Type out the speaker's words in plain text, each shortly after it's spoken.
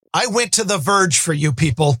I went to The Verge for you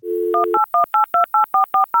people.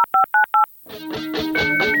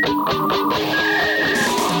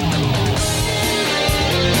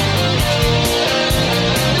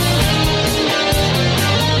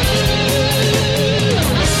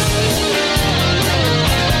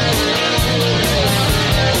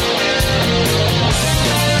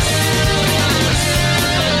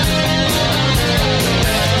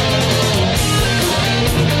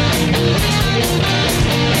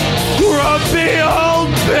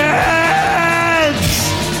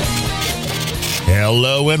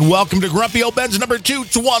 Hello and welcome to Grumpy Old Ben's number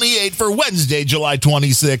 228 for Wednesday, July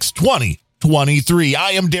 26, 2023.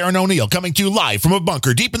 I am Darren O'Neill coming to you live from a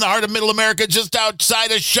bunker deep in the heart of Middle America, just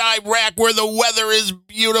outside of Chirac, where the weather is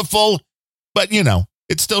beautiful. But, you know,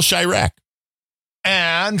 it's still Chirac.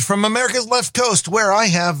 And from America's left coast, where I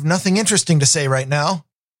have nothing interesting to say right now,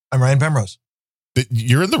 I'm Ryan Bemrose.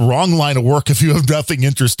 You're in the wrong line of work if you have nothing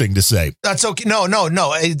interesting to say. That's okay. No.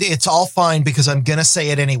 It's all fine because I'm going to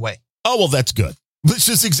say it anyway. Oh, well, that's good. It's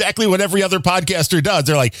just exactly what every other podcaster does.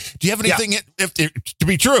 They're like, do you have anything, if to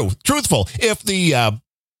be truthful, if the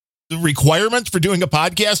requirements for doing a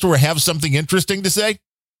podcast were have something interesting to say,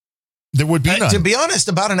 there would be none. To be honest,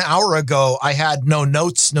 about an hour ago, I had no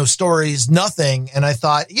notes, no stories, nothing. And I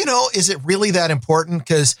thought, is it really that important?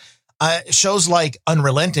 Because shows like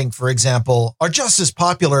Unrelenting, for example, are just as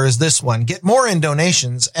popular as this one, get more in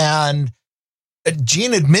donations. And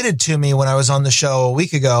Gene admitted to me when I was on the show a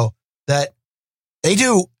week ago that they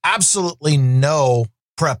do absolutely no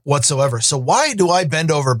prep whatsoever. So why do I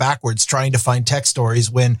bend over backwards trying to find tech stories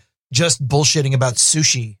when just bullshitting about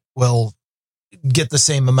sushi will get the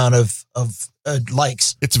same amount of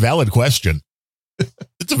likes? It's a valid question.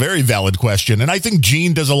 It's a very valid question. And I think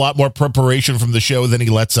Gene does a lot more preparation from the show than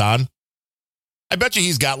he lets on. I bet you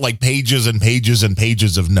he's got like pages and pages and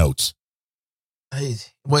pages of notes.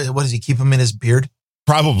 What does he keep them in his beard?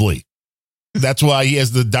 Probably. That's why he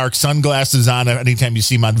has the dark sunglasses on anytime you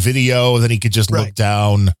see him on video. Then he could just look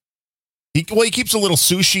down. He keeps a little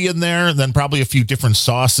sushi in there and then probably a few different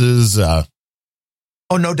sauces. Oh,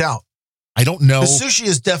 no doubt. I don't know. The sushi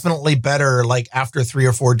is definitely better like after 3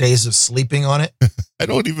 or 4 days of sleeping on it. I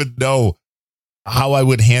don't even know how I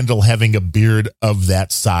would handle having a beard of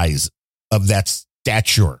that size, of that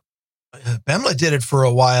stature. Bemla did it for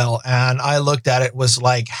a while, and I looked at it, was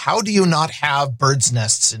like, how do you not have birds'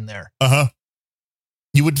 nests in there? Uh-huh.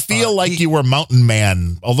 You would feel like you were Mountain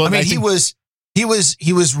Man. Although he was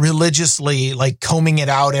religiously like combing it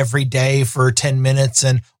out every day for 10 minutes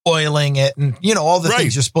and oiling it and, all the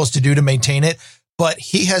things you're supposed to do to maintain it. But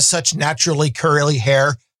he has such naturally curly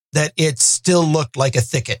hair that it still looked like a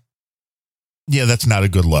thicket. Yeah, that's not a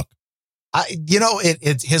good look.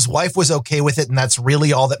 His wife was okay with it, and that's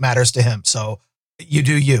really all that matters to him. So you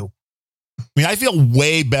do you. I mean, I feel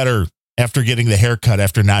way better after getting the haircut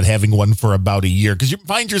after not having one for about a year, because you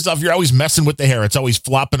find yourself, you're always messing with the hair. It's always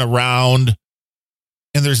flopping around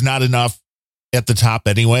and there's not enough at the top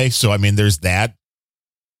anyway. So, I mean, there's that.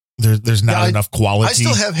 There's not enough quality. I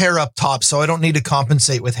still have hair up top, so I don't need to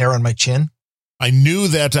compensate with hair on my chin. I knew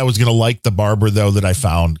that I was going to like the barber, though, that I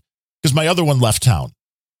found, because my other one left town.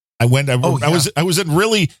 I was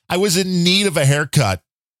in need of a haircut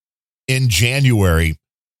in January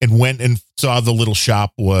and went and saw the little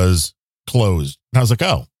shop was closed. And I was like,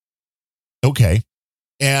 oh, okay.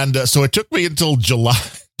 And so it took me until July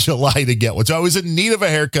to get one. So I was in need of a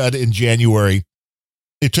haircut in January.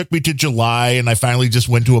 It took me to July, and I finally just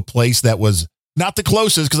went to a place that was not the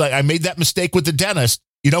closest, because I made that mistake with the dentist.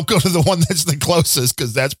 You don't go to the one that's the closest,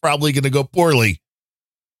 because that's probably going to go poorly.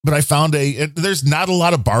 But I found there's not a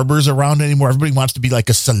lot of barbers around anymore. Everybody wants to be like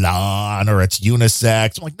a salon or it's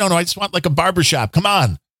unisex. I'm like, no, I just want like a barbershop. Come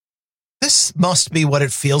on. This must be what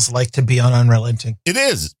it feels like to be on Unrelenting. It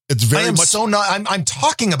is. It's very much. I'm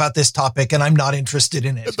talking about this topic and I'm not interested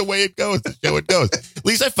in it. But the way it goes, the show it goes. At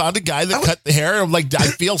least I found a guy that cut the hair. I'm like, I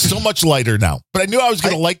feel so much lighter now. But I knew I was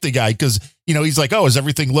going to like the guy because, he's like, oh, does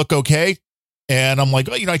everything look okay? And I'm like,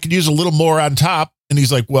 I could use a little more on top. And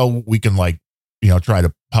he's like, well, we can try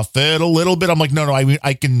to puff it a little bit. I'm like, no, I mean,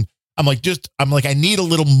 I can. I'm like, I need a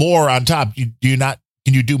little more on top. Can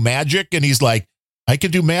you do magic? And he's like, I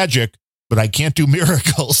can do magic, but I can't do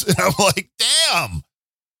miracles. And I'm like, damn.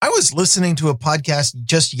 I was listening to a podcast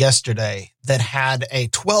just yesterday that had a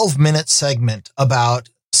 12-minute segment about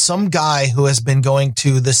some guy who has been going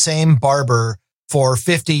to the same barber for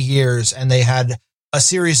 50 years. And they had a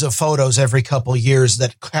series of photos every couple of years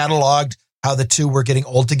that cataloged how the two were getting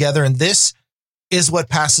old together. And this is what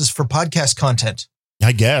passes for podcast content,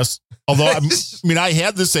 I guess. Although, I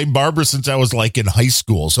had the same barber since I was like in high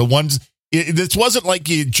school. So this wasn't like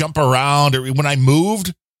you jump around, or when I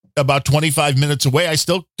moved, about 25 minutes away.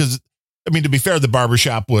 Because to be fair, the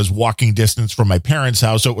barbershop was walking distance from my parents'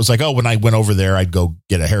 house. So it was like, when I went over there, I'd go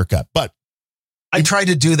get a haircut. But I tried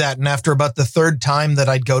to do that. And after about the third time that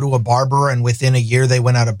I'd go to a barber and within a year they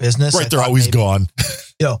went out of business. Right. They're always gone.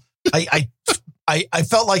 I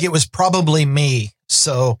felt like it was probably me.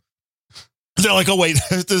 So they're like, oh, wait,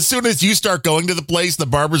 as soon as you start going to the place, the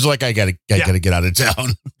barber's like, I gotta get out of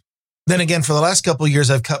town. Then again, for the last couple of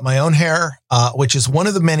years, I've cut my own hair, which is one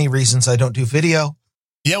of the many reasons I don't do video.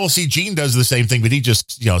 Yeah, well, see, Gene does the same thing, but he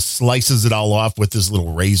just, slices it all off with his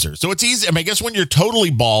little razor. So it's easy. I guess when you're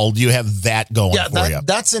totally bald, you have that going for you.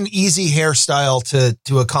 That's an easy hairstyle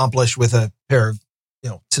to accomplish with a pair of,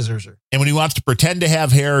 scissors. And when he wants to pretend to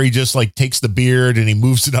have hair, he just takes the beard and he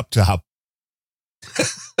moves it up top.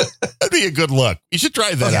 That'd be a good look. You should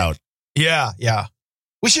try that out. Yeah.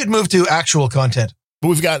 We should move to actual content. But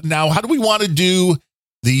we've got now, how do we want to do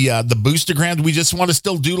the Boostergram? Do we just want to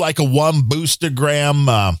still do like a one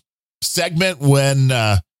Boostergram segment when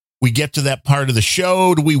we get to that part of the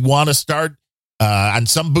show? Do we want to start on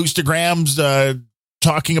some Boostergrams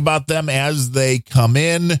talking about them as they come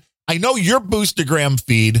in? I know your Boostergram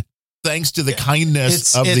feed, thanks to the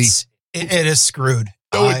kindness of it is screwed.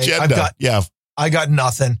 No agenda. I got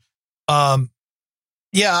nothing. I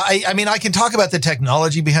can talk about the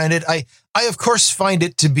technology behind it. I of course find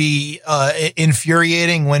it to be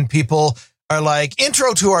infuriating when people are like,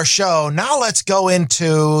 intro to our show. Now let's go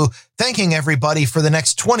into thanking everybody for the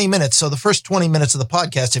next 20 minutes. So the first 20 minutes of the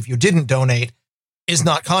podcast, if you didn't donate, is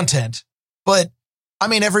not content. But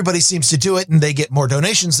everybody seems to do it and they get more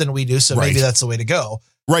donations than we do. So maybe that's the way to go.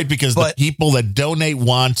 Right, because the people that donate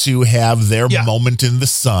want to have their moment in the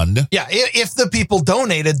sun. Yeah, if the people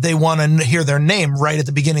donated, they want to hear their name right at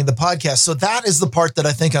the beginning of the podcast. So that is the part that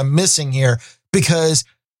I think I'm missing here, because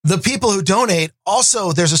the people who donate,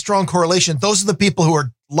 also, there's a strong correlation. Those are the people who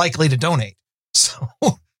are likely to donate. So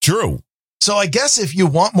true. So I guess if you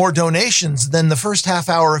want more donations, then the first half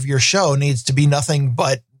hour of your show needs to be nothing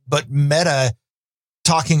but meta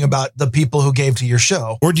talking about the people who gave to your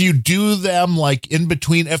show. Or do you do them like in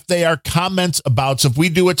between if they are comments about, so if we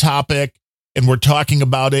do a topic and we're talking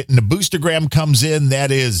about it and a Boostergram comes in that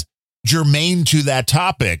is germane to that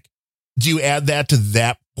topic, do you add that to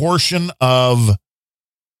that portion of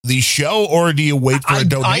the show, or do you wait for a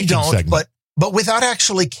donation segment? But without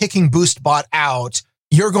actually kicking BoostBot out,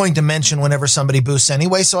 you're going to mention whenever somebody boosts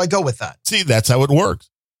anyway, so I go with that. See, that's how it works.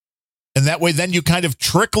 And that way, then you kind of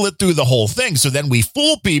trickle it through the whole thing. So then we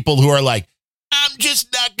fool people who are like, I'm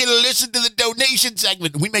just not going to listen to the donation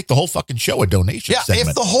segment. We make the whole fucking show a donation segment.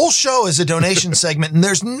 If the whole show is a donation segment and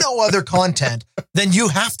there's no other content, then you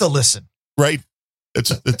have to listen. Right.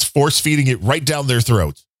 It's force feeding it right down their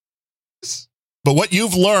throats. But what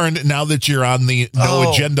you've learned now that you're on the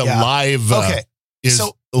No Agenda Live is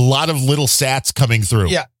a lot of little sats coming through.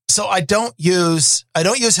 Yeah. So I don't use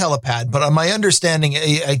Helipad, but on my understanding,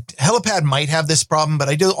 Helipad might have this problem, but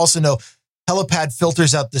I do also know Helipad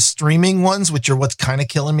filters out the streaming ones, which are what's kind of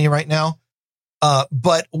killing me right now.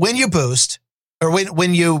 But when you boost, or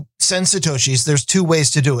when you send Satoshis, there's two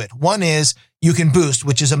ways to do it. One is you can boost,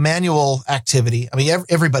 which is a manual activity.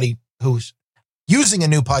 Everybody who's using a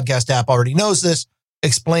new podcast app already knows this.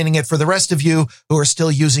 Explaining it for the rest of you who are still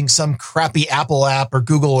using some crappy Apple app or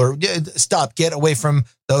Google, or get away from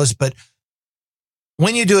those. But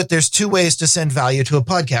when you do it, there's two ways to send value to a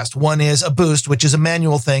podcast. One is a boost, which is a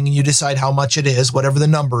manual thing, and you decide how much it is, whatever the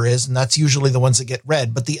number is, and that's usually the ones that get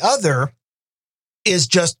read. But the other is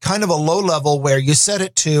just kind of a low level where you set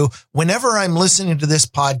it to, whenever I'm listening to this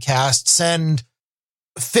podcast, send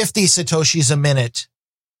 50 Satoshis a minute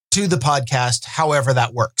to the podcast, however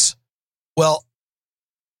that works. Well,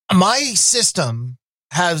 my system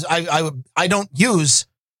has, I don't use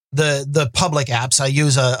the public apps. I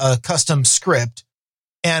use a custom script,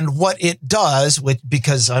 and what it does,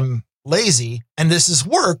 because I'm lazy, and this has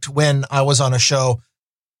worked when I was on a show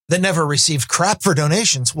that never received crap for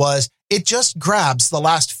donations, was it just grabs the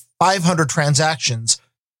last 500 transactions,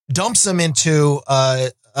 dumps them into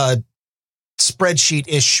a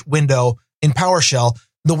spreadsheet-ish window in PowerShell.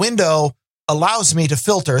 The window allows me to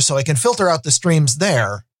filter, so I can filter out the streams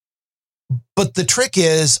there. But the trick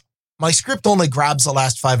is my script only grabs the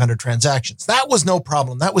last 500 transactions. That was no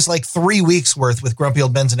problem. That was like 3 weeks worth with Grumpy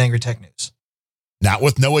Old Ben's and Angry Tech News. Not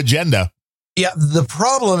with No Agenda. Yeah. The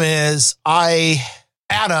problem is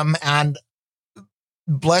Adam, and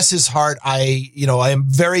bless his heart, I am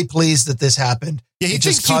very pleased that this happened. Yeah, he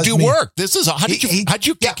thinks you do work. This is, how'd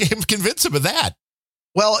you convince him of that?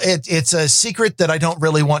 Well, it's a secret that I don't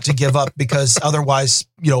really want to give up, because otherwise,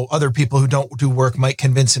 other people who don't do work might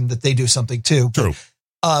convince him that they do something too. True.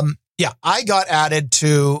 Yeah, I got added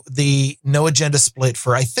to the no agenda split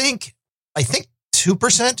for I think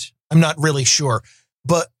 2%. I'm not really sure,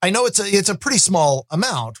 but I know it's a pretty small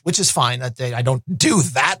amount, which is fine. That I don't do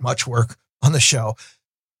that much work on the show,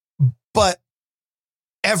 but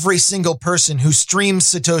every single person who streams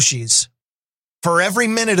Satoshis, for every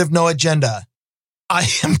minute of no agenda, I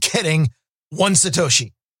am getting 1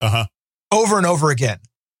 Satoshi over and over again.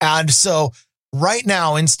 And so right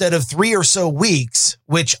now, instead of 3 or so weeks,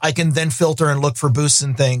 which I can then filter and look for boosts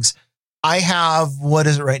and things, I have, what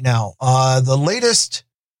is it right now? The latest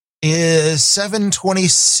is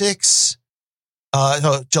 7/26,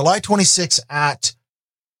 July 26 at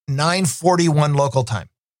 9:41 local time.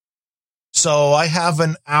 So I have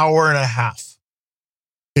an hour and a half.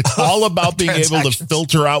 It's all about being able to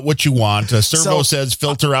filter out what you want. Servo says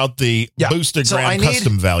filter out the boostergram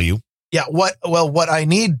custom value. Yeah. What I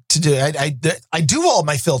need to do, I do all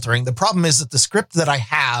my filtering. The problem is that the script that I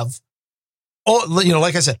have,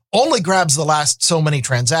 like I said, only grabs the last so many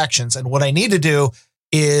transactions. And what I need to do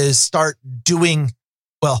is start doing,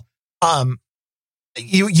 I'm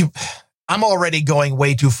already going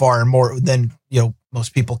way too far and more than,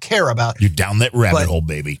 most people care about. You're down that rabbit hole,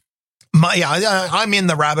 baby. I'm in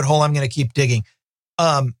the rabbit hole. I'm going to keep digging.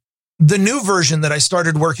 The new version that I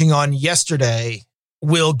started working on yesterday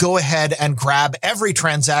will go ahead and grab every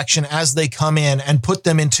transaction as they come in and put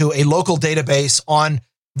them into a local database on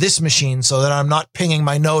this machine so that I'm not pinging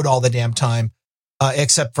my node all the damn time,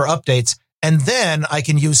 except for updates. And then I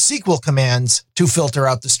can use SQL commands to filter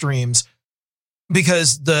out the streams,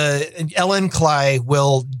 because the LNCLI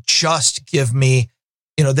will just give me,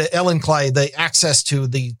 the LNCLI, the access to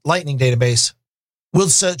the Lightning database will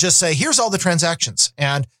just say, here's all the transactions.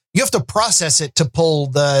 And you have to process it to pull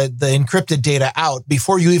the encrypted data out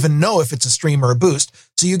before you even know if it's a stream or a boost.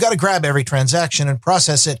 So you got to grab every transaction and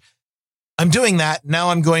process it. I'm doing that. Now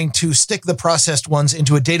I'm going to stick the processed ones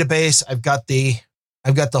into a database. I've got the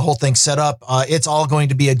whole thing set up. It's all going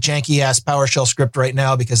to be a janky ass PowerShell script right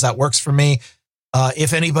now because that works for me.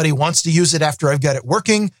 If anybody wants to use it after I've got it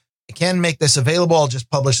working, I can make this available. I'll just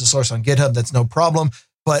publish the source on GitHub. That's no problem.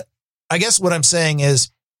 But I guess what I'm saying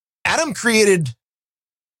is Adam created,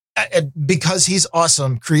 because he's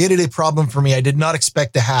awesome, created a problem for me I did not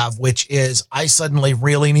expect to have, which is I suddenly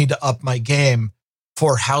really need to up my game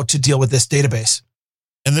for how to deal with this database.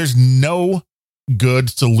 And there's no good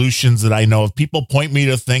solutions that I know of. People point me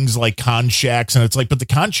to things like Conshacks, and it's like, but the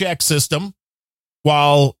Conshack system,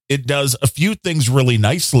 while it does a few things really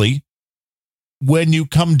nicely, when you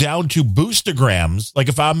come down to boostograms, like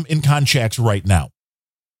if I'm in Conshacks right now,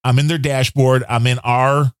 I'm in their dashboard, I'm in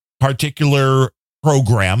our particular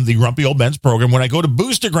program, the Grumpy Old Ben's program. When I go to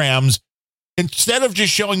boostograms, instead of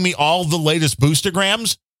just showing me all the latest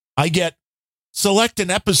boostograms, I get select an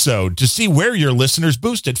episode to see where your listeners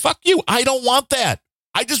boosted. Fuck you. I don't want that.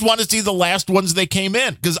 I just want to see the last ones they came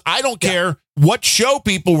in, because I don't care what show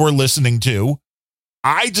people were listening to.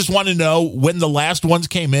 I just want to know when the last ones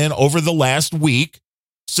came in over the last week,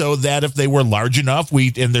 so that if they were large enough,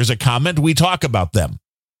 and there's a comment, we talk about them.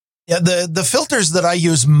 Yeah, the filters that I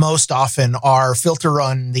use most often are filter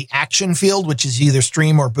on the action field, which is either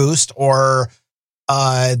stream or boost, or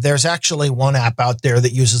there's actually one app out there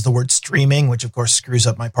that uses the word streaming, which of course screws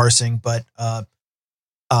up my parsing. But I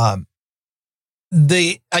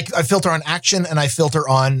filter on action, and I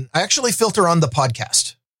actually filter on the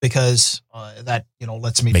podcast, because that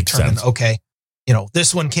lets me Makes determine, sense. okay,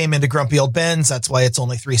 this one came into Grumpy Old Ben's. That's why it's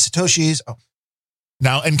only 3 Satoshis. Oh.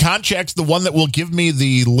 Now, and Concheck's the one that will give me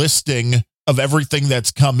the listing of everything that's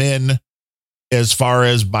come in as far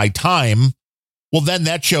as by time. Well, then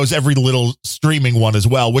that shows every little streaming one as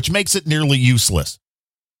well, which makes it nearly useless.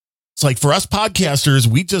 It's like, for us podcasters,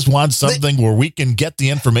 we just want something where we can get the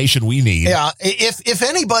information we need. Yeah. If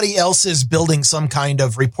anybody else is building some kind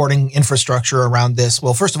of reporting infrastructure around this,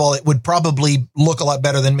 well, first of all, it would probably look a lot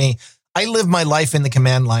better than me. I live my life in the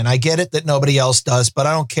command line. I get it that nobody else does, but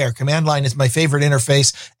I don't care. Command line is my favorite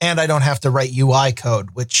interface, and I don't have to write UI code,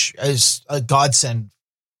 which is a godsend.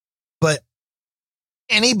 But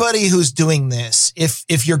anybody who's doing this,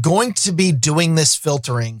 if you're going to be doing this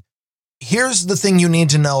filtering, here's the thing you need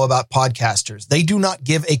to know about podcasters. They do not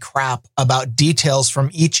give a crap about details from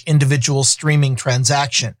each individual streaming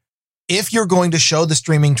transaction. If you're going to show the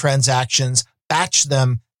streaming transactions, batch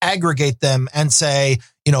them, aggregate them, and say,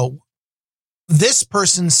 this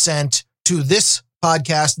person sent to this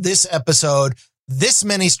podcast, this episode, this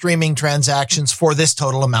many streaming transactions for this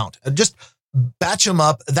total amount. Just batch them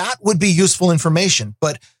up. That would be useful information.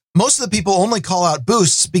 But most of the people only call out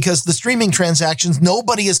boosts because the streaming transactions,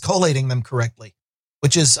 nobody is collating them correctly,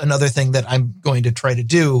 which is another thing that I'm going to try to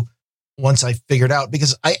do once I figured out,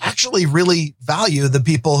 because I actually really value the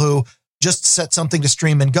people who just set something to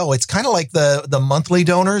stream and go. It's kind of like the monthly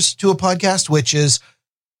donors to a podcast, which is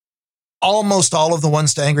almost all of the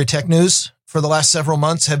ones to Angry Tech News for the last several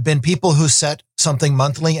months have been people who set something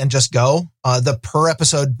monthly and just go. The per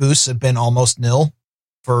episode boosts have been almost nil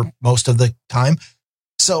for most of the time.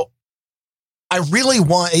 So I really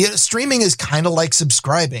want, streaming is kind of like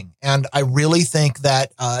subscribing. And I really think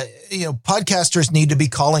that, podcasters need to be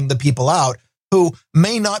calling the people out who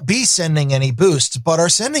may not be sending any boosts, but are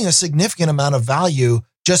sending a significant amount of value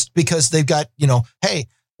just because they've got, hey,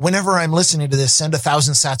 whenever I'm listening to this, send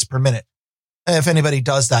 1,000 sats per minute. If anybody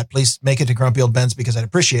does that, please make it to Grumpy Old Ben's because I'd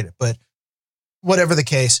appreciate it. But whatever the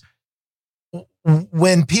case,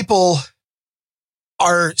 when people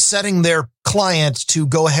are setting their client to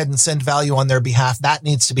go ahead and send value on their behalf, that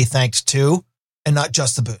needs to be thanked too, and not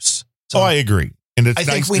just the boosts. So I agree. And it's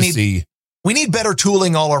nice to see. We need better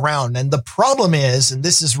tooling all around. And the problem is, and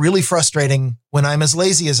this is really frustrating when I'm as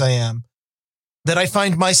lazy as I am, that I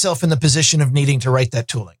find myself in the position of needing to write that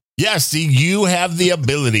tooling. Yes, see, you have the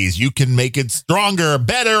abilities. You can make it stronger,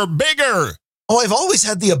 better, bigger. Oh, I've always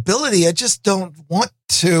had the ability. I just don't want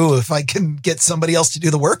to if I can get somebody else to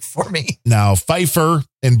do the work for me. Now, Pfeiffer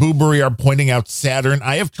and Boobery are pointing out Saturn.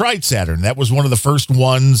 I have tried Saturn. That was one of the first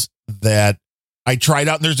ones that I tried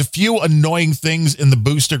out. And there's a few annoying things in the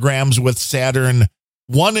boostergrams with Saturn.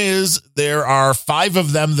 One is there are 5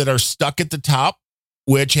 of them that are stuck at the top,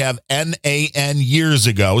 which have NAN years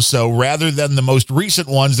ago. So rather than the most recent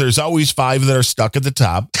ones, there's always 5 that are stuck at the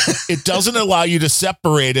top. It doesn't allow you to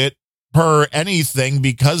separate it per anything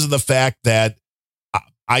because of the fact that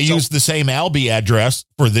I use the same Albi address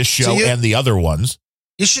for this show and the other ones.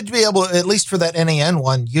 You should be able, at least for that NAN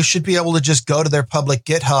one, you should be able to just go to their public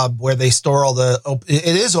GitHub where they store all it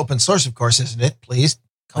is open source, of course, isn't it? Please.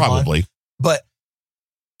 Probably. On. But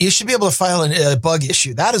you should be able to file a bug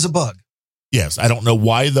issue. That is a bug. Yes. I don't know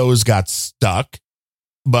why those got stuck,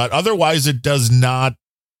 but otherwise it does not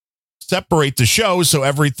separate the show. So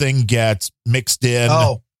everything gets mixed in.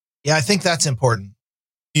 Oh, yeah. I think that's important.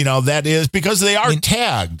 That is because they are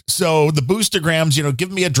tagged. So the boostergrams,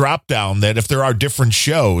 give me a drop down that if there are different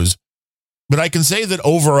shows, but I can say that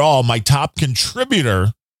overall, my top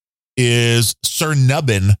contributor is Sir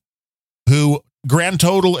Nubbin, who grand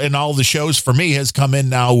total in all the shows for me has come in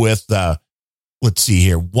now with, let's see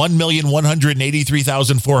here,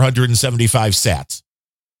 1,183,475 sats.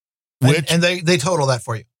 And they total that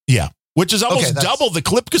for you. Yeah. Which is almost double the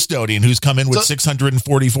clip custodian who's come in with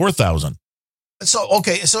 644,000. So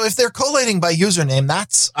if they're collating by username,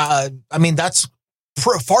 that's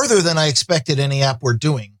farther than I expected any app we're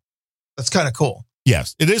doing. That's kind of cool.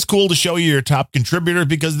 Yes, it is cool to show you your top contributor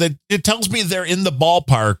because it tells me they're in the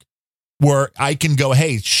ballpark where I can go,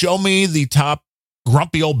 hey, show me the top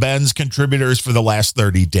Grumpy Old Ben's contributors for the last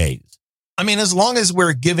 30 days. I mean, as long as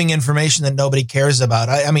we're giving information that nobody cares about.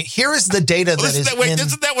 I mean, here is the data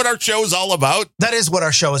isn't that what our show is all about? That is what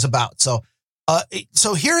our show is about. So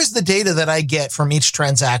here is the data that I get from each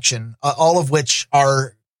transaction, all of which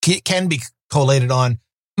can be collated on.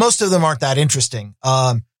 Most of them aren't that interesting.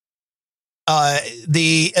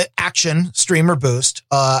 The action streamer boost,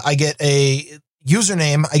 I get a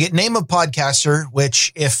username, I get name of podcaster,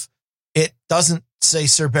 which if it doesn't say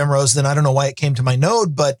Sir Bemrose, then I don't know why it came to my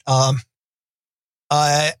node, but I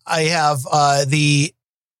have the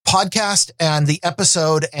podcast and the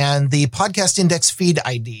episode and the podcast index feed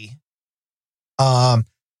ID. I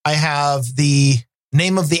have the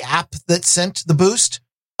name of the app that sent the boost.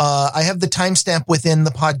 I have the timestamp within the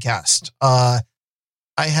podcast. I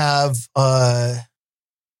have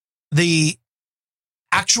the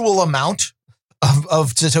actual amount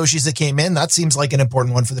of Satoshis that came in. That seems like an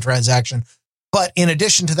important one for the transaction. But in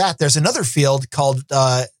addition to that, there's another field called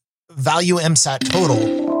value MSAT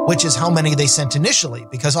total, which is how many they sent initially,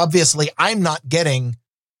 because obviously I'm not getting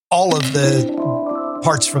all of the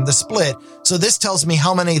parts from the split. So this tells me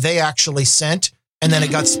how many they actually sent, and then it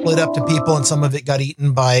got split up to people, and some of it got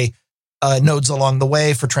eaten by nodes along the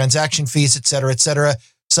way for transaction fees, et cetera, et cetera.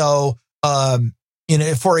 So,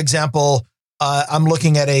 for example, I'm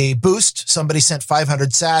looking at a boost. Somebody sent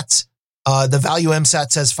 500 sats. The value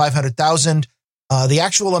MSAT says 500,000. The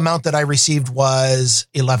actual amount that I received was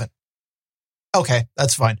 11. Okay,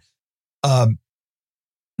 that's fine.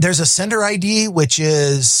 There's a sender ID, which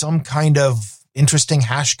is some kind of interesting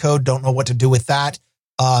hash code. Don't know what to do with that.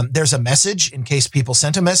 There's a message in case people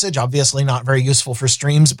sent a message. Obviously not very useful for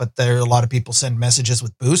streams, but there are a lot of people send messages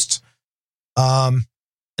with boosts. An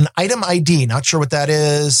item ID, not sure what that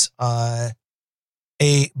is. A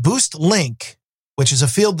boost link, which is a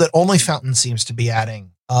field that only Fountain seems to be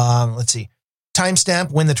adding. Let's see.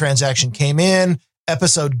 timestamp when the transaction came in,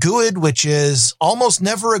 episode GUID, which is almost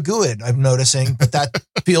never a GUID, I'm noticing, but that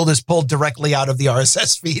field is pulled directly out of the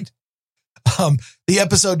RSS feed. The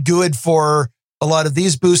episode GUID for a lot of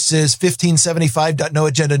these boosts is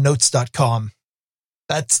 1575.noagendanotes.com.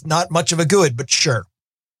 That's not much of a GUID, but sure.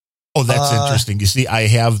 Oh, that's interesting. You see, I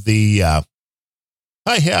have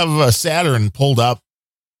Saturn pulled up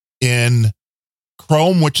in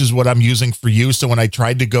Chrome, which is what I'm using for you. So when I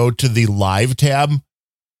tried to go to the live tab,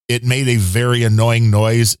 it made a very annoying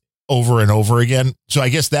noise over and over again. So I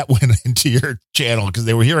guess that went into your channel because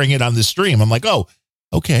they were hearing it on the stream. I'm like, oh,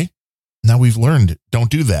 okay. Now we've learned.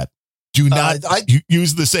 Don't do that. Do not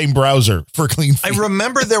use the same browser for clean feed. I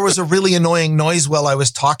remember there was a really annoying noise while I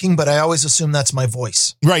was talking, but I always assume that's my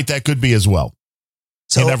voice. Right. That could be as well.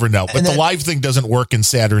 So, you never know. But the live thing doesn't work in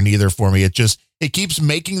Saturn either for me. It keeps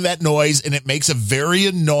making that noise, and it makes a very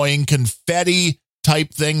annoying confetti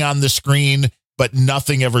type thing on the screen, but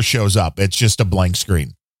nothing ever shows up. It's just a blank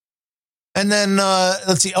screen. And then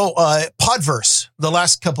let's see. Podverse, the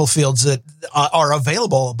last couple fields that are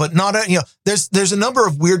available, but not, there's a number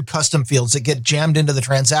of weird custom fields that get jammed into the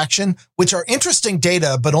transaction, which are interesting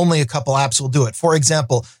data, but only a couple apps will do it. For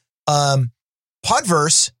example,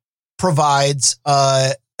 Podverse provides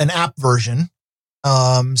an app version.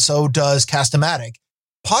 So does Cast-O-Matic.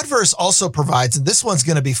 Podverse also provides, and this one's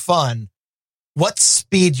going to be fun, what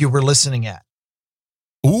speed you were listening at.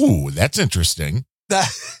 Ooh, that's interesting.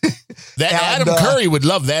 Adam Curry would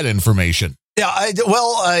love that information. Yeah,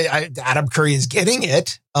 Adam Curry is getting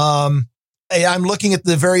it. I'm looking at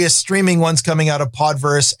the various streaming ones coming out of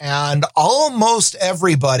Podverse, and almost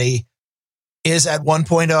everybody is at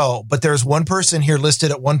 1.0, but there's one person here listed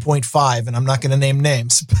at 1.5, and I'm not going to name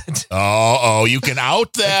names. But you can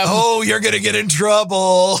out them. Oh, you're going to get in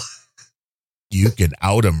trouble. You can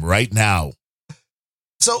out them right now.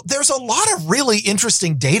 So there's a lot of really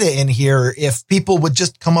interesting data in here if people would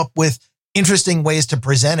just come up with interesting ways to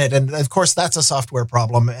present it. And of course, that's a software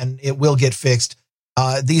problem and it will get fixed.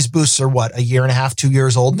 These boosts are a year and a half, 2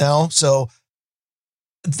 years old now. So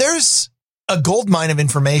there's a gold mine of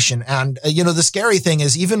information. And, the scary thing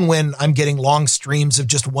is even when I'm getting long streams of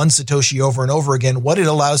just one Satoshi over and over again, what it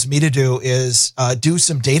allows me to do is do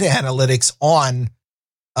some data analytics on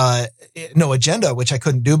No Agenda, which I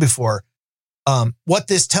couldn't do before. What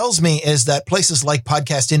this tells me is that places like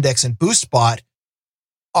Podcast Index and BoostBot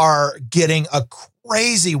are getting a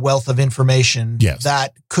crazy wealth of information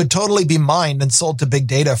that could totally be mined and sold to big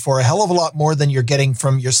data for a hell of a lot more than you're getting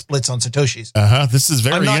from your splits on Satoshis. This is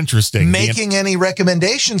very interesting. Making any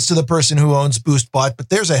recommendations to the person who owns BoostBot, but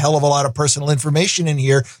there's a hell of a lot of personal information in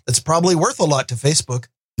here that's probably worth a lot to Facebook.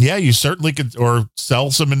 Yeah, you certainly could, or sell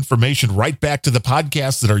some information right back to the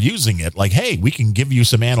podcasts that are using it. Like, hey, we can give you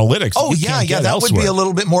some analytics. Oh, yeah, that would be a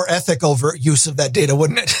little bit more ethical use of that data,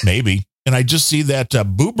 wouldn't it? Maybe. And I just see that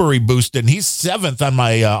Boobery boosted, and he's 7th on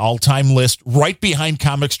my all-time list, right behind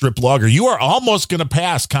Comic Strip Blogger. You are almost going to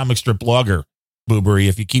pass Comic Strip Blogger, Boobery,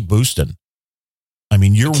 if you keep boosting. I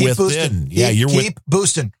mean, you're within. Boosting. Yeah, keep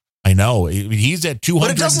boosting. I know. He's at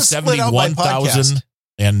 271,000.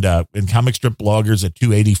 And Comic Strip Bloggers at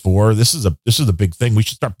 284. This is a big thing. We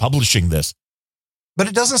should start publishing this. But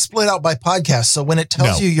it doesn't split out by podcast. So when it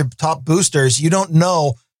tells you your top boosters, you don't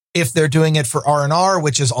know if they're doing it for R&R,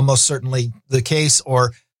 which is almost certainly the case,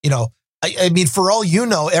 or, I mean, for all you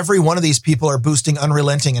know, every one of these people are boosting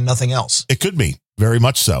Unrelenting and nothing else. It could be very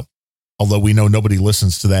much so. Although we know nobody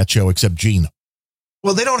listens to that show except Gene.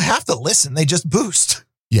 Well, they don't have to listen. They just boost.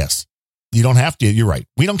 Yes. You don't have to. You're right.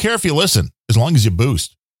 We don't care if you listen as long as you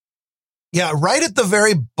boost. Yeah. Right at the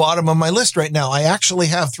very bottom of my list right now, I actually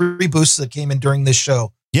have 3 boosts that came in during this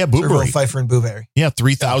show. Yeah. Boobery. Pfeiffer and Boobery. Yeah.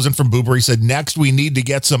 3,000 from Boobery said, next we need to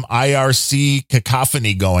get some IRC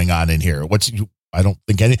cacophony going on in here. I don't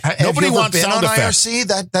think nobody wants sound effects.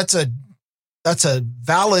 IRC? That's a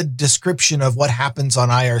valid description of what happens on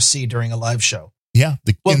IRC during a live show. Yeah.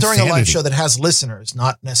 During a live show that has listeners,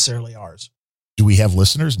 not necessarily ours. Do we have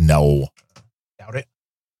listeners? No. Doubt it.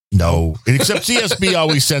 No. Except CSB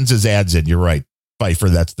always sends his ads in. You're right, Pfeiffer.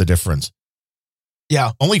 That's the difference.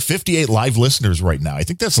 Yeah. Only 58 live listeners right now. I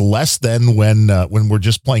think that's less than when we're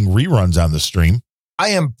just playing reruns on the stream. I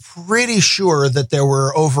am pretty sure that there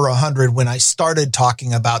were over 100 when I started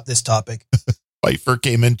talking about this topic. Pfeiffer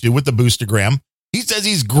came into with the boostergram. He says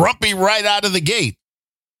he's grumpy right out of the gate,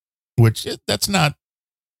 which that's not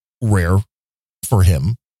rare for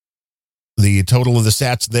him. The total of the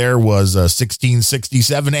sats there was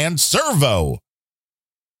 1667, and Servo,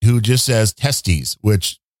 who just says testes,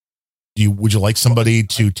 which would you like somebody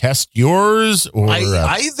to test yours, or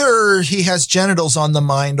either he has genitals on the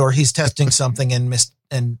mind or he's testing something and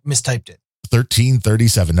mistyped it.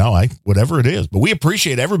 1337. No, whatever it is. But we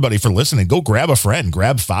appreciate everybody for listening. Go grab a friend,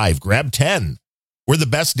 grab 5, grab 10. We're the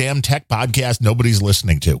best damn tech podcast nobody's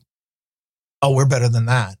listening to. Oh, we're better than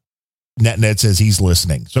that. NetNet says he's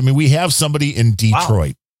listening. So, I mean, we have somebody in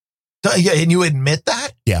Detroit. Wow. Yeah, and you admit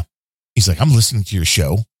that? Yeah. He's like, I'm listening to your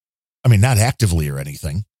show. I mean, not actively or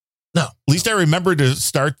anything. No. At least I remember to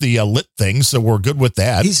start the lit thing, so we're good with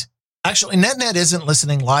that. He's actually, NetNet isn't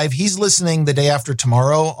listening live. He's listening the day after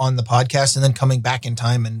tomorrow on the podcast and then coming back in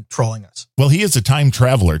time and trolling us. Well, he is a time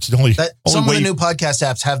traveler. It's the only some of the new podcast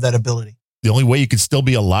apps have that ability. The only way you could still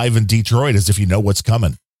be alive in Detroit is if you know what's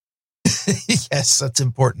coming. Yes, that's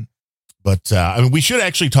important. But I mean, we should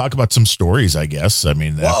actually talk about some stories, I guess. I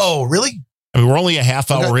mean, whoa, really? I mean, we're only a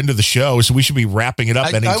half hour into the show, so we should be wrapping it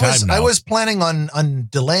up anytime now. I was planning on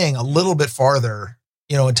delaying a little bit farther,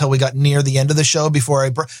 until we got near the end of the show before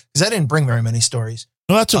because I didn't bring very many stories.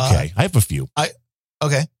 No, that's okay. I have a few.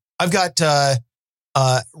 Okay. I've got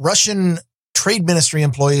Russian Trade Ministry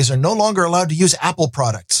employees are no longer allowed to use Apple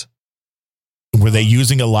products. Were they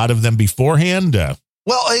using a lot of them beforehand?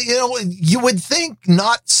 Well, you would think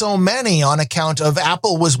not so many on account of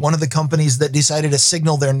Apple was one of the companies that decided to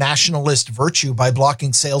signal their nationalist virtue by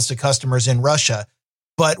blocking sales to customers in Russia.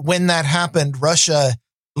 But when that happened, Russia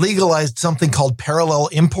legalized something called parallel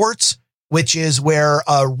imports, which is where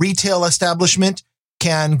a retail establishment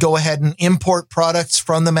can go ahead and import products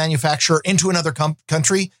from the manufacturer into another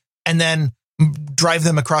country and then drive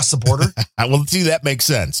them across the border. Well, see, that makes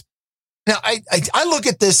sense. Now, I look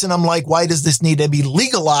at this and I'm like, why does this need to be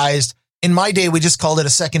legalized? In my day, we just called it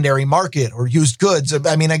a secondary market or used goods.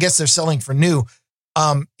 I mean, I guess they're selling for new.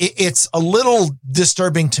 It's a little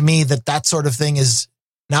disturbing to me that sort of thing is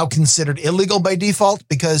now considered illegal by default,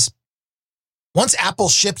 because once Apple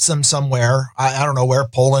ships them somewhere, I don't know where,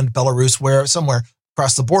 Poland, Belarus, somewhere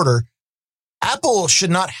across the border, Apple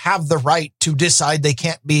should not have the right to decide they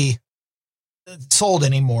can't be sold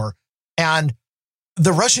anymore. And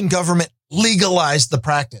the Russian government legalized the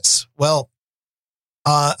practice. Well,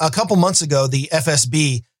 a couple months ago, the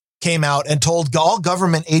FSB came out and told all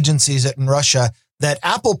government agencies in Russia that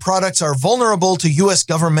Apple products are vulnerable to U.S.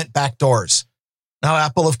 government backdoors. Now,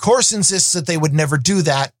 Apple, of course, insists that they would never do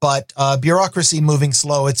that, but bureaucracy moving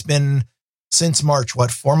slow. It's been since March,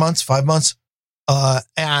 4 months, 5 months?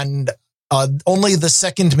 And only the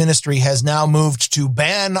second ministry has now moved to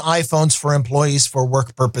ban iPhones for employees for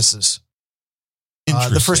work purposes.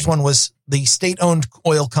 The first one was the state-owned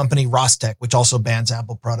oil company Rostec, which also bans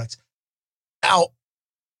Apple products. Now,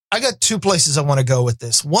 I got 2 places I want to go with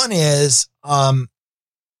this. One is,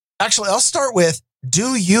 actually, I'll start with,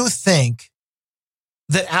 do you think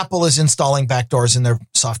that Apple is installing backdoors in their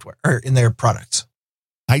software or in their products?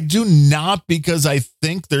 I do not, because I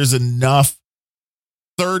think there's enough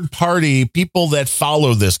third-party people that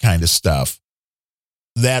follow this kind of stuff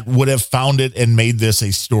that would have found it and made this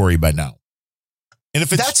a story by now. And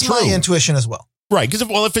if it's that's true, my intuition as well. Right. Because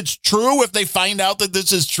if it's true, if they find out that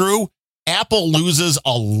this is true, Apple loses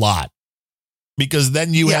a lot, because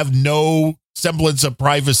then you have no semblance of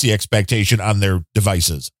privacy expectation on their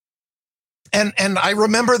devices. And I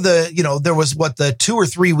remember there was the 2 or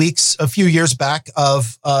 3 weeks a few years back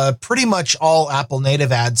of pretty much all Apple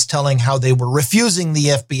native ads telling how they were refusing the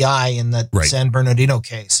FBI in that San Bernardino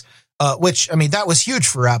case, which, I mean, that was huge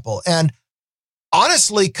for Apple. And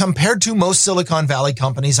honestly, compared to most Silicon Valley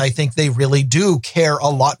companies, I think they really do care a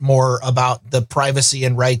lot more about the privacy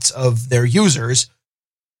and rights of their users.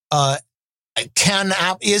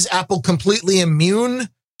 Is Apple completely immune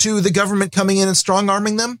to the government coming in and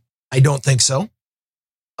strong-arming them? I don't think so.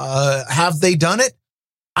 Have they done it?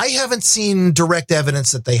 I haven't seen direct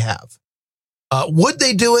evidence that they have. Would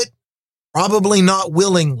they do it? Probably not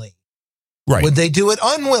willingly. Right. Would they do it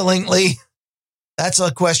unwillingly? That's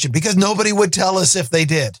a question, because nobody would tell us if they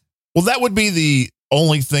did. Well, that would be the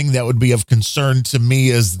only thing that would be of concern to me,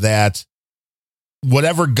 is that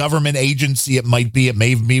whatever government agency it might be, it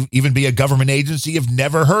may even be a government agency you've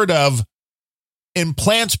never heard of,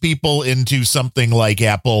 implants people into something like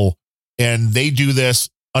Apple, and they do this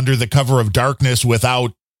under the cover of darkness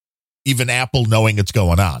without even Apple knowing it's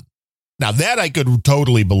going on. Now, that I could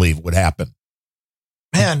totally believe would happen.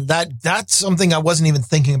 Man, that's something I wasn't even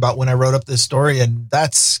thinking about when I wrote up this story, and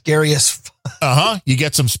that's scary as fuck. You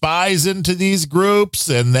get some spies into these groups,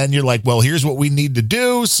 and then you're like, well, here's what we need to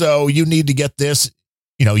do. So you need to get this,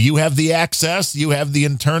 you have the access, you have the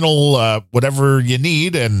internal, whatever you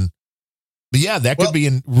need. But yeah, that could be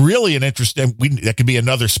really an interesting, that could be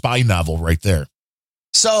another spy novel right there.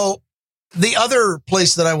 So the other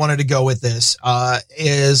place that I wanted to go with this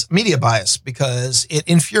is media bias, because it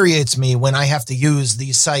infuriates me when I have to use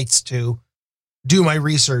these sites to do my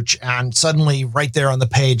research, and suddenly right there on the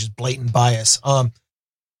page is blatant bias.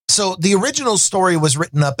 So the original story was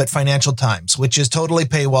written up at Financial Times, which is totally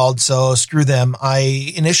paywalled, so screw them.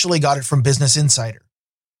 I initially got it from Business Insider.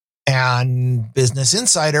 And Business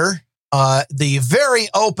Insider, the very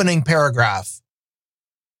opening paragraph,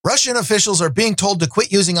 Russian officials are being told to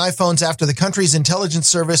quit using iPhones after the country's intelligence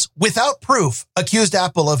service, without proof, accused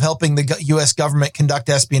Apple of helping the U.S. government conduct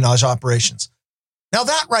espionage operations. Now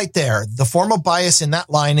that right there, the form of bias in that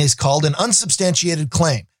line is called an unsubstantiated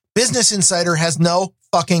claim. Business Insider has no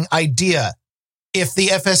fucking idea if the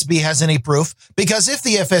FSB has any proof, because if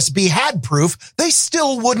the FSB had proof, they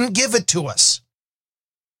still wouldn't give it to us.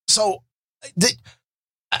 So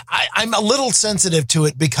I'm a little sensitive to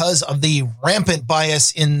it because of the rampant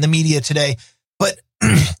bias in the media today. But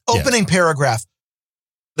opening paragraph,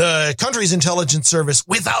 the country's intelligence service,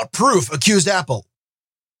 without proof, accused Apple.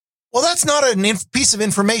 Well, that's not a piece of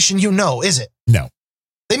information is it? No.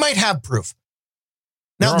 They might have proof.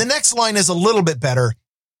 Now, the next line is a little bit better.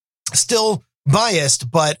 Still biased,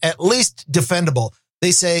 but at least defendable.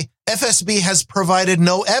 They say FSB has provided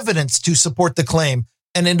no evidence to support the claim,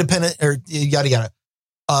 and independent, or yada, yada.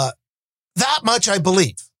 That much I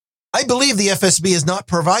believe. I believe the FSB has not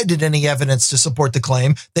provided any evidence to support the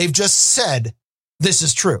claim. They've just said this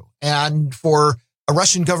is true. And for a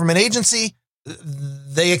Russian government agency,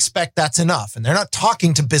 they expect that's enough. And they're not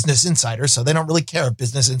talking to Business Insider, so they don't really care if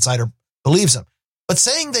Business Insider believes them. But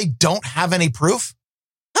saying they don't have any proof,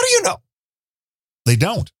 how do you know? They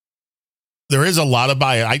don't. There is a lot of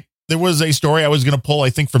bias. There was a story I was going to pull, I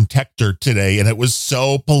think, from Tech Dirt today, and it was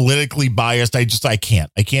so politically biased. I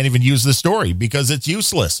can't even use the story because it's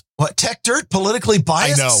useless. What, Tech Dirt politically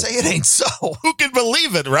biased? I know. Say it ain't so. Who can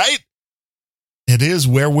believe it, right? It is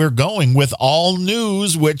where we're going with all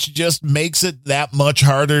news, which just makes it that much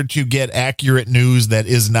harder to get accurate news that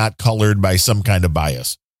is not colored by some kind of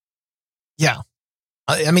bias. Yeah.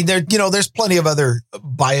 I mean, there's plenty of other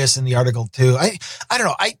bias in the article too. I don't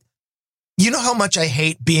know. You know how much I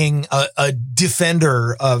hate being a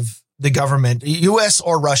defender of the government, U.S.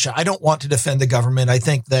 or Russia. I don't want to defend the government. I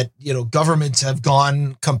think that, governments have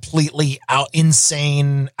gone completely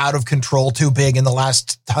insane, out of control, too big in the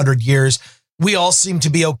last 100 years. We all seem to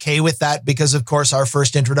be okay with that because, of course, our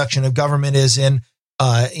first introduction of government is in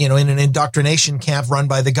an indoctrination camp run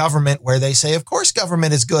by the government, where they say, of course,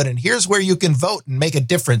 government is good. And here's where you can vote and make a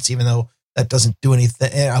difference, even though that doesn't do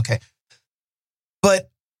anything. Okay. But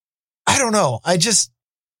I don't know. I just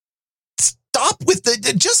stop with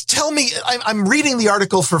just tell me. I'm reading the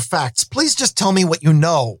article for facts. Please just tell me what you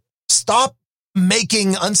know. Stop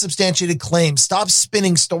making unsubstantiated claims. Stop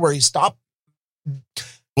spinning stories. Stop.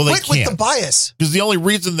 Well, they quit with the bias. Because the only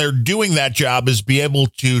reason they're doing that job is be able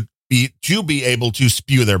to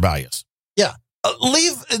spew their bias. Yeah.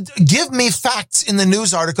 Give me facts in the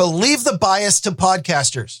news article. Leave the bias to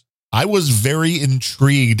podcasters. I was very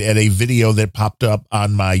intrigued at a video that popped up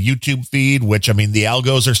on my YouTube feed, which, I mean, the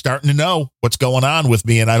algos are starting to know what's going on with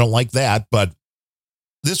me, and I don't like that. But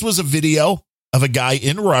this was a video of a guy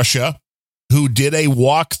in Russia who did a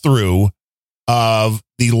walkthrough of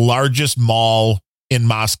the largest mall in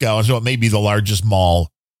Moscow. So it may be the largest mall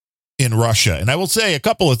in Russia. And I will say a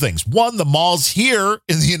couple of things. One, the malls here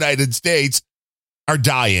in the United States are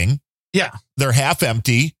dying. Yeah. They're half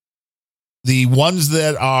empty. The ones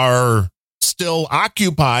that are still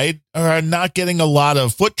occupied are not getting a lot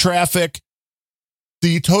of foot traffic.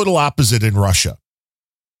 The total opposite in Russia.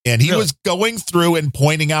 And he was going through and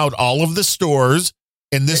pointing out all of the stores.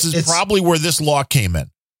 And this is probably where this law came in,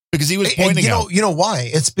 because he was pointing out. You know why?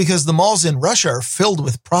 It's because the malls in Russia are filled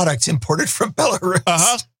with products imported from Belarus.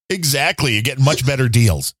 Uh-huh. Exactly. You get much better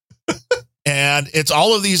deals. And it's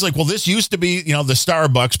all of these, like, well, this used to be, the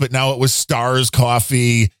Starbucks, but now it was Stars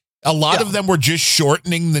Coffee. A lot of them were just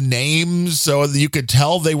shortening the names so that you could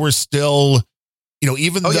tell they were still,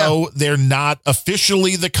 even though they're not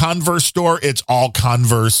officially the Converse store, it's all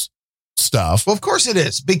Converse stuff. Well, of course it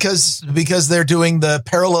is, because they're doing the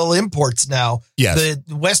parallel imports now. Yes.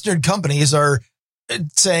 The Western companies are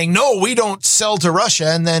saying, no, we don't sell to Russia.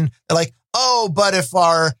 And then they're like, oh, but if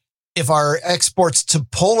our exports to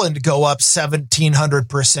Poland go up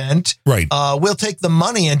 1,700%, right, we'll take the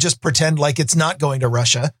money and just pretend like it's not going to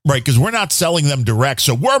Russia. Right, because we're not selling them direct,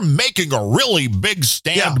 so we're making a really big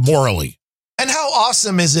stand morally. And how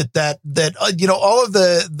awesome is it that all of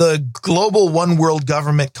the global one world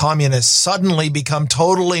government communists suddenly become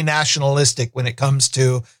totally nationalistic when it comes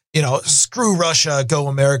to, screw Russia, go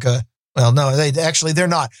America. Well, no, they're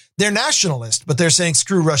not. They're nationalist, but they're saying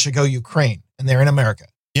screw Russia, go Ukraine, and they're in America.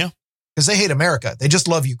 Yeah. Because they hate America. They just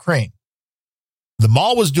love Ukraine. The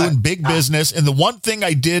mall was doing big business. And the one thing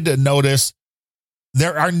I did notice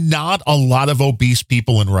there are not a lot of obese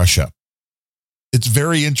people in Russia. It's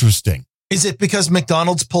very interesting. Is it because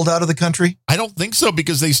McDonald's pulled out of the country? I don't think so,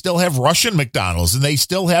 because they still have Russian McDonald's, and they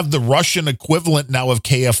still have the Russian equivalent now of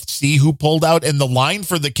KFC who pulled out, and the line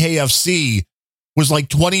for the KFC was like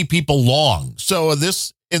 20 people long. So in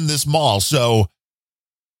this mall. So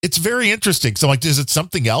it's very interesting. So like, is it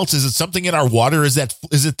something else? Is it something in our water? Is it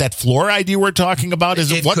that fluoride you were talking about?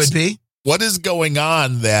 It could be. What is going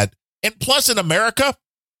on that? And plus in America,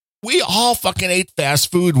 we all fucking ate fast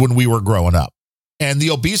food when we were growing up. And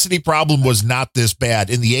the obesity problem was not this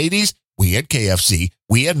bad. In the 80s, we had KFC,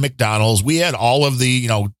 we had McDonald's, we had all of the,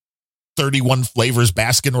 31 flavors,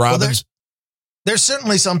 Baskin Robbins. Well, there's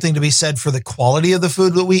certainly something to be said for the quality of the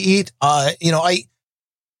food that we eat. I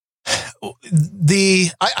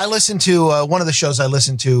listen to one of the shows I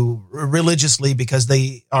listen to religiously because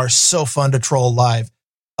they are so fun to troll live,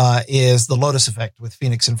 is The Lotus Effect with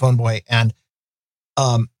Phoenix and Phoneboy. And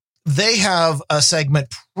they have a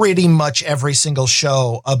segment pretty much every single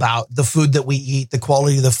show about the food that we eat, the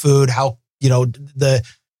quality of the food, how, they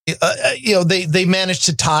manage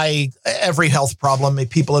to tie every health problem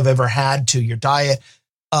people have ever had to your diet.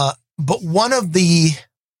 But one of the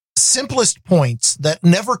simplest points that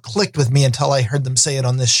never clicked with me until I heard them say it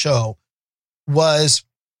on this show was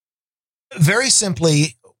very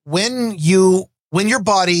simply, when your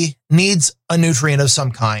body needs a nutrient of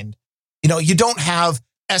some kind, you don't have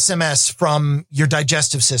SMS from your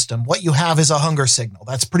digestive system. What you have is a hunger signal.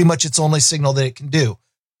 That's pretty much its only signal that it can do.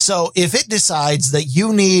 So if it decides that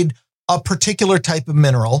you need a particular type of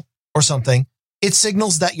mineral or something, it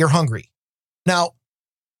signals that you're hungry. Now,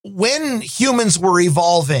 when humans were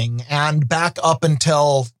evolving and back up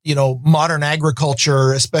until, modern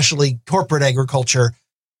agriculture, especially corporate agriculture,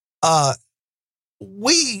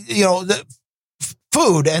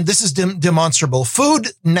 food, and this is demonstrable, food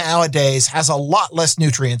nowadays has a lot less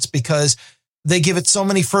nutrients because they give it so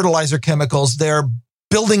many fertilizer chemicals. They're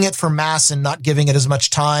building it for mass and not giving it as much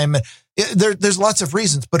time. There's lots of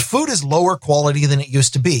reasons, but food is lower quality than it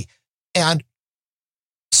used to be. And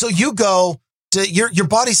so you go to your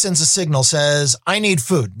body sends a signal, says, I need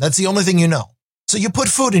food. That's the only thing you know. So you put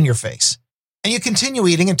food in your face and you continue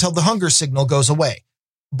eating until the hunger signal goes away.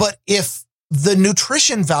 But if the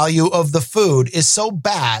nutrition value of the food is so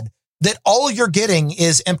bad that all you're getting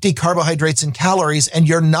is empty carbohydrates and calories, and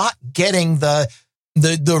you're not getting the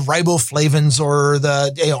riboflavins or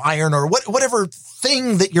the iron or whatever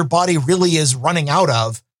thing that your body really is running out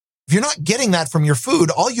of, if you're not getting that from your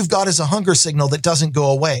food, all you've got is a hunger signal that doesn't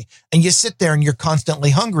go away. And you sit there and you're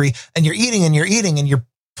constantly hungry, and you're eating and you're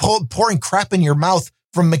pouring crap in your mouth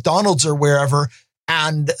from McDonald's or wherever.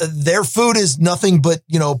 And their food is nothing but,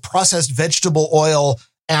 processed vegetable oil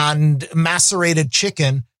and macerated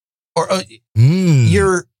chicken. Or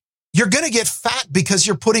you're going to get fat because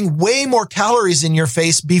you're putting way more calories in your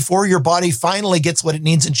face before your body finally gets what it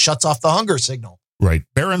needs and shuts off the hunger signal. Right.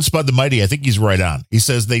 Baron Spud the Mighty, I think he's right on. He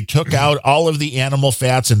says they took out all of the animal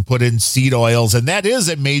fats and put in seed oils. And that is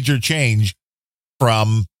a major change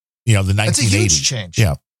from, the 1980s. That's a huge change.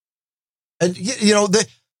 Yeah. And,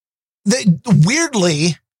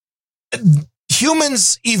 weirdly,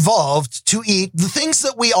 humans evolved to eat the things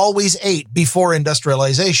that we always ate before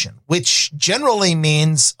industrialization, which generally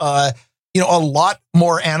means, a lot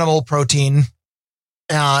more animal protein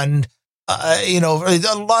and,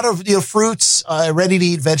 a lot of fruits, ready to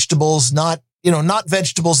eat vegetables, not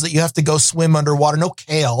vegetables that you have to go swim underwater, no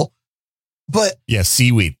kale, but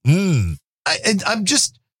seaweed. I'm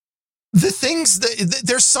just, the things that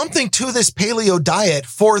there's something to this paleo diet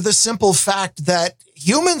for the simple fact that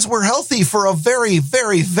humans were healthy for a very,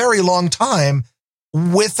 very, very long time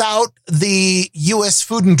without the U.S.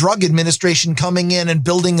 Food and Drug Administration coming in and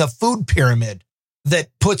building a food pyramid that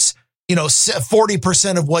puts,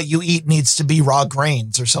 40% of what you eat needs to be raw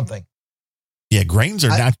grains or something. Yeah, grains are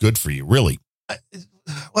not good for you, really.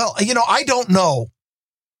 Well, I don't know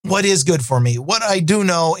what is good for me. What I do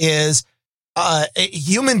know is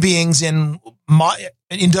human beings in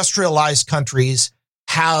industrialized countries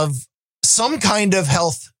have some kind of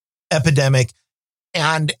health epidemic,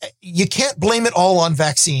 and you can't blame it all on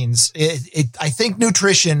vaccines. I think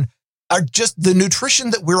nutrition are just the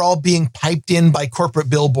nutrition that we're all being piped in by corporate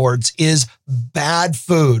billboards is bad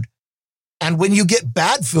food. And when you get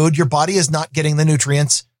bad food, your body is not getting the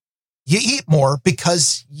nutrients. You eat more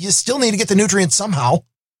because you still need to get the nutrients somehow.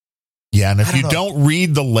 Yeah, and if you don't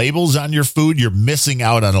read the labels on your food, you're missing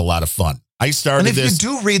out on a lot of fun. I started this. And if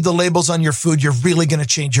you do read the labels on your food, you're really going to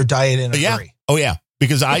change your diet in a hurry. Oh, yeah.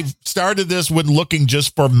 Because I started this when looking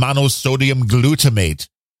just for monosodium glutamate.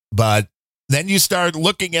 But then you start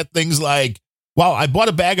looking at things like, wow, I bought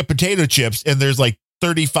a bag of potato chips and there's like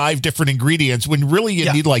 35 different ingredients when really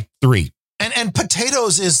you need like 3. And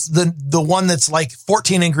potatoes is the one that's like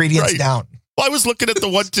 14 ingredients down. Well, I was looking at the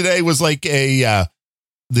one today was like the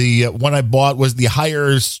one I bought was the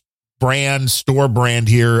higher store brand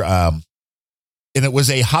here. And it was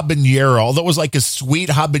a habanero, although it was like a sweet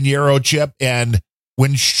habanero chip. And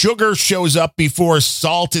when sugar shows up before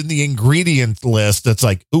salt in the ingredient list, it's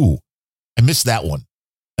like, ooh, I missed that one.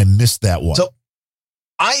 So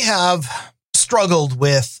I have struggled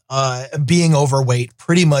with being overweight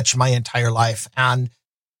pretty much my entire life. And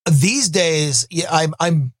these days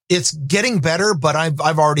it's getting better, but I've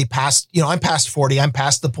already passed, I'm past 40. I'm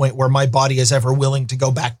past the point where my body is ever willing to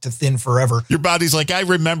go back to thin forever. Your body's like, I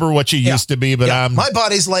remember what you used to be, but my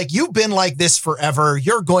body's like, you've been like this forever.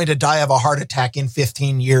 You're going to die of a heart attack in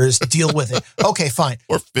 15 years. Deal with it. Okay, fine.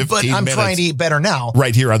 Or 15 but I'm minutes. Trying to eat better now.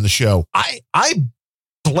 Right here on the show. I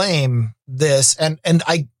blame this and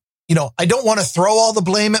I don't want to throw all the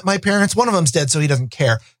blame at my parents. One of them's dead, so he doesn't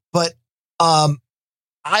care. But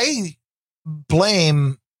I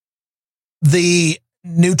blame the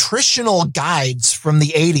nutritional guides from the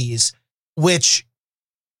 80s, which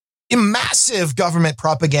massive government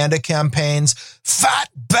propaganda campaigns, fat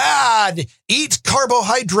bad, eat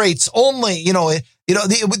carbohydrates only. Do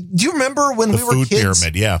you remember when we were food kids?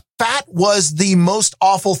 Pyramid, yeah. Fat was the most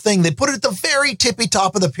awful thing. They put it at the very tippy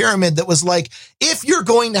top of the pyramid that was like, if you're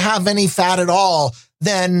going to have any fat at all,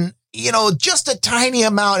 then, just a tiny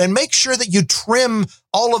amount, and make sure that you trim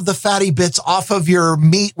all of the fatty bits off of your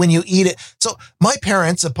meat when you eat it. So my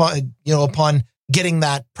parents, upon getting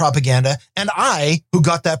that propaganda, and I, who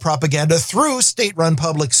got that propaganda through state-run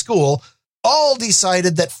public school, all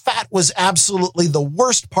decided that fat was absolutely the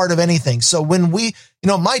worst part of anything. So when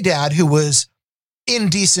my dad, who was in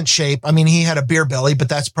decent shape, he had a beer belly, but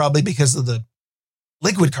that's probably because of the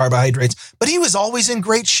liquid carbohydrates, but he was always in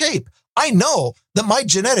great shape. I know that my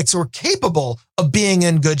genetics were capable of being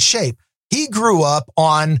in good shape. He grew up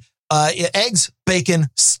on eggs, bacon,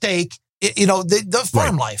 steak, the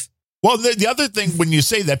farm life. Well, the other thing, when you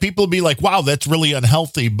say that, people will be like, wow, that's really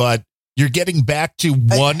unhealthy, but you're getting back to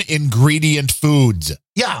one ingredient foods.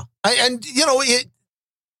 Yeah. It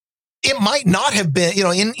might not have been,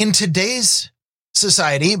 in today's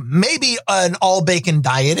society, maybe an all bacon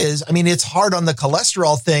diet is, it's hard on the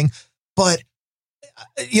cholesterol thing, but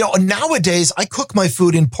nowadays I cook my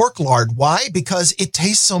food in pork lard. Why? Because it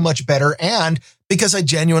tastes so much better, and because I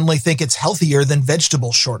genuinely think it's healthier than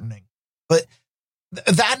vegetable shortening. But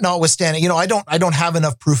that notwithstanding, I don't have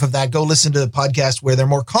enough proof of that. Go listen to the podcast where they're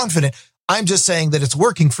more confident. I'm just saying that it's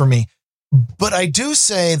working for me. But I do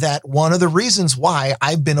say that one of the reasons why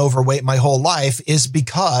I've been overweight my whole life is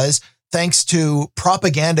because thanks to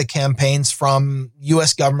propaganda campaigns from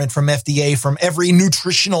U.S. government, from FDA, from every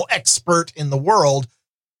nutritional expert in the world,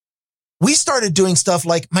 we started doing stuff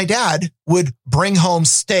like my dad would bring home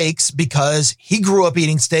steaks because he grew up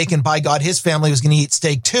eating steak, and by God, his family was going to eat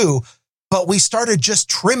steak too. But we started just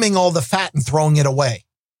trimming all the fat and throwing it away.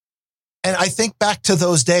 And I think back to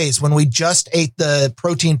those days when we just ate the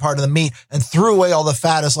protein part of the meat and threw away all the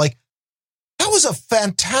fat. It's like, that was a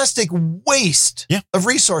fantastic waste of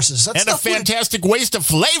resources. And a fantastic waste of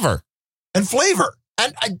flavor. And flavor.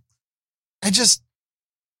 And I just,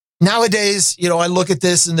 nowadays, I look at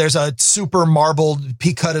this and there's a super marbled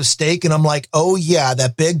pea cut of steak, and I'm like, oh yeah,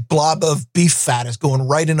 that big blob of beef fat is going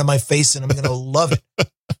right into my face, and I'm going to love it.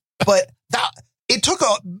 But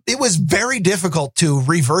it was very difficult to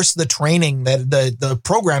reverse the training that the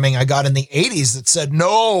programming I got in the 80s that said,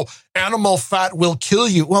 no, animal fat will kill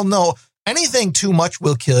you. Well, no, anything too much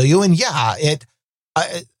will kill you. And yeah,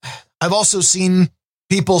 I've also seen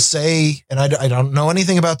people say, and I don't know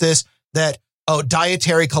anything about this, that,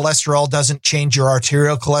 dietary cholesterol doesn't change your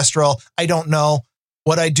arterial cholesterol. I don't know.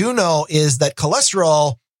 What I do know is that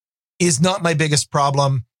cholesterol is not my biggest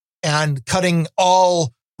problem, and cutting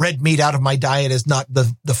all red meat out of my diet is not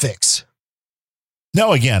the fix.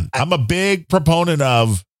 No, again, I'm a big proponent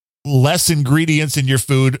of less ingredients in your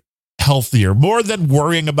food, healthier, more than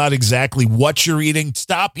worrying about exactly what you're eating.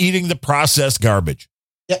 Stop eating the processed garbage.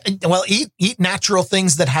 Yeah, well, eat natural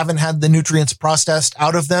things that haven't had the nutrients processed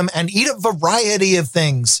out of them, and eat a variety of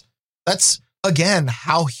things. That's, again,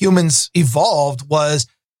 how humans evolved. Was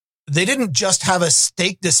they didn't just have a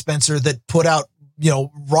steak dispenser that put out,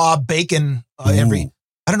 raw bacon every.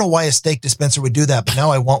 I don't know why a steak dispenser would do that, but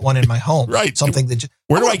now I want one in my home. Right. Something that.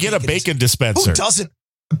 Where do I get a bacon dispenser? Who doesn't?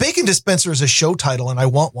 A bacon dispenser is a show title, and I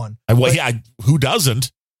want one. Who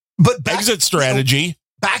doesn't? But exit strategy.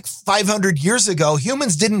 Back 500 years ago,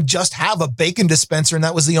 humans didn't just have a bacon dispenser, and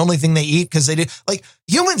that was the only thing they eat, because they did. Like,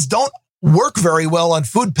 humans don't work very well on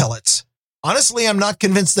food pellets. Honestly, I'm not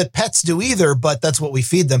convinced that pets do either, but that's what we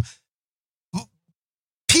feed them.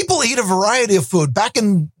 People eat a variety of food. Back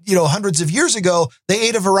in, hundreds of years ago, they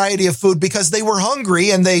ate a variety of food because they were hungry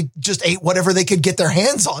and they just ate whatever they could get their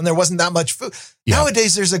hands on. There wasn't that much food. Yeah.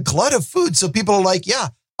 Nowadays, there's a glut of food. So people are like,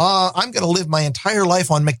 I'm going to live my entire life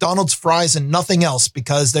on McDonald's fries and nothing else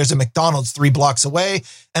because there's a McDonald's 3 blocks away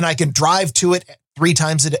and I can drive to it 3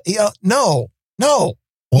 times a day. No.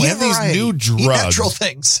 Well, and these new drugs natural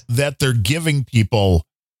things that they're giving people.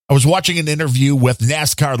 I was watching an interview with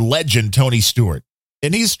NASCAR legend Tony Stewart,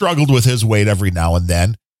 and he's struggled with his weight every now and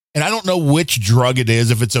then. And I don't know which drug it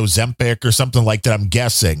is, if it's Ozempic or something like that, I'm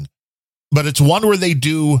guessing. But it's one where they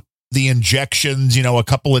do the injections, a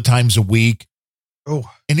couple of times a week. Oh.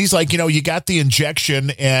 And he's like, you got the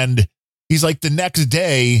injection, and he's like, the next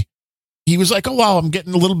day, he was like, oh, wow, I'm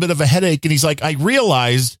getting a little bit of a headache. And he's like, I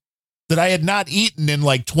realized that I had not eaten in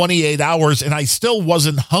like 28 hours and I still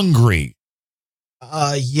wasn't hungry.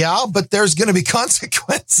 Yeah, but there's going to be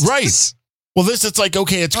consequences. Right. Well, it's like,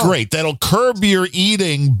 okay, it's great. That'll curb your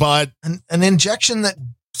eating, but an injection that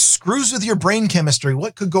screws with your brain chemistry.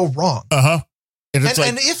 What could go wrong? And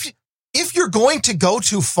if you're going to go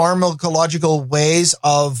to pharmacological ways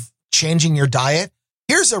of changing your diet,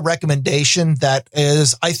 here's a recommendation that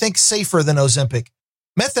is, I think, safer than Ozempic.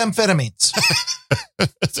 Methamphetamines.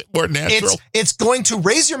 Is it more natural? It's going to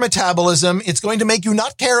raise your metabolism. It's going to make you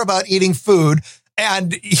not care about eating food.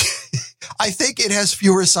 And I think it has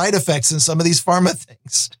fewer side effects than some of these pharma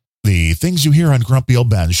things. The things you hear on Grumpy Old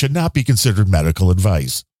Ben should not be considered medical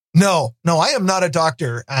advice. No, I am not a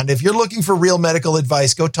doctor. And if you're looking for real medical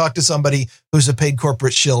advice, go talk to somebody who's a paid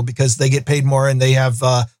corporate shill because they get paid more and they have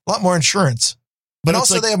a lot more insurance. But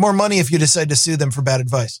also they have more money if you decide to sue them for bad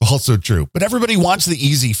advice. Also true. But everybody wants the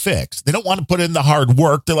easy fix. They don't want to put in the hard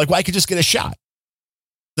work. They're like, well, I could just get a shot.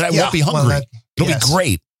 Then I won't be hungry. It'll be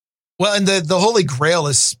great. Well, and the holy grail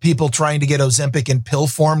is people trying to get Ozempic in pill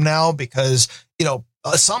form now because,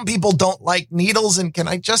 some people don't like needles and can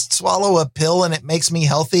I just swallow a pill and it makes me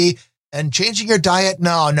healthy? And changing your diet?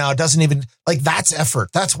 No, it doesn't even, that's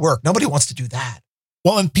effort. That's work. Nobody wants to do that.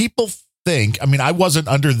 Well, and people think, I wasn't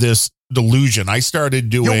under this delusion. I started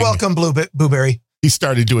doing. You're welcome, Blueberry. He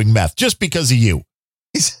started doing meth just because of you.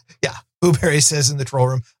 Blueberry says in the troll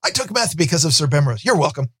room, I took meth because of Sir Bemrose. You're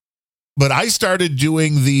welcome. But I started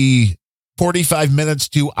doing the 45 minutes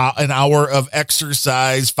to an hour of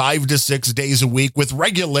exercise 5 to 6 days a week with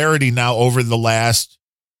regularity now over the last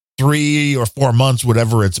 3 or 4 months,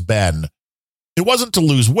 whatever it's been. It wasn't to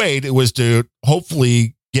lose weight. It was to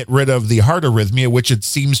hopefully get rid of the heart arrhythmia, which it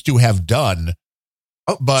seems to have done.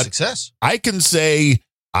 Oh, but success. I can say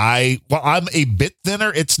I'm a bit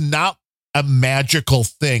thinner. It's not a magical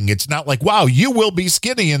thing. It's not like, wow, you will be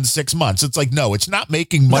skinny in 6 months. It's like, no, it's not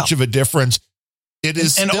making much of a difference. It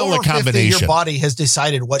is still a combination. Your body has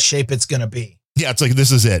decided what shape it's going to be. Yeah, it's like,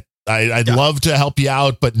 this is it. I'd love to help you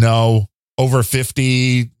out, but no, over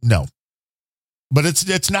 50, no. But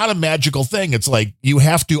it's not a magical thing. It's like you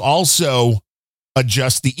have to also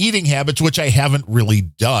adjust the eating habits, which I haven't really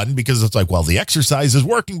done because it's like, well, the exercise is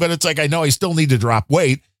working, but it's like, I know I still need to drop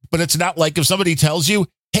weight, but it's not like if somebody tells you,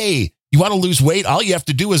 hey, you want to lose weight? All you have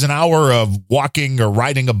to do is an hour of walking or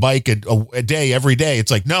riding a bike a day, every day.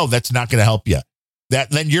 It's like, no, that's not going to help you.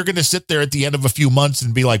 Then you're going to sit there at the end of a few months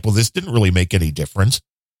and be like, well, this didn't really make any difference.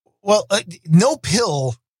 Well, no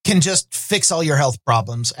pill can just fix all your health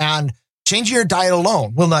problems, and changing your diet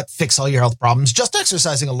alone will not fix all your health problems. Just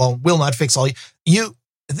exercising alone will not fix all you.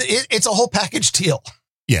 It's a whole package deal.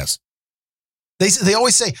 Yes. They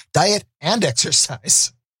always say diet and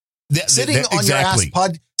exercise. Sitting on your ass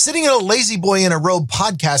sitting in a lazy boy in a robe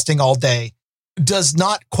podcasting all day does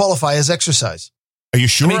not qualify as exercise. Are you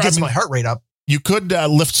sure? It gets my heart rate up. You could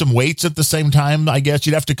lift some weights at the same time, I guess.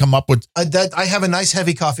 You'd have to come up with... I have a nice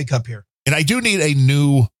heavy coffee cup here. And I do need a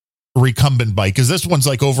new recumbent bike because this one's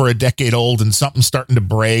like over a decade old and something's starting to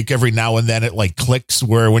break. Every now and then it like clicks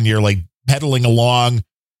where when you're like pedaling along.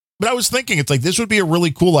 But I was thinking it's like this would be a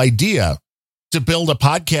really cool idea to build a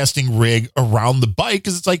podcasting rig around the bike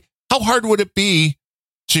because it's like, how hard would it be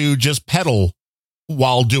to just pedal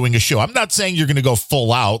while doing a show? I'm not saying you're going to go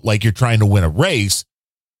full out like you're trying to win a race,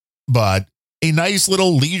 but a nice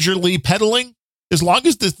little leisurely pedaling, as long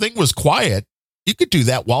as the thing was quiet, you could do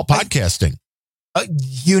that while podcasting.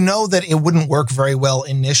 You know that it wouldn't work very well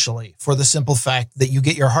initially for the simple fact that you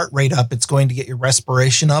get your heart rate up. It's going to get your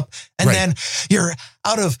respiration up. And then you're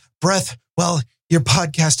out of breath while you're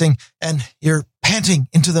podcasting and you're panting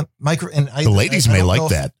into the micro. And the ladies may like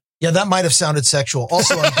that. Yeah, that might have sounded sexual.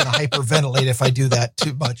 Also, I'm going to hyperventilate if I do that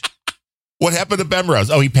too much. What happened to Bemrose?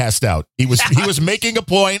 Oh, he passed out. He was making a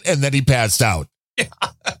point and then he passed out. Yeah.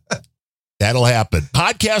 That'll happen.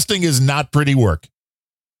 Podcasting is not pretty work.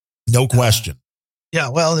 No question. Yeah,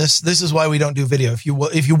 well, this is why we don't do video. If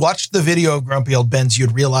you watched the video of Grumpy Old Ben's,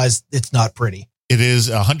 you'd realize it's not pretty. It is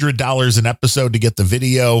 $100 an episode to get the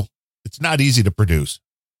video. It's not easy to produce.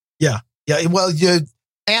 Yeah. Well,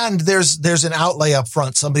 and there's an outlay up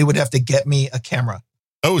front. Somebody would have to get me a camera.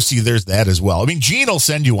 Oh, see, there's that as well. I mean, Gene will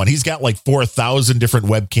send you one. He's got like 4,000 different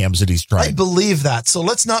webcams that he's tried. I believe that. So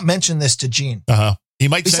let's not mention this to Gene. He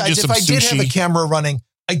might send you some sushi. If I did have a camera running,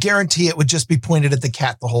 I guarantee it would just be pointed at the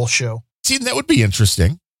cat the whole show. See, that would be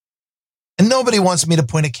interesting. And nobody wants me to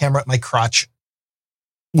point a camera at my crotch.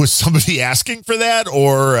 Was somebody asking for that,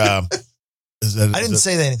 or I didn't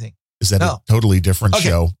say anything. Is that a totally different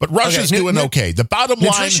show? But Russia's doing okay. The bottom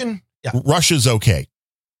line, Russia's okay.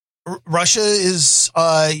 Russia is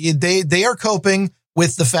they are coping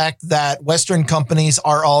with the fact that Western companies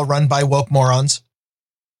are all run by woke morons,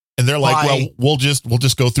 and they're like, well, we'll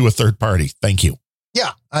just go through a third party. Thank you.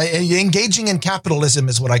 Yeah, engaging in capitalism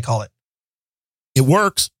is what I call it. It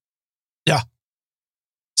works. Yeah.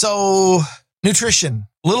 So nutrition,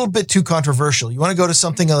 a little bit too controversial. You want to go to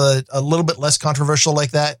something a little bit less controversial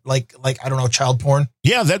like that, like I don't know, child porn.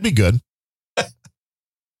 Yeah, that'd be good.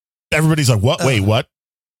 Everybody's like, what? Wait, what?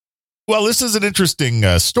 Well, this is an interesting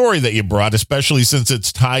story that you brought, especially since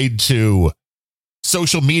it's tied to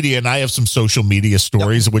social media, and I have some social media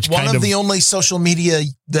stories, which one of the only social media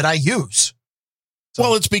that I use. So.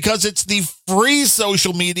 Well, it's because it's the free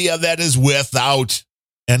social media that is without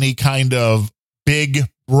any kind of big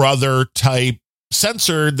brother type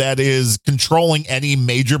censor that is controlling any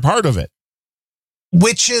major part of it,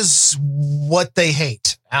 which is what they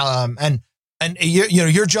hate. And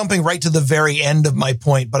you're jumping right to the very end of my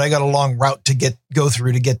point, but I got a long route to go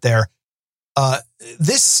through to get there.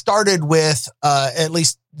 This started with, at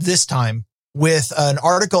least this time, with an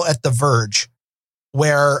article at The Verge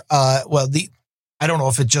where, I don't know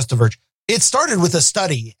if it's just The Verge. It started with a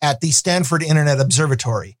study at the Stanford Internet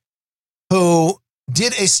Observatory, who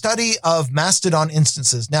did a study of Mastodon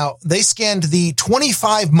instances. Now, they scanned the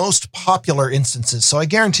 25 most popular instances. So I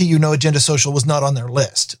guarantee you No Agenda Social was not on their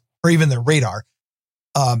list or even their radar.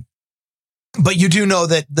 But you do know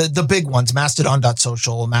that the big ones,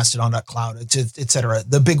 mastodon.social, mastodon.cloud, et cetera,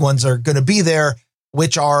 the big ones are going to be there,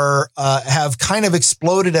 which are have kind of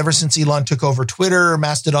exploded ever since Elon took over Twitter.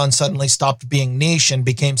 Mastodon suddenly stopped being niche and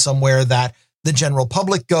became somewhere that the general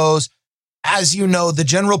public goes. As you know, the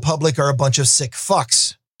general public are a bunch of sick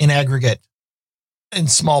fucks in aggregate, in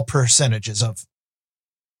small percentages of.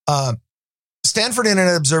 Stanford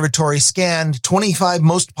Internet Observatory scanned 25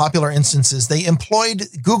 most popular instances. They employed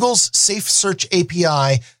Google's Safe Search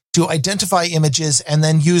API to identify images and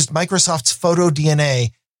then used Microsoft's Photo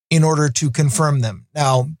DNA in order to confirm them.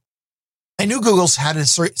 Now, I knew Google's had a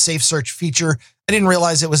safe search feature. I didn't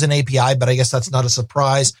realize it was an API, but I guess that's not a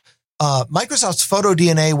surprise. Microsoft's Photo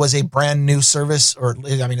DNA was a brand new service,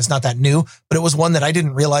 it's not that new, but it was one that I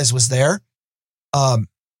didn't realize was there.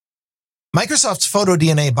 Microsoft's Photo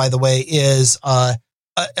DNA, by the way, is a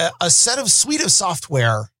suite of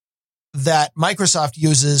software that Microsoft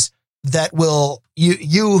uses that will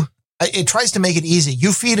it tries to make it easy.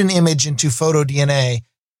 You feed an image into Photo DNA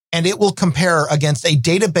and it will compare against a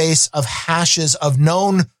database of hashes of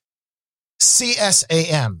known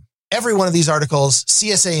CSAM. Every one of these articles,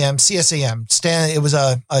 CSAM, it was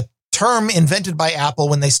a term invented by Apple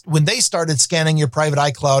when they started scanning your private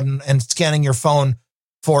iCloud and scanning your phone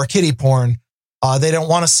for kiddie porn. They don't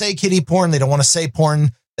want to say kiddie porn. They don't want to say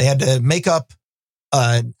porn. They had to make up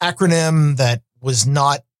an acronym that was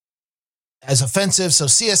not as offensive. So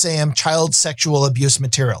CSAM, child sexual abuse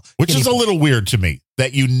material. Which is a little weird to me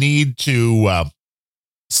that you need to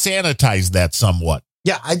sanitize that somewhat.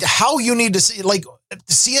 Yeah. How you need to see, like,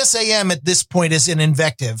 CSAM at this point is an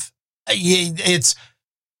invective. It's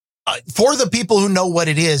for the people who know what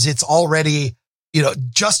it is. It's already,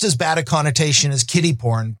 just as bad a connotation as kiddie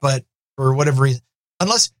porn, but for whatever reason,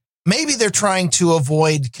 unless maybe they're trying to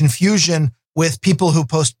avoid confusion with people who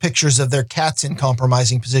post pictures of their cats in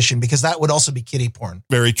compromising position, because that would also be kiddie porn.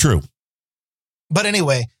 Very true. But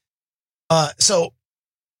anyway, so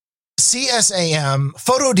CSAM,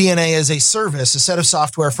 Photo DNA is a service, a set of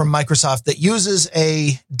software from Microsoft that uses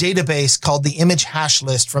a database called the Image Hash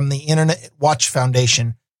List from the Internet Watch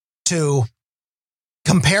Foundation to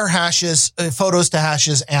compare hashes, photos to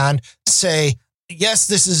hashes, and say, yes,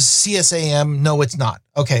 this is CSAM. No, it's not.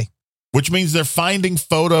 Okay. Which means they're finding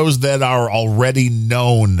photos that are already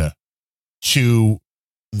known to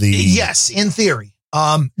the... Yes, in theory.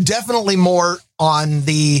 Definitely more on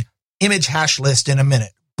the Image Hash List in a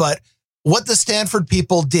minute. But what the Stanford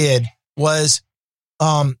people did was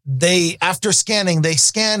After scanning, they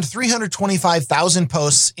scanned 325,000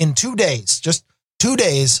 posts in 2 days, just 2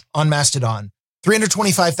 days on Mastodon.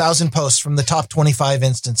 325,000 posts from the top 25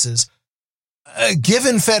 instances.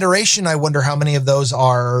 Given Federation, I wonder how many of those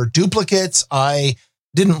are duplicates. I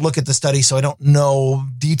didn't look at the study, so I don't know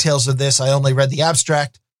details of this. I only read the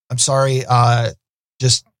abstract. I'm sorry.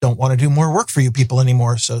 Just don't want to do more work for you people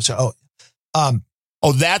anymore. That's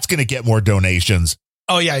going to get more donations.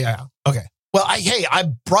 Oh, yeah. Okay. Well,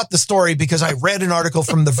 I brought the story because I read an article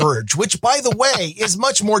from The Verge, which, by the way, is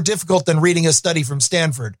much more difficult than reading a study from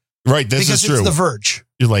Stanford. Right, this is true. It's The Verge.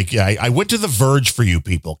 You're like, yeah, I went to The Verge for you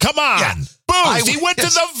people. Come on. Yeah. Boost, he went to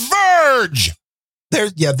The Verge.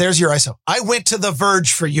 There's your ISO. I went to The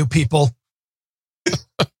Verge for you people.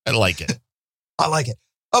 I like it. I like it.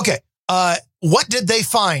 Okay. What did they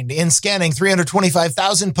find in scanning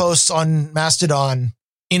 325,000 posts on Mastodon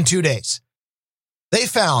in 2 days? They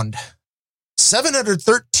found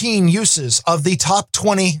 713 uses of the top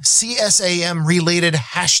 20 CSAM related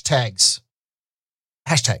hashtags.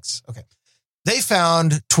 Okay. They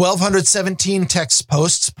found 1,217 text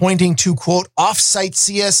posts pointing to, quote, off-site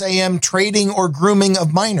CSAM trading or grooming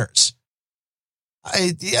of minors.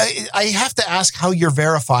 I have to ask how you're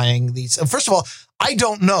verifying these. First of all, I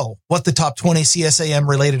don't know what the top 20 CSAM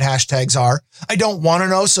related hashtags are. I don't want to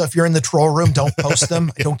know. So if you're in the troll room, don't post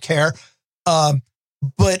them. I don't care.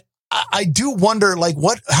 But I do wonder,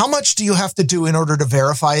 how much do you have to do in order to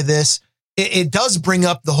verify this? It does bring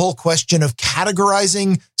up the whole question of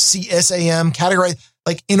categorizing CSAM,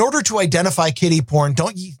 in order to identify kiddie porn,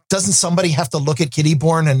 doesn't somebody have to look at kiddie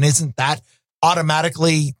porn, and isn't that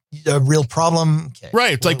automatically a real problem? Okay.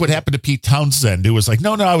 Right. It's like what happened to Pete Townsend, who was like,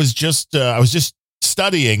 no, I was just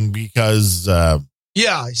studying because,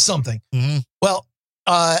 something. Mm-hmm. Well,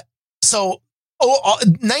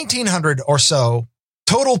 1,900 or so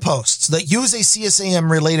total posts that use a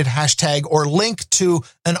CSAM related hashtag or link to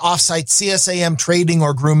an offsite CSAM trading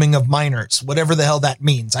or grooming of minors, whatever the hell that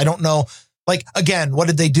means. I don't know. Again, what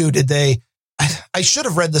did they do? I should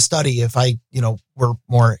have read the study if I, were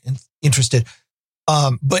more interested.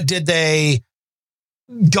 But did they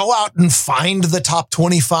go out and find the top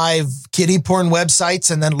 25 kiddie porn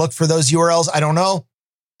websites and then look for those URLs? I don't know.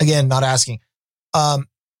 Again, not asking.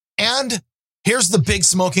 And here's the big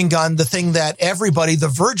smoking gun, the thing that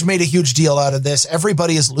The Verge made a huge deal out of this.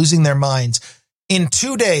 Everybody is losing their minds. In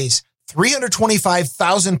 2 days,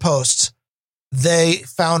 325,000 posts, they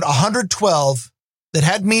found 112 that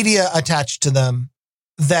had media attached to them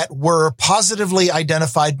that were positively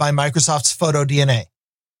identified by Microsoft's Photo DNA,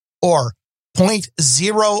 or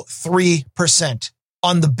 0.03%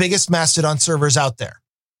 on the biggest Mastodon servers out there.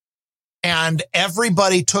 And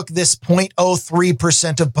everybody took this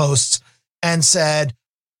 0.03% of posts and said,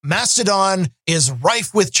 Mastodon is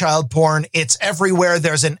rife with child porn. It's everywhere.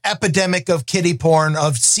 There's an epidemic of kiddie porn,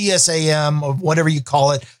 of CSAM, of whatever you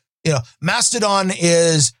call it. Mastodon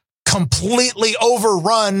is completely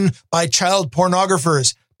overrun by child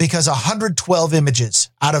pornographers because 112 images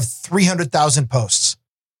out of 300,000 posts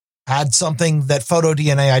had something that Photo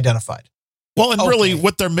DNA identified. Well, and really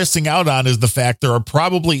what they're missing out on is the fact there are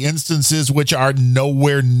probably instances which are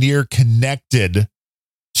nowhere near connected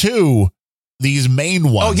to these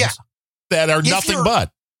main ones that are nothing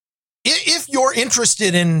but. If you're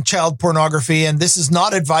interested in child pornography, and this is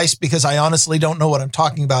not advice because I honestly don't know what I'm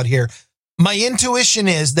talking about here, my intuition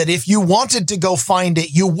is that if you wanted to go find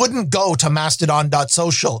it, you wouldn't go to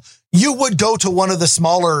mastodon.social. You would go to one of the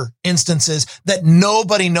smaller instances that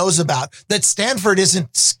nobody knows about, that Stanford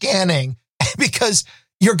isn't scanning, because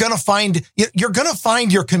you're going to find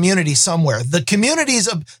your community somewhere. The communities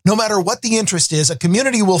of, no matter what the interest is, a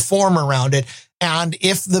community will form around it. And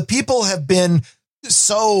if the people have been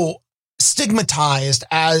so stigmatized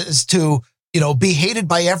as to, be hated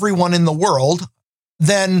by everyone in the world,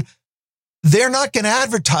 then they're not going to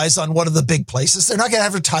advertise on one of the big places. They're not going to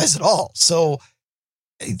advertise at all. So,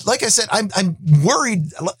 like I said, I'm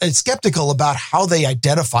worried, skeptical about how they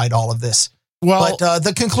identified all of this. Well, but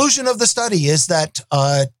the conclusion of the study is that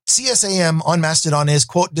CSAM on Mastodon is,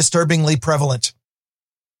 quote, disturbingly prevalent.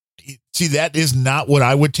 See, that is not what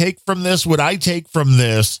I would take from this. What I take from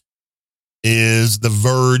this is The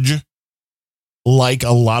Verge, like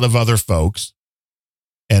a lot of other folks,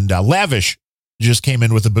 and Lavish just came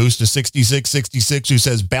in with a boost to 6666, who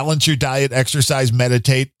says, balance your diet, exercise,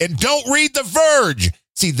 meditate, and don't read The Verge.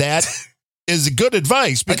 See, that is good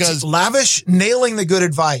advice, because Lavish nailing the good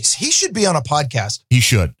advice. He should be on a podcast. He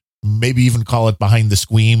should. Maybe even call it Behind the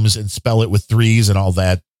Squeams and spell it with 3s and all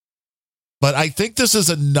that. But I think this is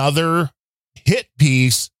another hit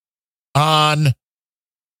piece on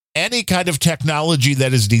any kind of technology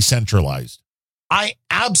that is decentralized. I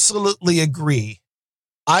absolutely agree.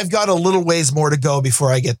 I've got a little ways more to go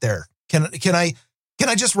before I get there. Can I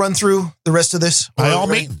just run through the rest of this? By all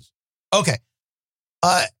means. Okay.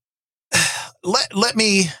 Let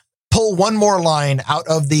me pull one more line out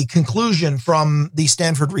of the conclusion from the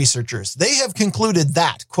Stanford researchers. They have concluded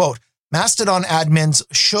that, quote, Mastodon admins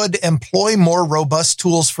should employ more robust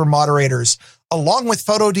tools for moderators, along with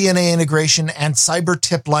photo DNA integration and cyber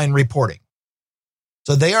tip line reporting.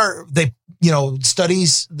 So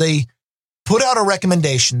studies, they put out a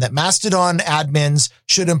recommendation that Mastodon admins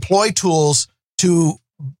should employ tools to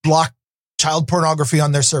block child pornography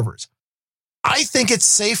on their servers. I think it's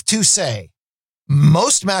safe to say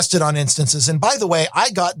most Mastodon instances, and by the way, I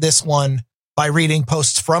got this one by reading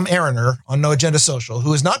posts from Aaroner on No Agenda Social,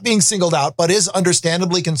 who is not being singled out, but is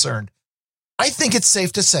understandably concerned. I think it's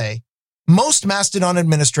safe to say most Mastodon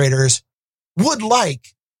administrators would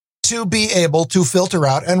like to be able to filter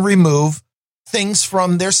out and remove things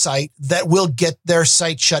from their site that will get their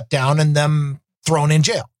site shut down and them thrown in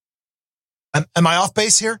jail. Am I off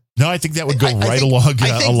base here? No, I think that would go along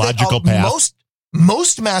a logical path.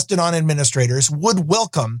 Most Mastodon administrators would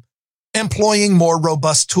welcome employing more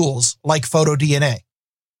robust tools like photo DNA,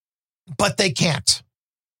 but they can't.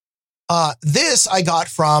 This I got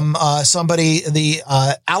from somebody, the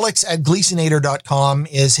Alex at Gleasonator.com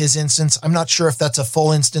is his instance. I'm not sure if that's a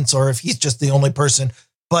full instance or if he's just the only person,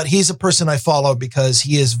 but he's a person I follow because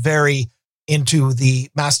he is very into the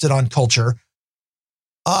Mastodon culture,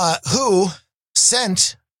 who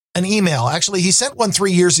sent an email. Actually, he sent one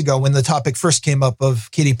 3 years ago when the topic first came up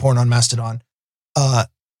of kiddie porn on Mastodon.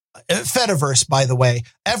 Fediverse, by the way,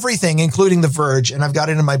 everything, including The Verge, and I've got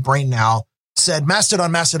it in my brain now, said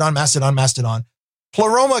Mastodon.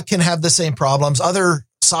 Pleroma can have the same problems. Other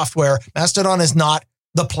software, Mastodon is not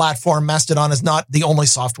the platform. Mastodon is not the only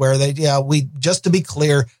software. Just to be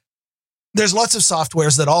clear, there's lots of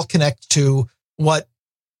softwares that all connect to what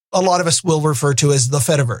a lot of us will refer to as the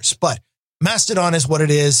Fediverse. But Mastodon is what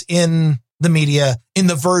it is in the media. In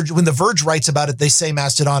The Verge, when The Verge writes about it, they say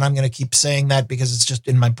Mastodon. I'm going to keep saying that because it's just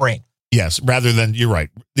in my brain. Yes, rather than, you're right.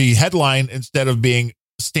 The headline, instead of being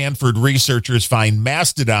Stanford researchers find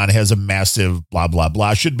Mastodon has a massive blah, blah,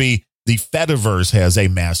 blah, should be the Fediverse has a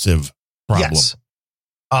massive problem. Yes.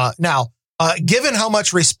 Now, given how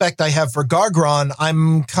much respect I have for Gargron,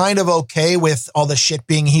 I'm kind of okay with all the shit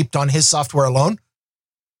being heaped on his software alone,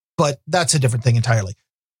 but that's a different thing entirely.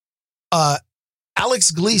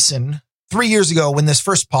 Alex Gleason, 3 years ago when this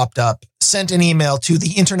first popped up, sent an email to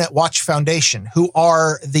the Internet Watch Foundation, who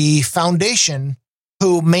are the foundation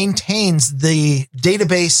who maintains the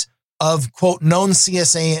database of, quote, known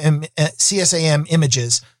CSAM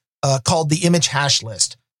images called the image hash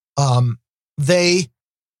list. They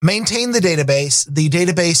maintain the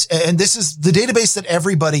database, and this is the database that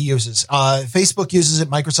everybody uses. Facebook uses it,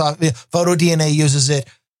 Microsoft, Photo DNA uses it,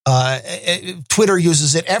 Twitter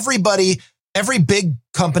uses it. Every big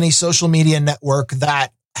company, social media network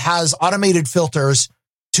that has automated filters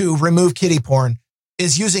to remove kiddie porn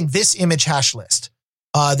is using this image hash list.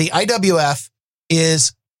 The IWF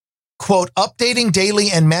is, quote, updating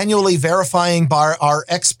daily and manually verifying by our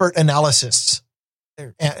expert analysts.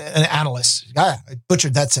 Analysts. I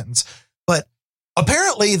butchered that sentence. But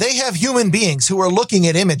apparently they have human beings who are looking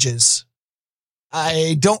at images.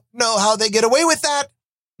 I don't know how they get away with that.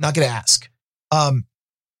 Not going to ask.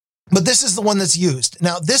 But this is the one that's used.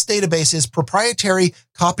 Now, this database is proprietary,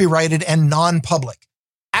 copyrighted, and non-public.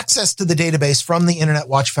 Access to the database from the Internet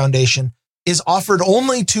Watch Foundation is offered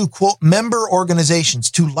only to, quote, member organizations,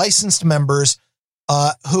 to licensed members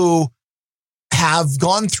who have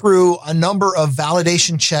gone through a number of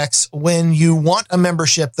validation checks. When you want a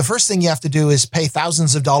membership, the first thing you have to do is pay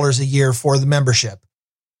thousands of dollars a year for the membership.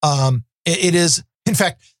 It is, in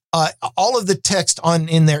fact, all of the text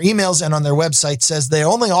in their emails and on their website says they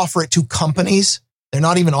only offer it to companies. They're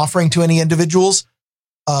not even offering to any individuals,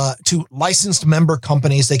 to licensed member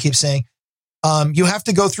companies. They keep saying, you have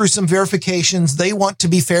to go through some verifications. They want to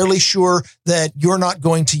be fairly sure that you're not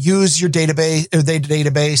going to use your database or the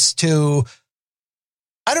database to,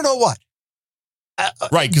 I don't know what.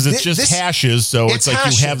 Right, because it's just hashes, so it's like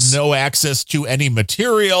hashes. You have no access to any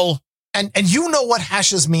material. And you know what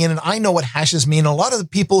hashes mean, and I know what hashes mean. A lot of the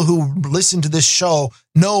people who listen to this show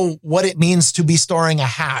know what it means to be storing a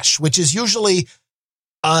hash, which is usually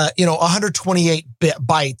 128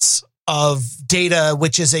 bytes of data,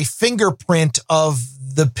 which is a fingerprint of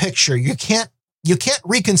the picture. You can't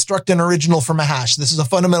reconstruct an original from a hash. This is a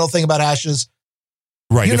fundamental thing about hashes.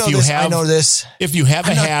 Right. I know this. If you have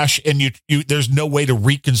a hash and you there's no way to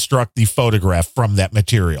reconstruct the photograph from that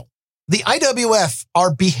material. The IWF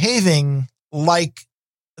are behaving like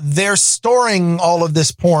they're storing all of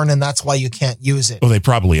this porn, and that's why you can't use it. Well, they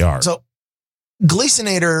probably are. So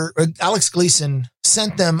Alex Gleason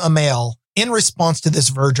sent them a mail in response to this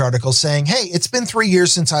Verge article saying, hey, it's been 3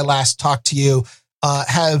 years since I last talked to you.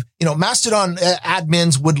 Mastodon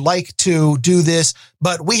admins would like to do this,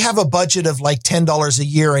 but we have a budget of like $10 a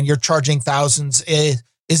year and you're charging thousands.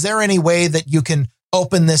 Is there any way that you can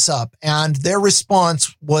open this up? And their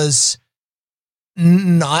response was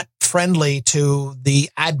not friendly to the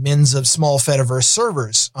admins of small Fediverse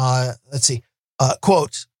servers. Let's see.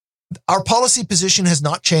 Quote, our policy position has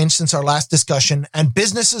not changed since our last discussion, and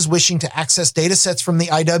businesses wishing to access data sets from the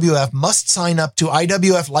IWF must sign up to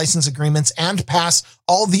IWF license agreements and pass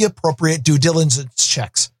all the appropriate due diligence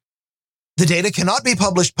checks. The data cannot be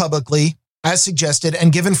published publicly, as suggested,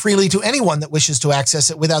 and given freely to anyone that wishes to access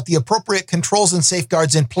it without the appropriate controls and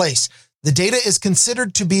safeguards in place. The data is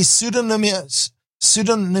considered to be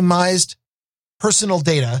pseudonymized personal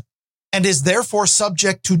data and is therefore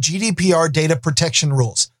subject to GDPR data protection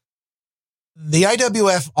rules. The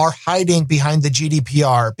IWF are hiding behind the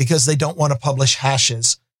GDPR because they don't want to publish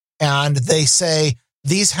hashes. And they say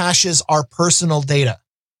these hashes are personal data.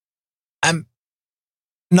 I'm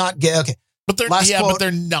not okay. But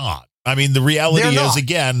they're not. I mean, the reality is,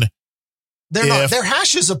 again, they're not. They're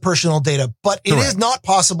hashes of personal data, but it is not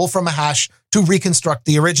possible from a hash to reconstruct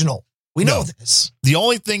the original. We know this. The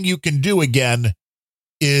only thing you can do again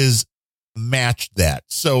is match that.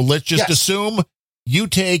 So let's just assume you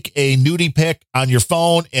take a nudie pic on your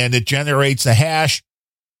phone and it generates a hash.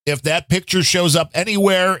 If that picture shows up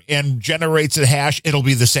anywhere and generates a hash, it'll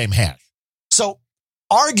be the same hash. So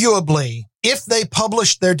arguably, if they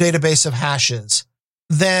publish their database of hashes,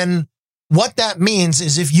 then what that means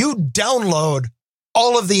is if you download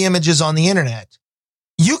all of the images on the internet,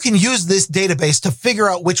 you can use this database to figure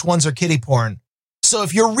out which ones are kiddie porn. So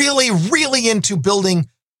if you're really, really into building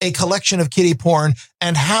a collection of kiddie porn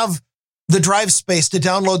and have the drive space to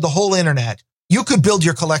download the whole internet, you could build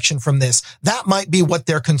your collection from this. That might be what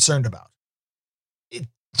they're concerned about.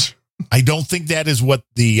 I don't think that is what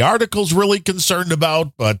the article's really concerned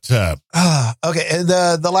about, but okay.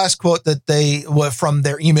 The last quote that they were from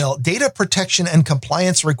their email: data protection and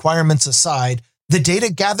compliance requirements aside, the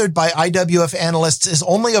data gathered by IWF analysts is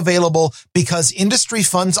only available because industry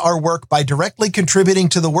funds our work by directly contributing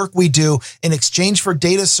to the work we do in exchange for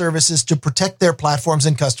data services to protect their platforms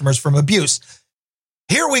and customers from abuse.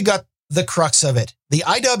 Here we got the crux of it. The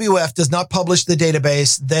IWF does not publish the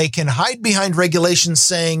database. They can hide behind regulations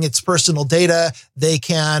saying it's personal data. They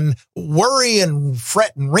can worry and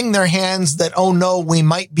fret and wring their hands that, oh no, we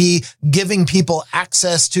might be giving people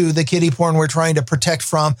access to the kiddie porn we're trying to protect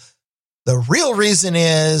from. The real reason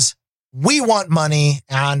is we want money,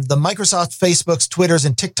 and the Microsoft, Facebooks, Twitters,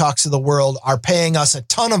 and TikToks of the world are paying us a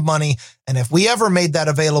ton of money. And if we ever made that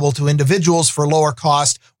available to individuals for lower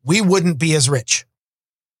cost, we wouldn't be as rich.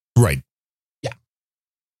 Right. Yeah.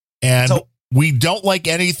 And so, we don't like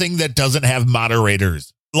anything that doesn't have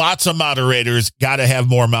moderators. Lots of moderators, got to have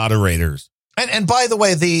more moderators. And by the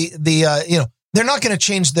way, they're not going to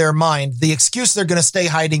change their mind. The excuse they're going to stay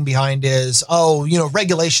hiding behind is,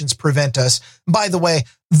 regulations prevent us. By the way,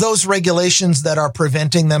 those regulations that are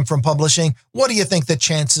preventing them from publishing, what do you think the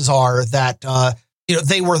chances are that,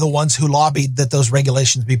 they were the ones who lobbied that those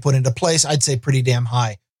regulations be put into place? I'd say pretty damn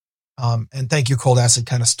high. And thank you, Cold Acid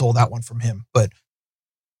kind of stole that one from him. But,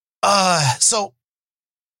 so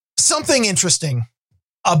something interesting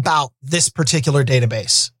about this particular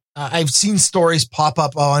database. I've seen stories pop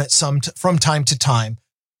up on it from time to time.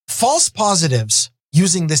 False positives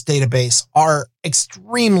using this database are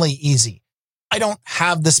extremely easy. I don't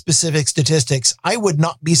have the specific statistics. I would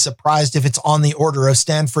not be surprised if it's on the order of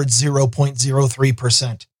Stanford's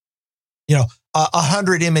 0.03%.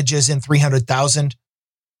 100 images in 300,000.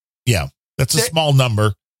 Yeah, that's a small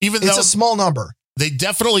number. Even though it's a small number. They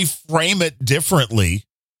definitely frame it differently.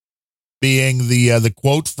 Being the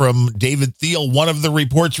quote from David Thiel, one of the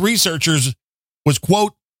report's researchers was,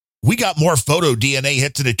 quote, "We got more photo DNA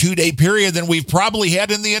hits in a 2-day period than we've probably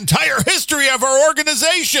had in the entire history of our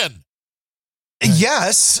organization."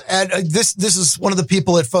 Yes. And this is one of the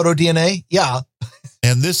people at Photo DNA. Yeah.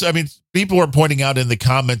 And people were pointing out in the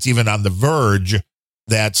comments, even on The Verge,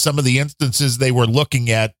 that some of the instances they were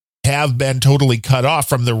looking at have been totally cut off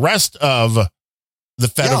from the rest of the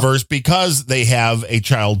Fediverse because they have a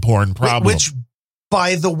child porn problem. Which,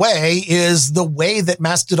 by the way, is the way that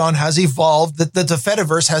Mastodon has evolved, that the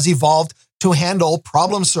Fediverse has evolved to handle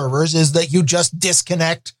problem servers, is that you just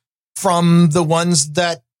disconnect from the ones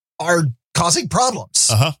that are causing problems.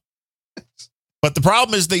 Uh-huh. But the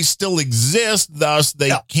problem is they still exist, thus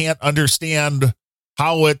they can't understand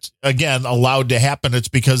how it, again, allowed to happen. It's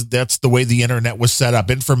because that's the way the internet was set up.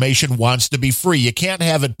 Information wants to be free. You can't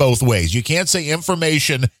have it both ways. You can't say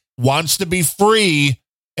information wants to be free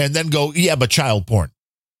and then go, yeah, but child porn.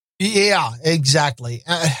 Yeah, exactly.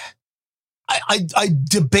 I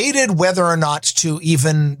debated whether or not to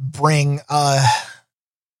even bring,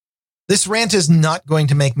 this rant is not going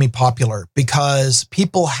to make me popular because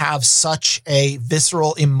people have such a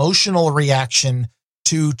visceral, emotional reaction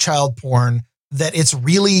to child porn that it's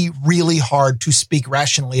really, really hard to speak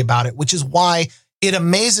rationally about it, which is why it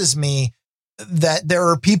amazes me that there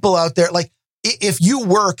are people out there, like if you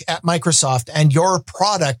work at Microsoft and your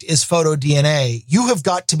product is photo DNA, you have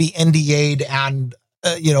got to be NDA'd and,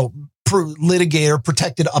 litigated or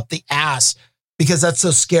protected up the ass because that's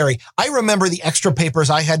so scary. I remember the extra papers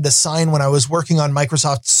I had to sign when I was working on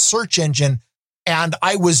Microsoft's search engine, and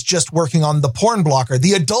I was just working on the porn blocker,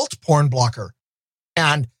 the adult porn blocker.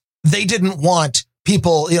 And they didn't want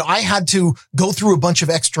people, I had to go through a bunch of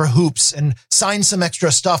extra hoops and sign some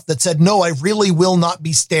extra stuff that said, no, I really will not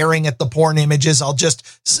be staring at the porn images. I'll just,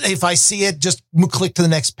 if I see it, just click to the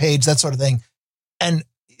next page, that sort of thing. And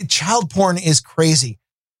child porn is crazy.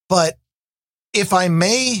 But if I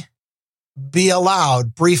may be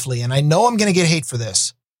allowed briefly, and I know I'm going to get hate for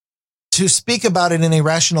this, to speak about it in a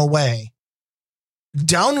rational way,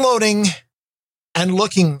 downloading and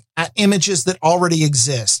looking at images that already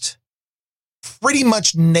exist pretty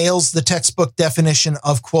much nails the textbook definition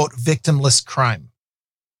of, quote, victimless crime.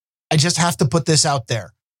 I just have to put this out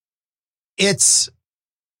there. It's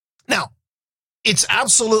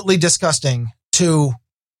absolutely disgusting to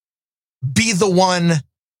be the one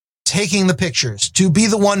taking the pictures, to be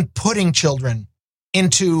the one putting children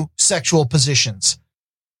into sexual positions.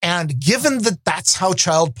 And given that that's how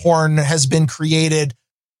child porn has been created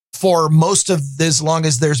for most of as long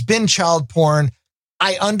as there's been child porn,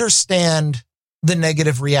 I understand the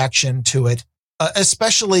negative reaction to it,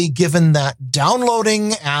 especially given that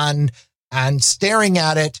downloading and staring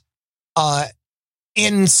at it,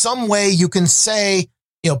 in some way you can say,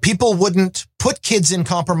 people wouldn't put kids in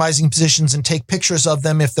compromising positions and take pictures of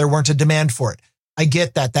them if there weren't a demand for it. I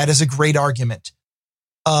get that. That is a great argument.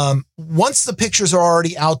 Once the pictures are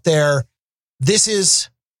already out there,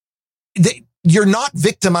 you're not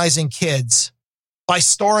victimizing kids by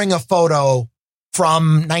storing a photo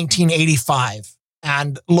from 1985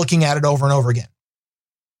 and looking at it over and over again.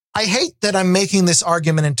 I hate that I'm making this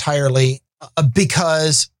argument entirely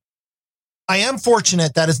because I am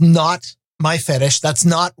fortunate that is not my fetish. That's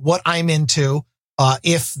not what I'm into.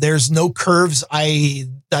 If there's no curves, I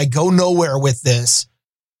go nowhere with this.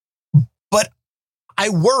 But I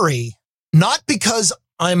worry, not because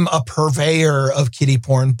I'm a purveyor of kiddie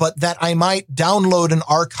porn, but that I might download an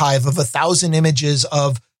archive of 1,000 images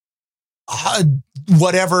of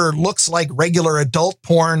whatever looks like regular adult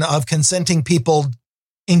porn of consenting people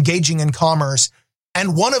engaging in commerce,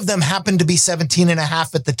 and one of them happened to be 17 and a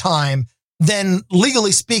half at the time, then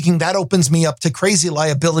legally speaking, that opens me up to crazy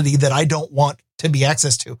liability that I don't want to be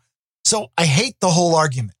access to. So I hate the whole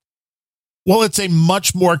argument. Well, it's a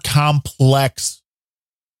much more complex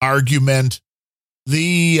argument.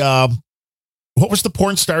 What was the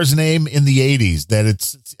porn star's name in the 80s that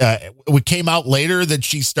it came out later that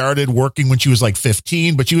she started working when she was like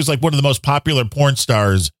 15, but she was like one of the most popular porn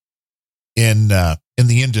stars in the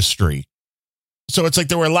industry. So it's like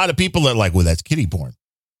there were a lot of people that are like, well, that's kiddie porn,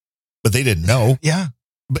 but they didn't know. Yeah.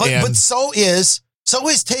 But so is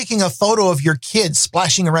taking a photo of your kid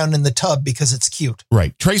splashing around in the tub because it's cute.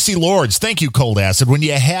 Right. Tracy Lords. Thank you, Cold Acid. When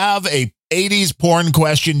you have a 80s porn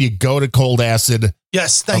question, you go to Cold Acid.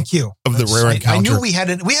 Yes, thank you. Of the rare encounter. I knew we have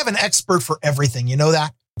an expert for everything. You know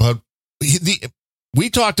that? But we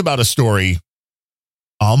talked about a story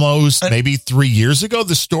almost maybe 3 years ago,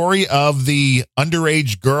 the story of the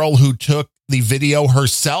underage girl who took the video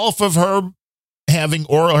herself of her having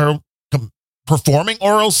performing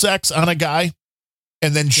oral sex on a guy.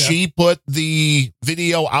 And then she put the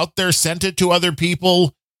video out there, sent it to other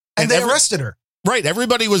people. And they arrested her. Right.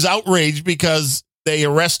 Everybody was outraged because they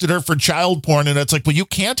arrested her for child porn. And it's like, well, you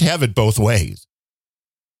can't have it both ways.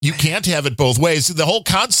 You can't have it both ways. The whole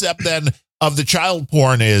concept then of the child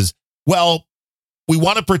porn is, well, we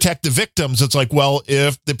want to protect the victims. It's like, well,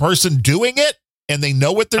 if the person doing it and they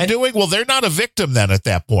know what they're doing, well, they're not a victim then at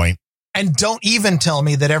that point. And don't even tell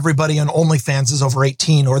me that everybody on OnlyFans is over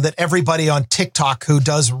 18 or that everybody on TikTok who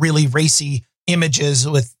does really racy images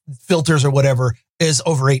with filters or whatever is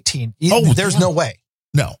over 18. There's no way.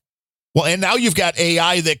 No. Well, and now you've got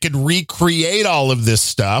AI that could recreate all of this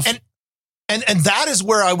stuff. And that is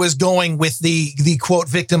where I was going with the quote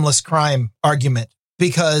victimless crime argument,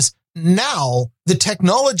 because now the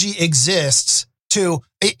technology exists to,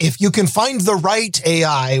 if you can find the right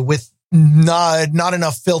AI with not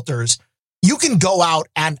enough filters, you can go out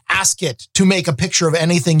and ask it to make a picture of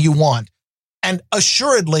anything you want. And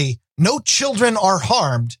assuredly, no children are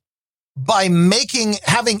harmed by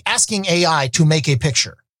asking AI to make a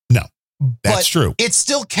picture. No, that's true. It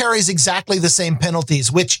still carries exactly the same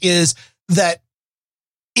penalties, which is that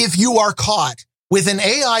if you are caught with an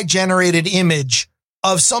AI generated image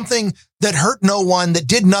of something that hurt no one, that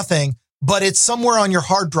did nothing, but it's somewhere on your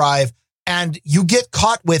hard drive and you get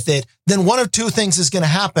caught with it, then one of two things is going to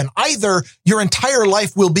happen. Either your entire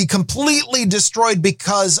life will be completely destroyed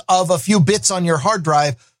because of a few bits on your hard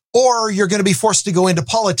drive, or you're going to be forced to go into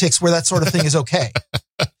politics where that sort of thing is okay.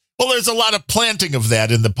 Well, there's a lot of planting of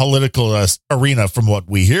that in the political arena from what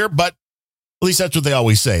we hear, but at least that's what they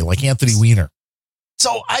always say, like Anthony Weiner.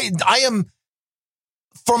 So I am,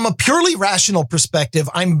 from a purely rational perspective,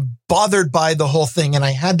 I'm bothered by the whole thing, and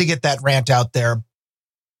I had to get that rant out there.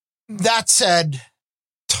 That said,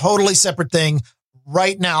 totally separate thing.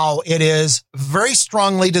 Right now, it is very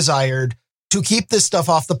strongly desired to keep this stuff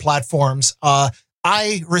off the platforms.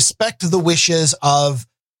 I respect the wishes of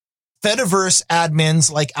Fediverse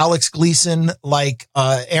admins like Alex Gleason, like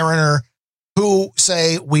Aaroner, who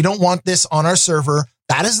say, we don't want this on our server.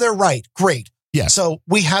 That is their right. Great. Yeah. So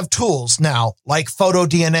we have tools now like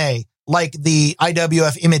PhotoDNA, like the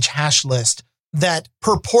IWF image hash list that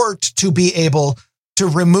purport to be able to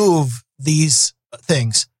remove these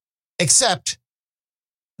things, except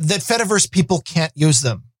that Fediverse people can't use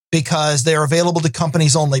them because they're available to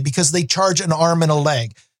companies only, because they charge an arm and a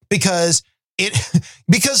leg, because the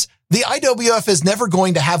IWF is never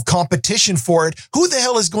going to have competition for it. Who the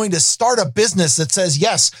hell is going to start a business that says,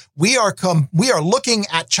 yes, we are looking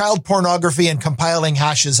at child pornography and compiling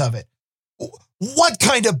hashes of it? What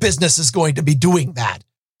kind of business is going to be doing that?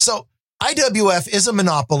 So IWF is a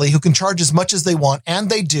monopoly who can charge as much as they want, and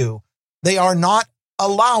they do. They are not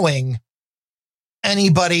allowing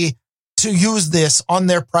anybody to use this on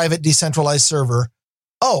their private decentralized server.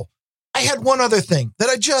 Oh, I had one other thing that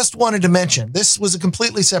I just wanted to mention. This was a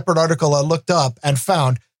completely separate article I looked up and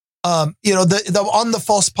found. On the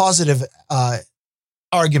false positive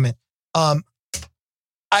argument. I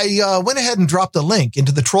went ahead and dropped a link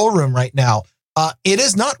into the troll room right now. It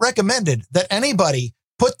is not recommended that anybody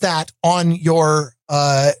put that on your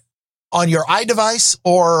iDevice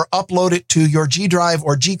or upload it to your G Drive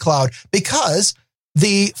or G Cloud, because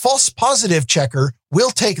the false positive checker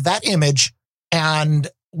will take that image and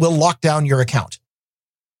will lock down your account.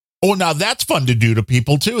 Oh, now that's fun to do to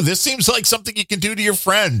people too. This seems like something you can do to your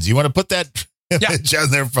friends. You want to put that image on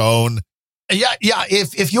their phone. Yeah.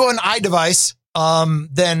 If you have an iDevice,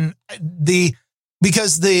 then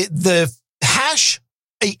because the hash,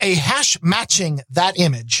 a hash matching that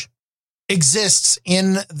image exists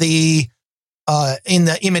in the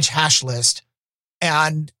image hash list,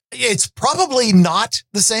 and it's probably not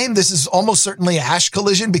the same. This is almost certainly a hash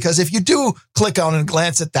collision, because if you do click on and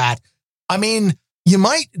glance at that, I mean, it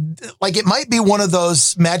might be one of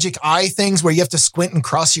those magic eye things where you have to squint and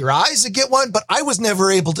cross your eyes to get one, but I was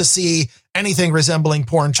never able to see anything resembling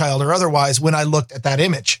porn child or otherwise when I looked at that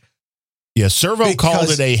image. Yeah, Servo called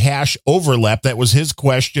it a hash overlap. That was his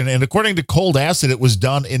question. And according to Cold Acid, it was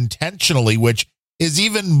done intentionally, which is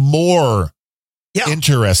even more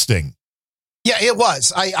interesting. Yeah, it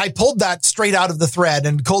was. I pulled that straight out of the thread,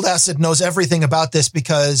 and Cold Acid knows everything about this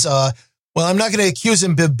because, I'm not going to accuse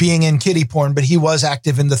him of being in kiddie porn, but he was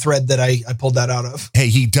active in the thread that I pulled that out of. Hey,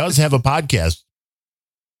 he does have a podcast.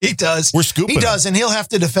 He does. We're scooping. He does, and he'll have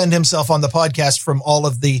to defend himself on the podcast from all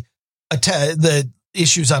of the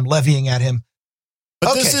issues I'm levying at him.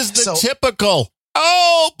 But this is the typical,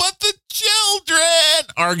 but the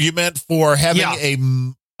children argument for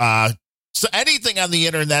having so anything on the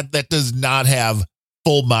internet that does not have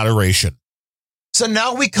full moderation. So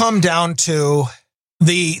now we come down to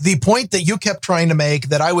the point that you kept trying to make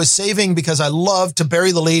that I was saving because I love to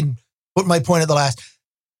bury the lead and put my point at the last.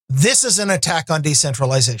 This is an attack on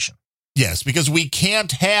decentralization. Yes, because we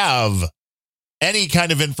can't have any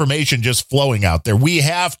kind of information just flowing out there. We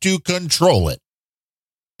have to control it.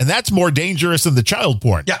 And that's more dangerous than the child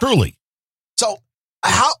porn, truly. So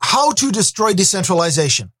how to destroy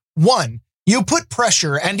decentralization? One, you put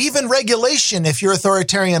pressure and even regulation, if you're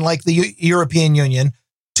authoritarian like the European Union,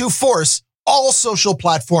 to force all social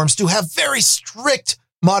platforms to have very strict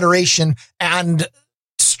moderation and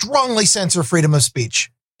strongly censor freedom of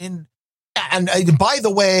speech. And by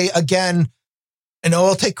the way, again, I know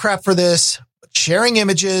I'll take crap for this, but sharing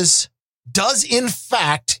images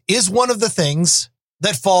is one of the things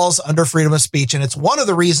that falls under freedom of speech. And it's one of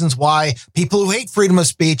the reasons why people who hate freedom of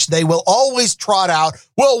speech, they will always trot out,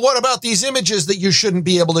 well, what about these images that you shouldn't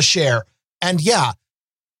be able to share? And yeah,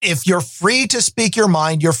 if you're free to speak your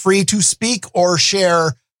mind, you're free to speak or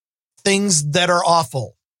share things that are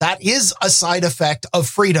awful. That is a side effect of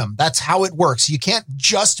freedom. That's how it works. You can't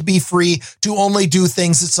just be free to only do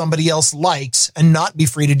things that somebody else likes and not be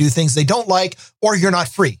free to do things they don't like, or you're not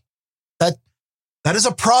free. That is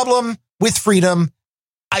a problem with freedom.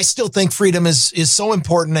 I still think freedom is so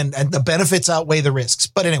important and the benefits outweigh the risks.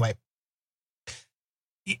 But anyway,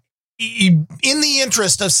 in the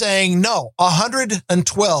interest of saying no,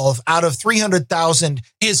 112 out of 300,000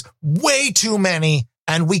 is way too many,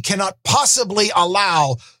 and we cannot possibly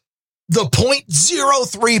allow the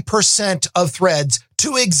 0.03% of threads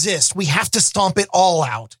to exist. We have to stomp it all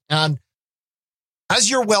out. And as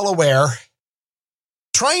you're well aware,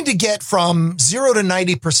 trying to get from 0 to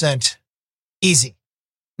 90%, easy.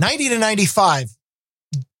 90 to 95,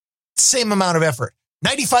 same amount of effort.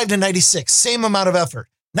 95 to 96, same amount of effort.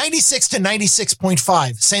 96 to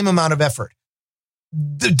 96.5, same amount of effort.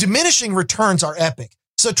 The diminishing returns are epic.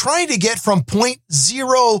 So trying to get from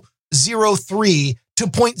 0.003 to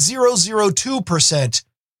 0.002%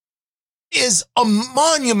 is a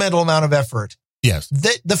monumental amount of effort. Yes.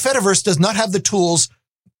 The Fediverse does not have the tools,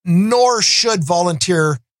 nor should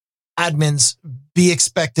volunteer admins be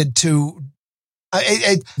expected to.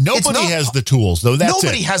 Nobody has the tools, though.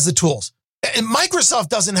 Nobody has the tools. And Microsoft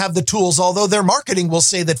doesn't have the tools, although their marketing will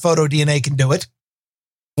say that PhotoDNA can do it.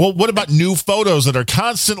 Well, what about new photos that are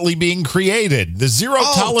constantly being created? The zero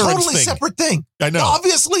tolerance totally thing. Separate thing. I know. Now,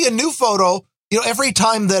 obviously, a new photo, every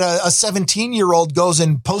time that a 17-year-old goes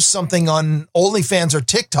and posts something on OnlyFans or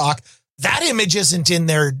TikTok, that image isn't in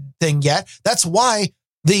their thing yet. That's why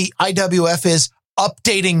the IWF is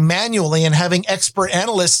updating manually and having expert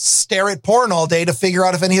analysts stare at porn all day to figure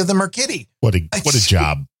out if any of them are kiddie. What a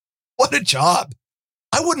job. What a job.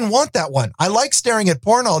 I wouldn't want that one. I like staring at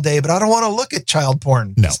porn all day, but I don't want to look at child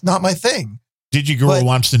porn. No. It's not my thing. Digi Girl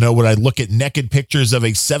wants to know, would I look at naked pictures of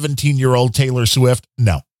a 17-year-old Taylor Swift?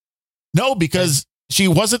 No, because she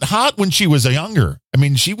wasn't hot when she was younger. I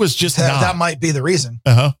mean, she was just not. That might be the reason.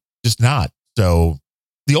 Just not. So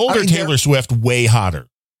the older Taylor Swift, way hotter.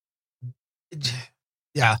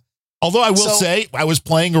 Yeah. Although I will say, I was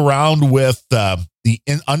playing around with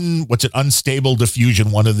unstable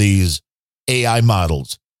diffusion, one of these AI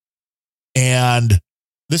models. And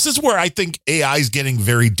this is where I think AI is getting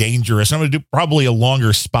very dangerous. I'm going to do probably a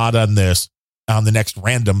longer spot on this on the next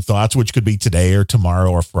Random Thoughts, which could be today or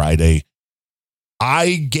tomorrow or Friday.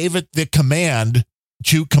 I gave it the command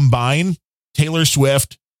to combine Taylor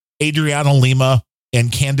Swift, Adriana Lima,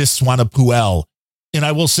 and Candice Swanepoel. And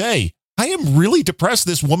I will say, I am really depressed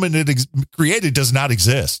this woman it created does not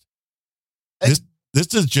exist. This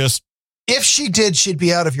is just... If she did, she'd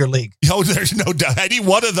be out of your league. Oh, there's no doubt. Any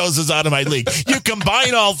one of those is out of my league. You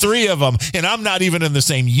combine all three of them, and I'm not even in the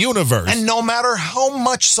same universe. And no matter how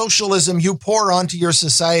much socialism you pour onto your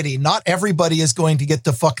society, not everybody is going to get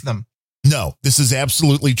to fuck them. No, this is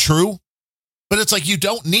absolutely true. But it's like, you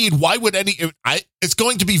don't need, why would it's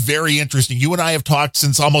going to be very interesting. You and I have talked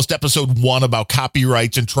since almost episode 1 about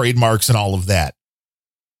copyrights and trademarks and all of that.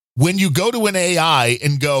 When you go to an AI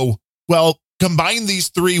and go, well, combine these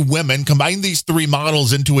three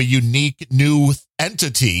models into a unique new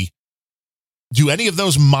entity, do any of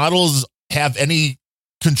those models have any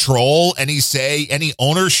control, any say, any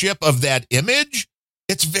ownership of that image?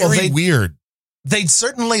 It's very weird. They'd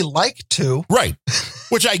certainly like to. Right.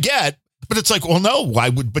 Which I get. But it's like, well, no,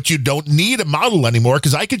 but you don't need a model anymore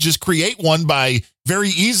because I could just create one by very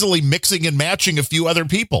easily mixing and matching a few other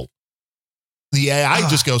people. The AI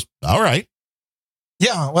just goes, all right.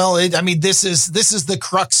 Yeah, well, this is the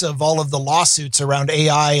crux of all of the lawsuits around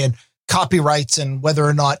AI and copyrights and whether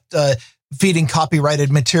or not feeding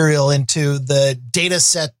copyrighted material into the data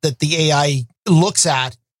set that the AI looks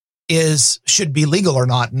at should be legal or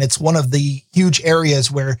not. And it's one of the huge areas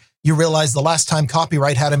where you realize the last time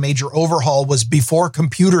copyright had a major overhaul was before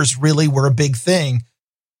computers really were a big thing.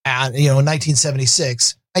 And, in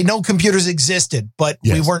 1976, I know computers existed, but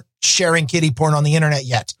we weren't sharing kiddie porn on the internet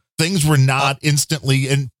yet. Things were not instantly,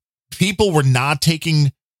 and people were not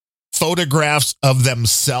taking photographs of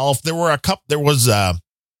themselves. We'll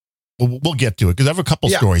get to it because I have a couple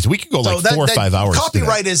stories. We could go 4 or 5 hours.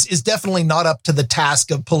 Copyright is definitely not up to the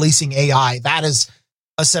task of policing AI. That is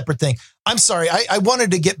a separate thing. I'm sorry. I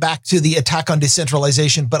wanted to get back to the attack on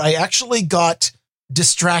decentralization, but I actually got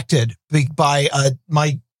distracted by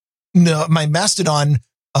my Mastodon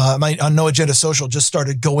on No Agenda Social just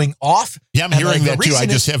started going off. Yeah, I'm hearing that too. I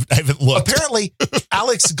haven't looked. Apparently,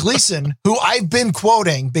 Alex Gleason, who I've been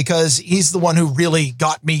quoting because he's the one who really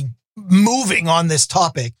got me moving on this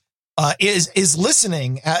topic, is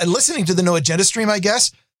listening to the No Agenda stream, I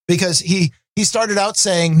guess, because he started out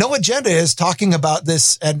saying No Agenda is talking about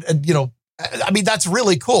this, and I mean, that's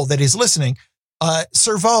really cool that he's listening.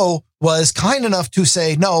 Servo was kind enough to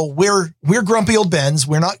say, no, we're grumpy old Bens.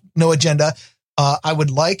 We're not No Agenda. I would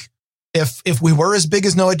like if we were as big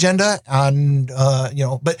as No Agenda, and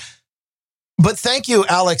but thank you,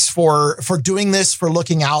 Alex, for doing this, for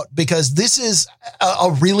looking out, because this is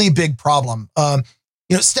a really big problem.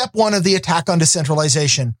 Step one of the attack on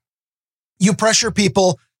decentralization, you pressure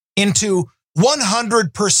people into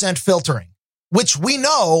 100% filtering, which we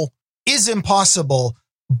know is impossible,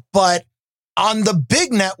 but on the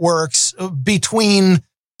big networks, between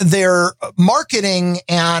their marketing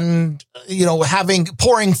and,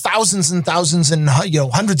 pouring thousands and thousands and,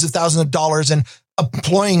 hundreds of thousands of dollars and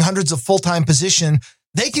employing hundreds of full-time position,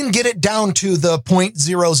 they can get it down to the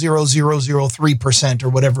 0.00003% or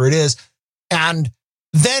whatever it is. And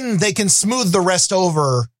then they can smooth the rest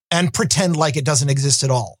over and pretend like it doesn't exist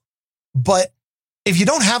at all. But if you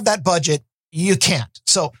don't have that budget, you can't.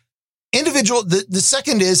 So the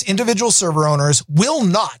second is individual server owners will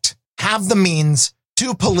not have the means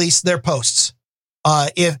to police their posts.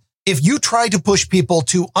 If you try to push people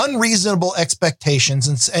to unreasonable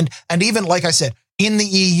expectations and even, like I said, in the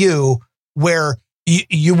EU, where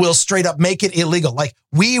you will straight up make it illegal, like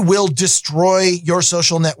we will destroy your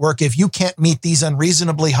social network if you can't meet these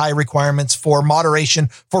unreasonably high requirements for moderation,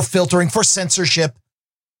 for filtering, for censorship.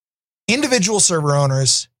 Individual server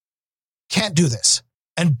owners can't do this.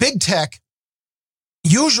 And big tech,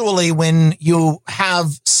 usually when you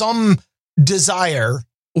have some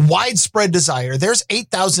widespread desire, there's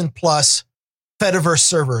 8,000 plus Fediverse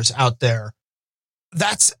servers out there.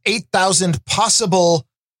 That's 8,000 possible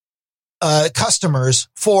customers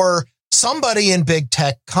for somebody in big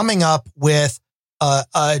tech coming up with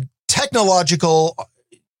a technological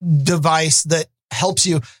device that helps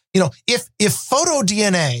you. If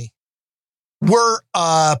PhotoDNA were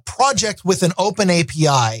a project with an open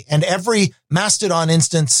API and every Mastodon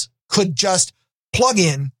instance could just plug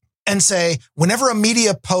in and say, whenever a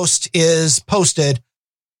media post is posted,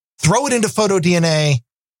 throw it into PhotoDNA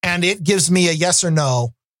and it gives me a yes or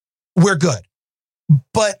no, we're good.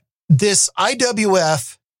 But this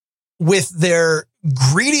IWF, with their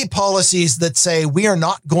greedy policies that say we are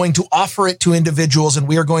not going to offer it to individuals and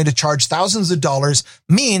we are going to charge thousands of dollars,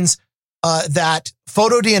 means that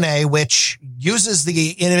PhotoDNA, which uses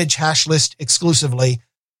the image hash list exclusively,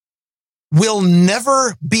 will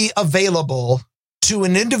never be available to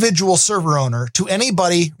an individual server owner, to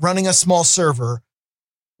anybody running a small server.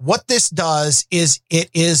 What this does is it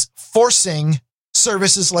is forcing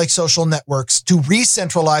services like social networks to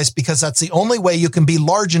re-centralize, because that's the only way you can be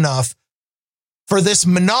large enough for this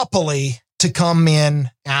monopoly to come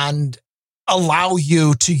in and allow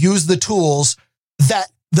you to use the tools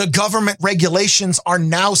that the government regulations are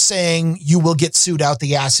now saying you will get sued out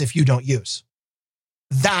the ass if you don't use.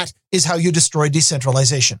 That is how you destroy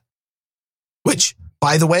decentralization. Which,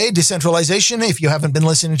 by the way, decentralization, if you haven't been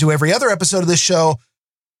listening to every other episode of this show,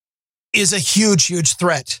 is a huge, huge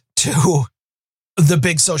threat to the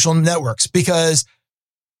big social networks, because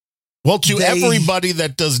everybody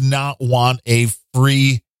that does not want a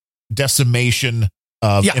free decimation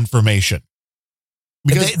of information.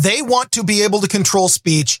 Because they want to be able to control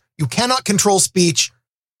speech. You cannot control speech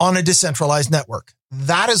on a decentralized network.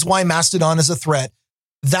 That is why Mastodon is a threat.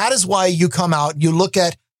 That is why you come out, you look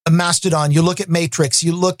at a Mastodon, you look at Matrix,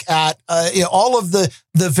 you look at all of the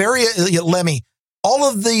various Lemmy, all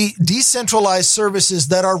of the decentralized services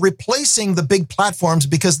that are replacing the big platforms,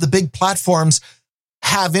 because the big platforms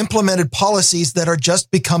have implemented policies that are just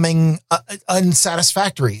becoming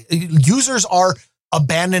unsatisfactory. Users are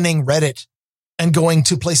abandoning Reddit and going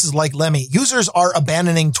to places like Lemmy. Users are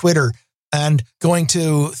abandoning Twitter and going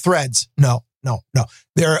to Threads. No.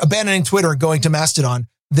 They're abandoning Twitter and going to Mastodon.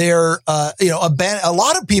 They're, a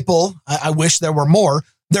lot of people, I wish there were more.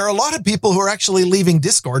 There are a lot of people who are actually leaving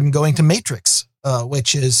Discord and going to Matrix,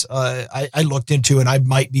 which is, I looked into, and I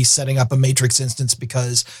might be setting up a Matrix instance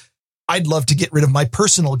because I'd love to get rid of my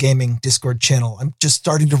personal gaming Discord channel. I'm just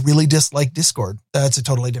starting to really dislike Discord. That's a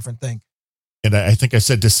totally different thing. And I think I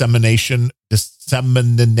said dissemination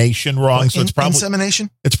wrong. So it's probably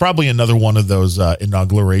insemination. It's probably another one of those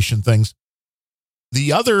inauguration things.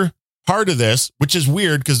 The other part of this, which is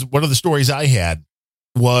weird, because one of the stories I had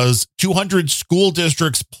was 200 school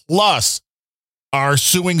districts plus are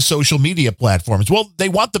suing social media platforms. Well, they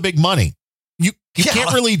want the big money. You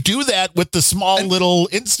can't really do that with the small little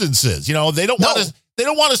instances. You know, they don't want to. They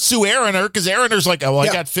don't want to sue Aaroner because Aaroner's like, oh, well,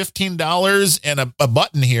 I got $15 and a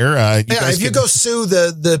button here. If you go sue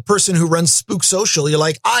the person who runs Spook Social, you're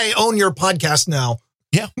like, I own your podcast now.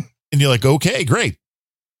 Yeah, and you're like, okay, great.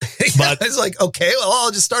 But it's like, okay, well,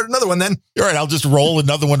 I'll just start another one then. All right, I'll just roll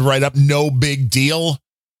another one right up. No big deal.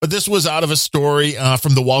 But this was out of a story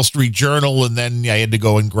from the Wall Street Journal, and then I had to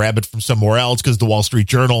go and grab it from somewhere else because the Wall Street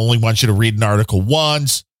Journal only wants you to read an article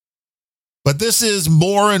once. But this is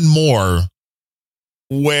more and more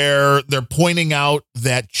where they're pointing out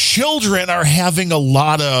that children are having a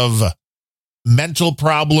lot of mental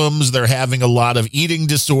problems. They're having a lot of eating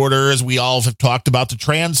disorders. We all have talked about the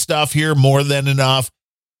trans stuff here more than enough.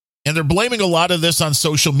 And they're blaming a lot of this on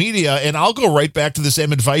social media. And I'll go right back to the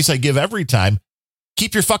same advice I give every time.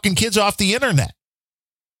 Keep your fucking kids off the internet.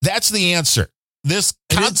 That's the answer. This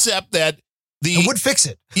concept that it would fix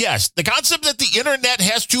it. Yes. The concept that the internet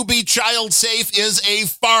has to be child safe is a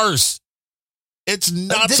farce. It's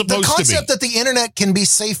not supposed to be. The concept that the internet can be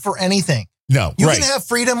safe for anything. No, you can have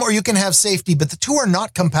freedom or you can have safety, but the two are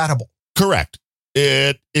not compatible. Correct.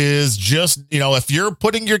 It is just, if you're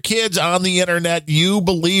putting your kids on the internet, you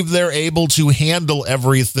believe they're able to handle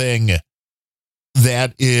everything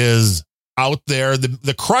that is out there.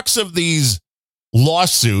 The crux of these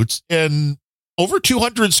lawsuits in over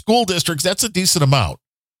 200 school districts, that's a decent amount,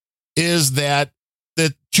 is that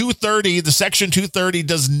the Section 230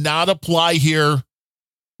 does not apply here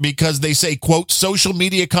because they say, quote, social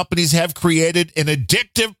media companies have created an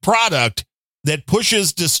addictive product that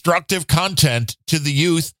pushes destructive content to the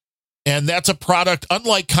youth. And that's a product,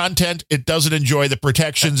 unlike content, it doesn't enjoy the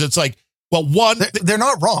protections. It's like, well, they're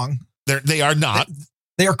not wrong. They are not.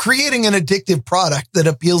 They are creating an addictive product that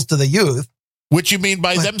appeals to the youth. Which you mean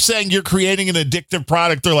by them saying you're creating an addictive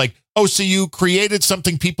product, they're like, oh, so you created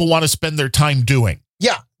something people want to spend their time doing.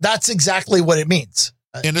 Yeah, that's exactly what it means.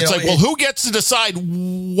 And it's like, well, who gets to decide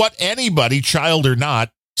what anybody, child or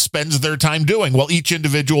not, spends their time doing? Well, each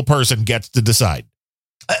individual person gets to decide.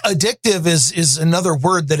 Addictive is another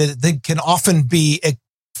word that can often be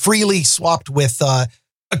freely swapped with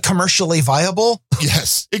commercially viable.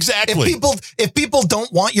 Yes, exactly. If people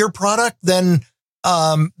don't want your product, then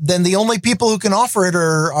the only people who can offer it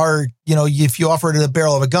are if you offer it at a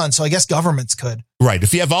barrel of a gun. So I guess governments could. Right.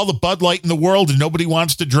 If you have all the Bud Light in the world and nobody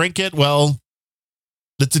wants to drink it, well,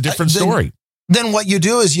 that's a different story. Then what you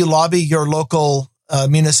do is you lobby your local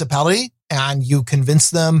municipality and you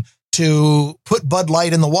convince them to put Bud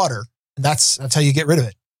Light in the water. And that's how you get rid of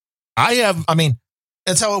it.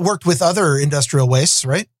 That's how it worked with other industrial wastes,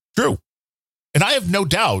 right? True. And I have no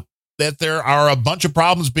doubt that there are a bunch of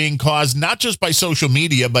problems being caused, not just by social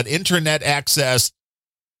media, but internet access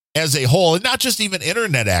as a whole, and not just even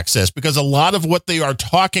internet access, because a lot of what they are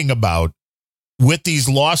talking about with these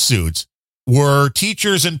lawsuits were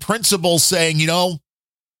teachers and principals saying,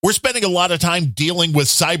 we're spending a lot of time dealing with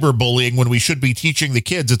cyberbullying when we should be teaching the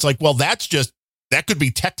kids. It's like, well, that could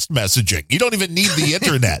be text messaging. You don't even need the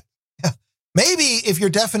internet. Maybe if your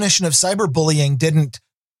definition of cyberbullying didn't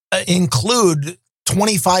include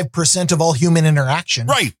 25% of all human interaction.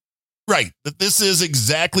 Right. That this is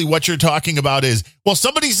exactly what you're talking about is, well,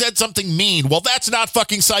 somebody said something mean. Well, that's not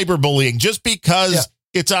fucking cyberbullying just because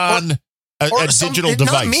it's on a digital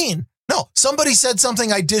device. Not mean. No, somebody said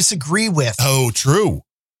something I disagree with. Oh, true.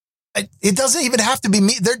 It doesn't even have to be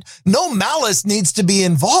me. No malice needs to be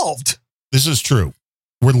involved. This is true.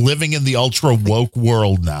 We're living in the ultra woke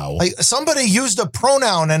world now. Somebody used a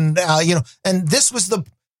pronoun and this was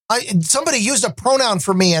somebody used a pronoun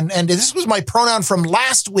for me and this was my pronoun from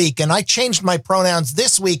last week and I changed my pronouns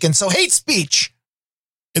this week. And so hate speech.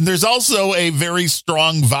 And there's also a very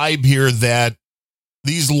strong vibe here that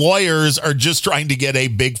these lawyers are just trying to get a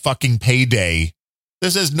big fucking payday.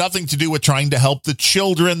 This has nothing to do with trying to help the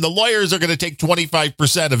children. The lawyers are going to take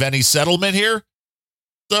 25% of any settlement here.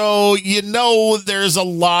 So, there's a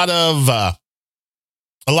lot of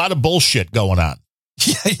bullshit going on.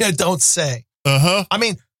 Yeah, don't say. Uh-huh. I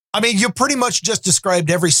mean, you pretty much just described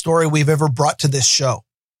every story we've ever brought to this show.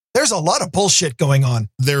 There's a lot of bullshit going on.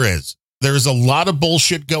 There is. There's a lot of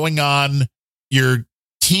bullshit going on. Your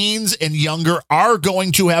teens and younger are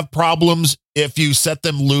going to have problems if you set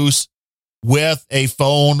them loose with a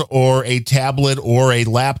phone or a tablet or a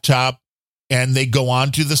laptop and they go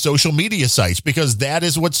on to the social media sites, because that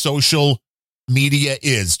is what social media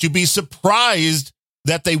is. To be surprised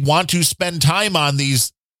that they want to spend time on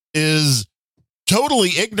these is totally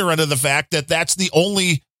ignorant of the fact that that's the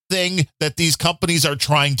only thing that these companies are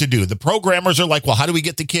trying to do. The programmers are like, well, how do we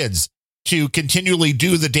get the kids to continually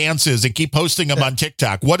do the dances and keep posting them on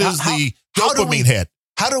TikTok? What is the dopamine hit?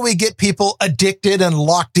 how do we get people addicted and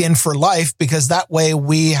locked in for life? Because that way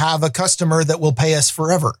we have a customer that will pay us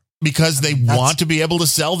forever. Because they want to be able to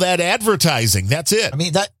sell that advertising. That's it. I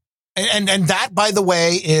mean, that, and that, by the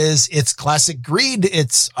way, it's classic greed.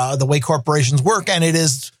 It's the way corporations work. And it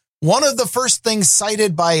is one of the first things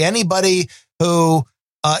cited by anybody who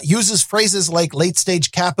uses phrases like late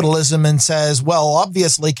stage capitalism and says, well,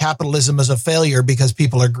 obviously capitalism is a failure because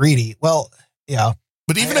people are greedy. Well, yeah.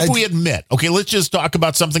 But even if we admit, okay, let's just talk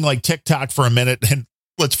about something like TikTok for a minute, and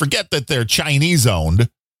let's forget that they're Chinese owned.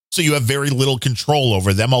 So you have very little control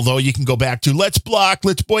over them, although you can go back to let's block,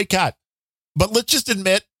 let's boycott. But let's just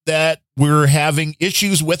admit that we're having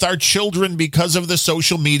issues with our children because of the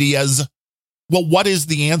social medias. Well, what is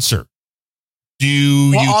the answer?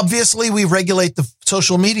 Obviously, we regulate the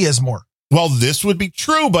social medias more. Well, this would be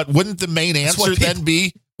true, but wouldn't the main answer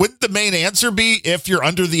be if you're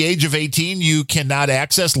under the age of 18, you cannot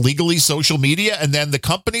access legally social media, and then the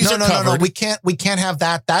companies are covered? No, we can't have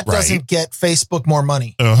that. That doesn't get Facebook more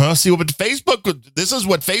money. See, but this is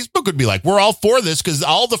what Facebook would be like. We're all for this because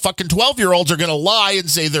all the fucking 12-year-olds are going to lie and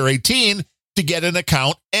say they're 18 to get an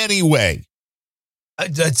account anyway.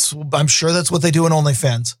 I'm sure that's what they do in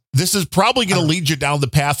OnlyFans. This is probably going to lead you down the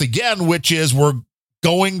path again, which is we're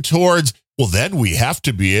going towards, well, then we have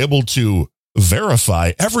to be able to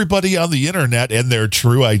verify everybody on the internet and their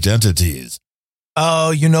true identities.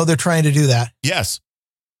 Oh, they're trying to do that. Yes.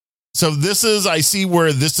 So I see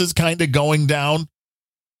where this is kind of going down.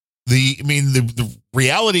 The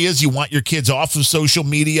reality is you want your kids off of social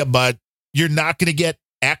media, but you're not going to get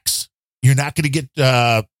X. You're not going to get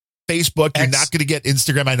Facebook. You're not going to get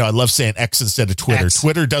Instagram. I know I love saying X instead of Twitter.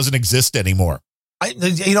 Twitter doesn't exist anymore.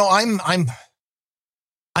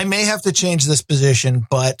 I may have to change this position,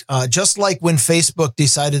 but just like when Facebook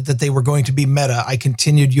decided that they were going to be Meta, I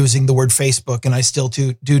continued using the word Facebook, and I still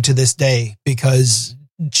do to this day, because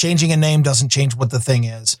changing a name doesn't change what the thing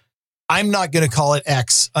is. I'm not going to call it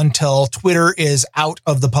X until Twitter is out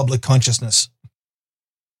of the public consciousness.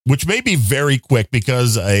 Which may be very quick,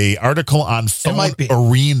 because a article on Phone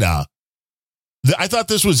Arena, I thought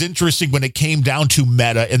this was interesting when it came down to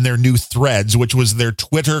Meta and their new Threads, which was their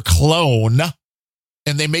Twitter clone.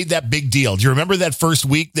 And they made that big deal. Do you remember that first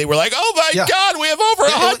week? They were like, oh my God, we have over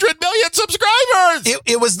 100 million subscribers.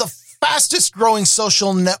 It was the fastest growing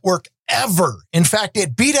social network ever. In fact,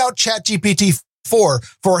 it beat out ChatGPT-4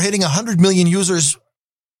 for hitting 100 million users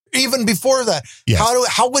even before that. Yes.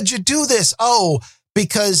 How would you do this? Oh,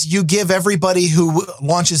 because you give everybody who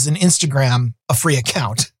launches an Instagram a free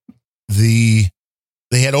account. They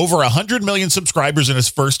had over 100 million subscribers in its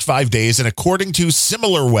first 5 days. And according to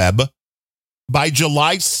SimilarWeb, by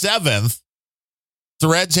July 7th,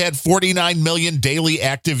 Threads had 49 million daily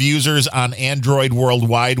active users on Android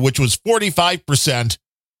worldwide, which was 45%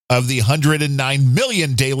 of the 109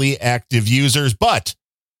 million daily active users. But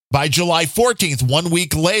by July 14th, 1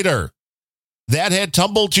 week later, that had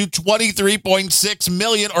tumbled to 23.6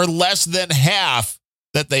 million, or less than half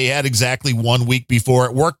that they had exactly 1 week before.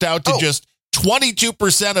 It worked out to just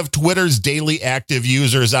 22% of Twitter's daily active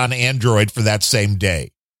users on Android for that same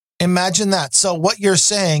day. Imagine that. So what you're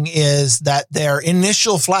saying is that their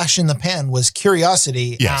initial flash in the pan was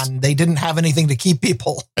curiosity, and they didn't have anything to keep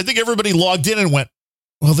people. I think everybody logged in and went,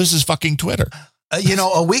 well, this is fucking Twitter.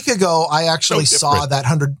 A week ago, I actually saw that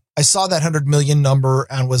 100 million number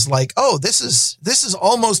and was like, oh, this is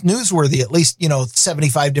almost newsworthy. At least,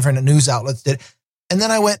 75 different news outlets did. And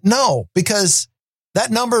then I went, no, because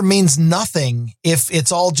that number means nothing if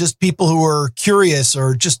it's all just people who are curious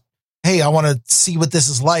or just, hey, I want to see what this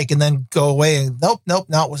is like, and then go away. And nope,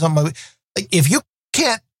 not with somebody. If you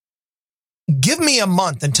can't give me a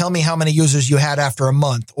month and tell me how many users you had after a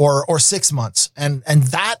month or 6 months, and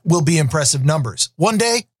that will be impressive numbers. One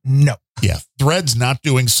day, no. Yeah, Threads not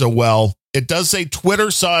doing so well. It does say Twitter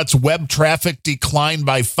saw its web traffic decline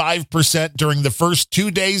by 5% during the first 2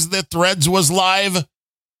 days that Threads was live,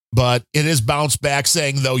 but it has bounced back,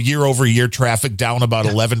 saying, though, year over year traffic down about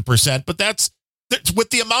 11%. But that's with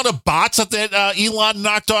the amount of bots that Elon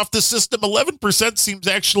knocked off the system, 11% seems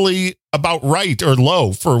actually about right, or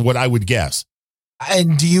low for what I would guess.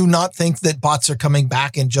 And do you not think that bots are coming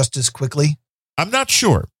back in just as quickly? I'm not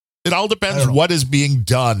sure. It all depends what is being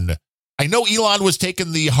done. I know Elon was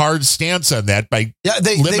taking the hard stance on that by limiting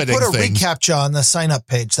things. They put a reCAPTCHA on the sign-up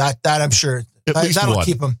page. That I'm sure. That'll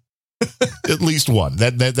keep them. At least one.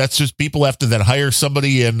 That's just people have to then hire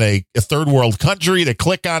somebody in a third world country to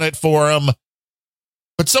click on it for them.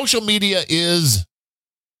 But social media is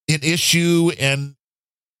an issue, and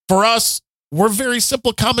for us, we're very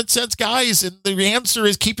simple common sense guys, and the answer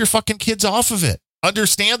is keep your fucking kids off of it.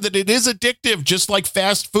 understand that it is addictive, just like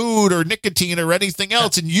fast food or nicotine or anything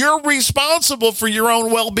else. And you're responsible for your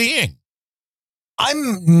own well-being.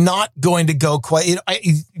 I'm not going to go quite.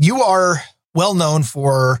 You are well known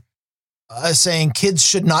for saying kids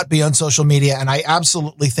should not be on social media. And I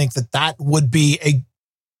absolutely think that would be a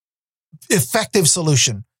effective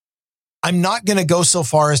solution. I'm not going to go so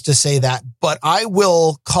far as to say that, but I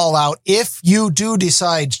will call out, if you do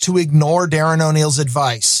decide to ignore Darren O'Neill's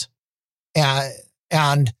advice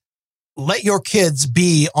and let your kids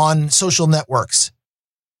be on social networks,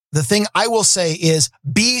 the thing I will say is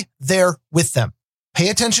be there with them. Pay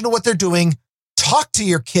attention to what they're doing. Talk to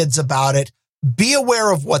your kids about it. Be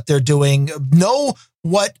aware of what they're doing. Know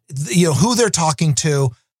what, who they're talking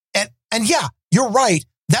to. And yeah, you're right.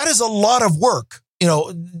 That is a lot of work.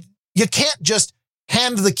 You can't just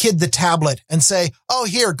hand the kid the tablet and say, oh,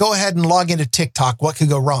 here, go ahead and log into TikTok. What could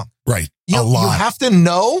go wrong? Right. You have to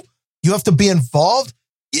know. You have to be involved.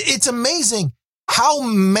 It's amazing how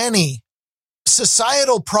many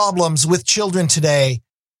societal problems with children today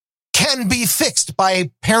can be fixed by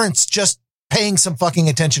parents just paying some fucking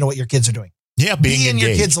attention to what your kids are doing. Yeah, being in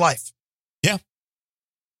your kid's life. Yeah.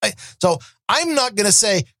 So I'm not going to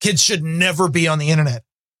say kids should never be on the internet.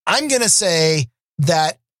 I'm going to say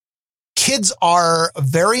that kids are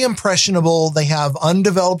very impressionable. They have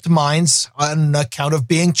undeveloped minds on account of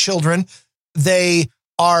being children. They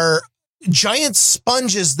are giant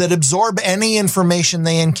sponges that absorb any information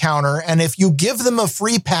they encounter. And if you give them a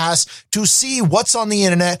free pass to see what's on the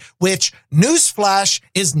internet, which, newsflash,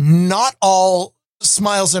 is not all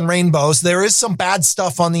smiles and rainbows. There is some bad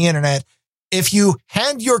stuff on the internet. If you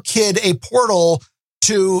hand your kid a portal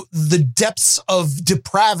to the depths of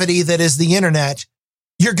depravity that is the internet,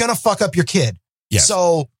 you're going to fuck up your kid. Yes.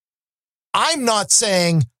 So I'm not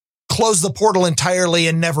saying close the portal entirely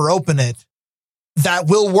and never open it. That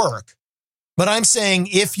will work. But I'm saying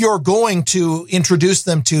if you're going to introduce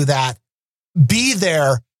them to that, be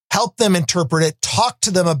there, help them interpret it, talk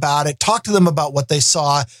to them about it, talk to them about what they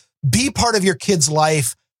saw, be part of your kid's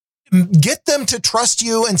life, get them to trust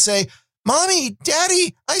you and say, Mommy,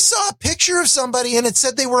 Daddy, I saw a picture of somebody and it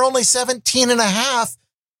said they were only 17 and a half.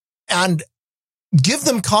 And give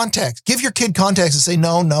them context. Give your kid context and say,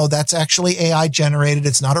 no, that's actually AI generated.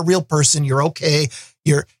 It's not a real person. You're okay.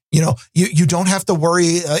 You don't have to worry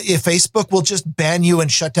if Facebook will just ban you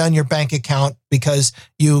and shut down your bank account because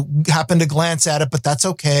you happen to glance at it, but that's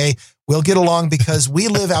okay. We'll get along because we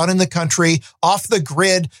live out in the country off the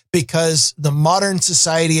grid because the modern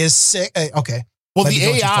society is sick. Okay. Well,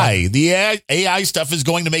 the AI stuff is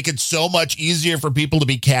going to make it so much easier for people to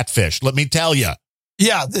be catfished. Let me tell you.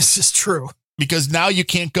 Yeah, this is true. Because now you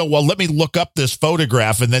can't go, well, let me look up this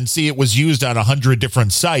photograph and then see it was used on 100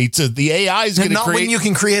 different sites. The AI is going to create. Not when you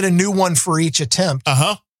can create a new one for each attempt.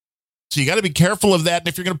 So you got to be careful of that. And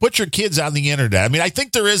if you're going to put your kids on the internet, I mean, I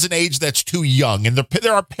think there is an age that's too young. And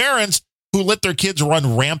there are parents who let their kids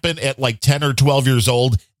run rampant at like 10 or 12 years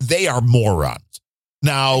old. They are morons.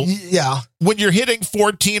 Now, yeah, when you're hitting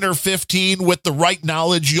 14 or 15 with the right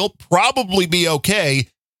knowledge, you'll probably be okay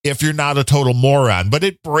if you're not a total moron. But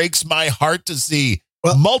it breaks my heart to see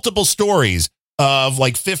multiple stories of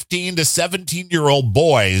like 15 to 17-year-old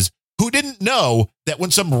boys who didn't know that when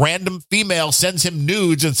some random female sends him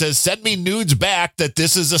nudes and says, send me nudes back, that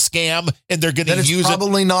this is a scam and they're going to use it.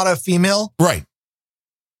 Probably not a female. Right.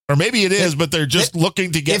 Or maybe it is, but they're just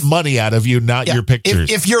looking to get money out of you, not your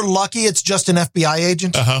pictures. If you're lucky, it's just an FBI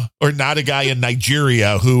agent. Or not a guy in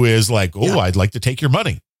Nigeria who is like, I'd like to take your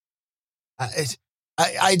money.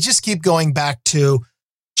 I just keep going back to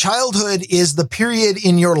childhood is the period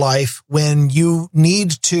in your life when you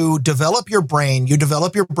need to develop your brain. You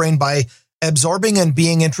develop your brain by absorbing and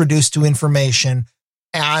being introduced to information.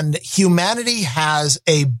 And humanity has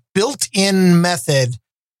a built-in method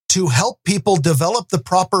to help people develop the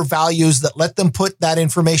proper values that let them put that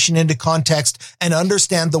information into context and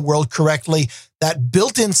understand the world correctly. That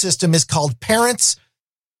built-in system is called parents.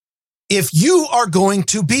 If you are going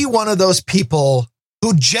to be one of those people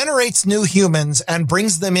who generates new humans and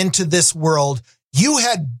brings them into this world, you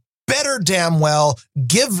had better damn well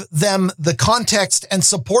give them the context and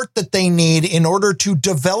support that they need in order to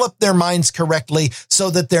develop their minds correctly so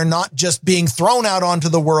that they're not just being thrown out onto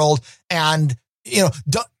the world. And,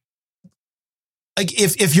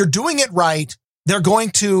 if you're doing it right, they're going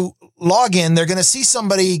to log in. They're going to see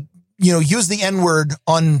somebody, use the N-word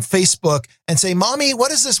on Facebook and say, Mommy, what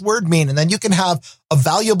does this word mean? And then you can have a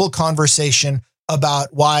valuable conversation about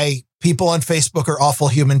why people on Facebook are awful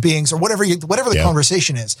human beings or whatever the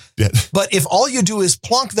conversation is. Yeah. But if all you do is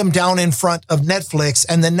plunk them down in front of Netflix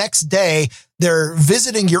and the next day they're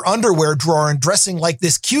visiting your underwear drawer and dressing like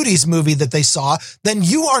this cuties movie that they saw, then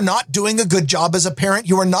you are not doing a good job as a parent.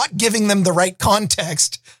 You are not giving them the right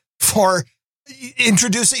context for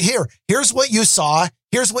introducing here's what you saw.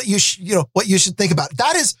 Here's what what you should think about.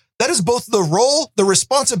 That is both the role, the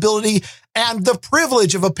responsibility, and the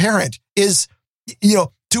privilege of a parent is,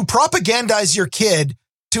 to propagandize your kid,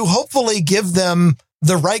 to hopefully give them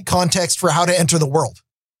the right context for how to enter the world.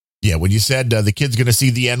 Yeah, when you said the kid's going to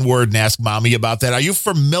see the N-word and ask mommy about that, are you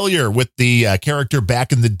familiar with the character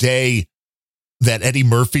back in the day that Eddie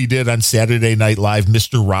Murphy did on Saturday Night Live,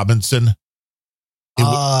 Mr. Robinson?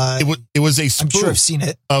 It was a spoof. I'm sure I've seen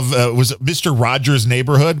it. Was Mr. Rogers'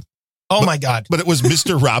 Neighborhood? Oh, my God. But it was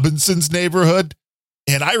Mr. Robinson's Neighborhood.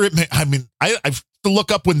 And I have to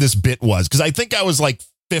look up when this bit was, because I think I was like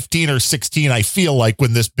 15 or 16, I feel like,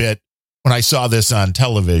 when I saw this on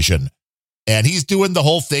television. And he's doing the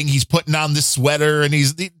whole thing. He's putting on this sweater, and he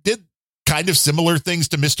did kind of similar things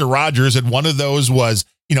to Mr. Rogers. And one of those was,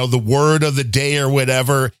 the word of the day or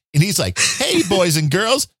whatever. And he's like, hey, boys and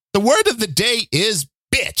girls, the word of the day is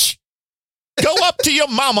bitch. Go up to your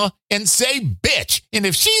mama and say bitch. And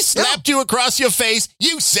if she slapped you across your face,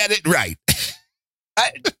 you said it right.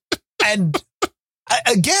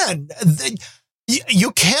 Again,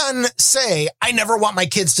 you can say, I never want my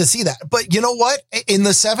kids to see that. But you know what? In the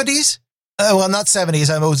 70s, well, not 70s,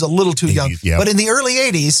 I was a little too young, but in the early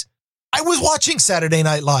 80s, I was watching Saturday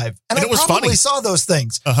Night Live, and I probably saw those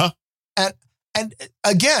things. Uh-huh. And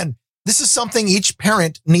again, this is something each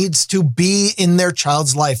parent needs to be in their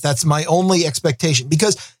child's life. That's my only expectation,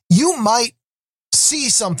 because you might see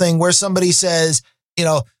something where somebody says,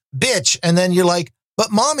 bitch, and then you're like,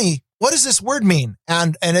 but mommy, what does this word mean?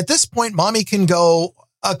 And at this point, mommy can go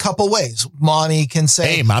a couple ways. Mommy can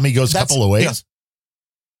say, hey, mommy goes a couple of ways.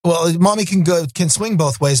 Well, mommy can swing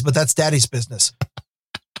both ways, but that's daddy's business.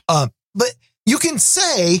 But you can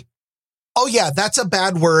say, oh yeah, that's a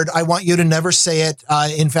bad word. I want you to never say it.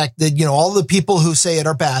 In fact, all the people who say it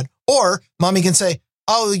are bad. Or mommy can say,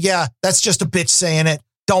 oh yeah, that's just a bitch saying it.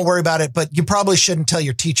 Don't worry about it. But you probably shouldn't tell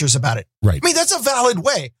your teachers about it. Right. I mean, that's a valid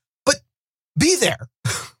way, but be there.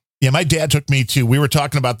 Yeah, my dad took me we were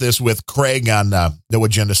talking about this with Craig on No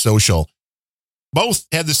Agenda Social. Both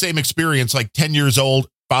had the same experience, like 10 years old.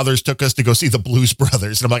 Fathers took us to go see the Blues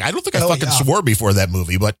Brothers. And I'm like, I don't think I swore before that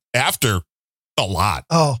movie, but after, a lot.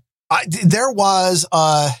 Oh, there was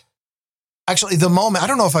actually the moment, I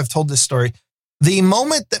don't know if I've told this story, the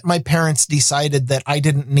moment that my parents decided that I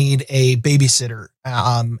didn't need a babysitter,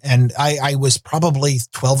 and I was probably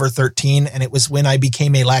 12 or 13, and it was when I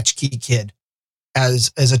became a latchkey kid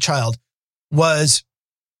as a child, was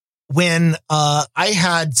when I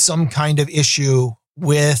had some kind of issue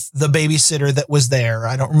with the babysitter that was there.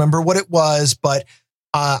 I don't remember what it was, but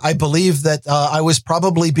I believe that I was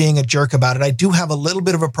probably being a jerk about it. I do have a little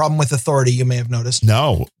bit of a problem with authority, you may have noticed.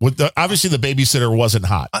 No, obviously the babysitter wasn't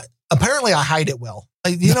hot. Apparently I hide it well.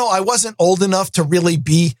 I wasn't old enough to really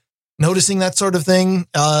be noticing that sort of thing,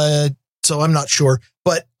 so I'm not sure.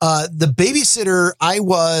 But the babysitter, I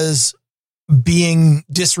was being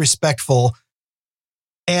disrespectful.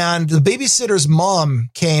 And the babysitter's mom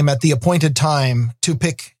came at the appointed time to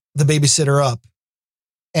pick the babysitter up.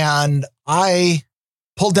 And I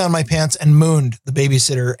pulled down my pants and mooned the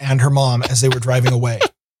babysitter and her mom as they were driving away.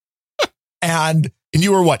 And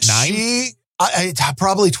you were what, 9? I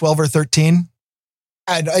probably 12 or 13.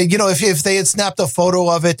 And, if they had snapped a photo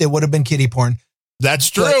of it, it would have been kiddie porn. That's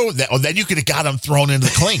true. Then you could have got them thrown into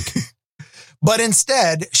the clink. But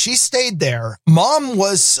instead, she stayed there. Mom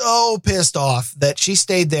was so pissed off that she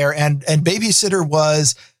stayed there, and babysitter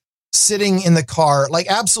was sitting in the car, like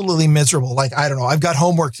absolutely miserable. Like, I don't know, I've got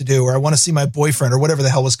homework to do, or I want to see my boyfriend, or whatever the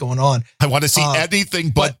hell was going on. I want to see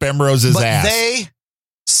anything but Bemrose's ass. They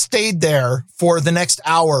stayed there for the next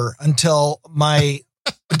hour until my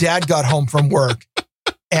dad got home from work.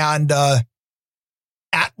 And at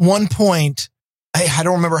one point, I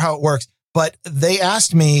don't remember how it works, but they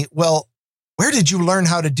asked me, well, where did you learn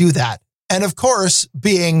how to do that? And of course,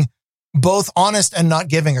 being both honest and not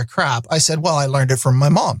giving a crap, I said, well, I learned it from my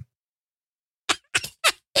mom.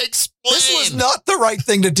 Explain. This was not the right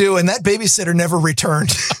thing to do, and that babysitter never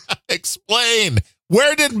returned. Explain.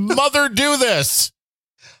 Where did mother do this?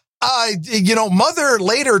 Mother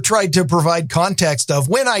later tried to provide context of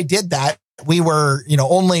when I did that, we were,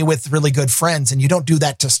 only with really good friends, and you don't do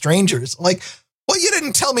that to strangers. Like, well, you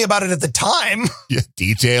didn't tell me about it at the time. Yeah,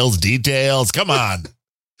 details. Come on.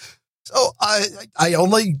 So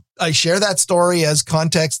I share that story as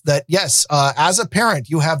context that, yes, as a parent,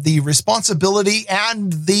 you have the responsibility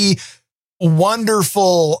and the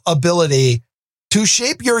wonderful ability to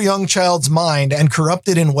shape your young child's mind and corrupt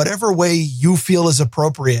it in whatever way you feel is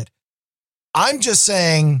appropriate. I'm just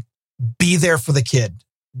saying, be there for the kid.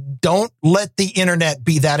 Don't let the internet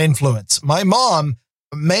be that influence. My mom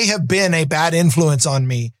may have been a bad influence on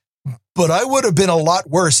me, but I would have been a lot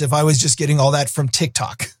worse if I was just getting all that from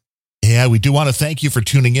TikTok. Yeah, we do want to thank you for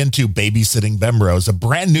tuning into Babysitting Bemrose, a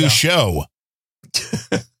brand new show.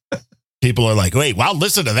 People are like, wait, wow,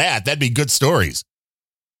 listen to that. That'd be good stories.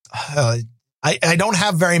 I don't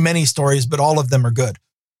have very many stories, but all of them are good.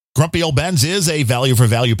 Grumpy Old Ben's is a value for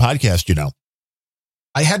value podcast, you know.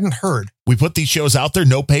 I hadn't heard. We put these shows out there,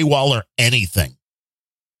 no paywall or anything.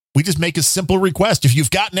 We just make a simple request. If you've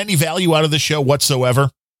gotten any value out of the show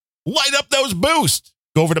whatsoever, light up those boosts.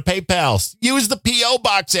 Go over to PayPal. Use the P.O.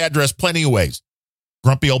 Box address. Plenty of ways.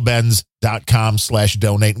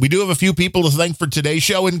 grumpyoldbens.com/donate. We do have a few people to thank for today's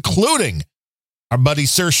show, including our buddy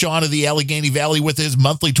Sir Sean of the Allegheny Valley with his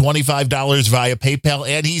monthly $25 via PayPal.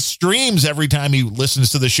 And he streams every time he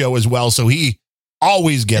listens to the show as well. So he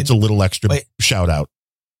always gets a little extra shout out.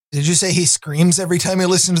 Did you say he screams every time he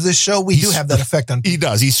listens to this show? We do have that effect on people. He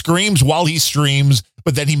does. He screams while he streams,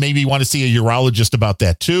 but then he maybe want to see a urologist about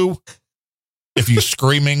that too. If you're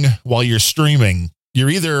screaming while you're streaming, you're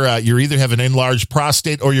either have an enlarged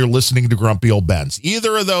prostate or you're listening to Grumpy Old Ben's.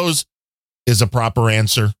 Either of those is a proper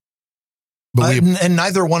answer. But and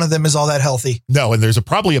neither one of them is all that healthy. No, and there's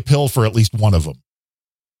probably a pill for at least one of them.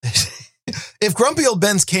 If Grumpy Old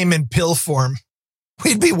Ben's came in pill form,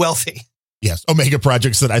 we'd be wealthy. Yes. Omega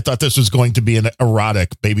Project said, I thought this was going to be an erotic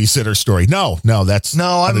babysitter story. No, that's.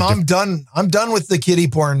 No, I'm done. I'm done with the kiddie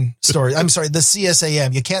porn story. I'm sorry, the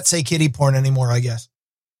CSAM. You can't say kiddie porn anymore, I guess.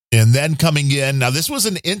 And then coming in. Now, this was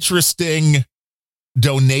an interesting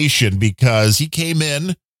donation because he came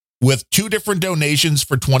in with two different donations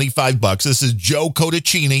for $25. This is Joe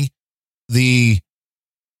Cotticini. The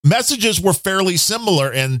messages were fairly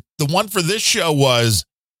similar. And the one for this show was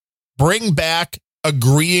bring back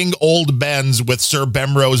agreeing old Bens with Sir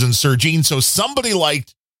Bemrose and Sir Gene. So somebody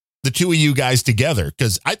liked the two of you guys together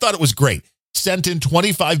because I thought it was great. Sent in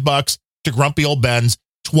 $25 to Grumpy Old Ben's,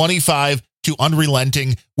 25 to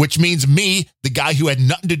Unrelenting, which means me, the guy who had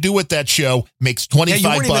nothing to do with that show, makes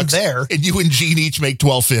 $25 there. And you and Gene each make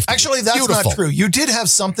 $12.50. Actually, that's not true. You did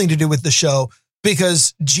have something to do with the show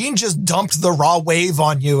because Gene just dumped the raw wave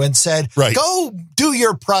on you and said, go do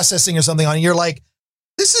your processing or something on it. You're like,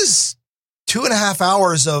 this is 2.5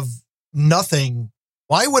 hours of nothing.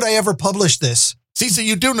 Why would I ever publish this? See, so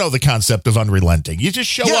you do know the concept of Unrelenting. You just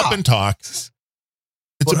show up and talk. It's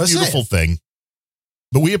a beautiful thing.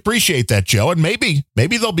 But we appreciate that, Joe. And maybe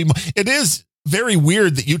there'll be more. It is very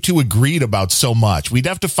weird that you two agreed about so much. We'd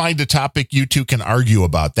have to find a topic you two can argue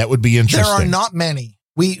about. That would be interesting. There are not many.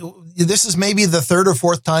 This is maybe the third or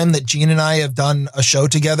fourth time that Gene and I have done a show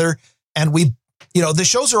together. And the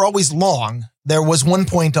shows are always long. There was one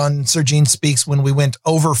point on Sir Gene Speaks when we went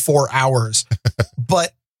over 4 hours,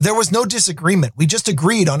 but there was no disagreement. We just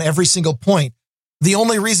agreed on every single point. The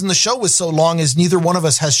only reason the show was so long is neither one of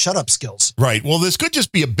us has shut up skills. Right. Well, this could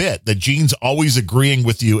just be a bit that Gene's always agreeing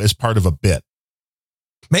with you as part of a bit.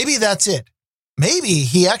 Maybe that's it. Maybe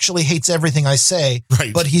he actually hates everything I say,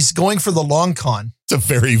 but he's going for the long con. It's a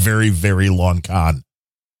very, very, very long con.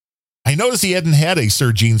 I noticed he hadn't had a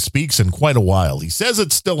Sir Gene Speaks in quite a while. He says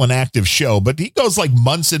it's still an active show, but he goes like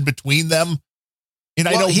months in between them. And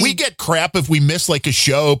I know we get crap if we miss like a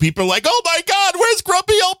show. People are like, oh my God, where's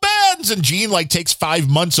Grumpy Old Ben's? And Gene like takes 5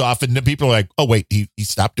 months off. And then people are like, oh wait, he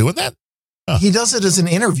stopped doing that? Huh. He does it as an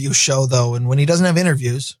interview show though. And when he doesn't have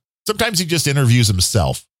interviews. Sometimes he just interviews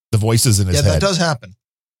himself. The voices in his head. Yeah, that does happen.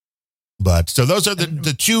 But so those are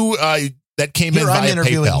the two that came in via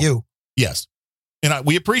PayPal. You. Yes. And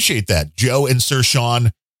we appreciate that. Joe and Sir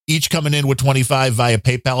Sean each coming in with 25 via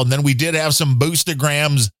PayPal. And then we did have some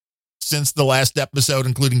boostergrams since the last episode,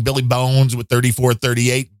 including Billy Bones with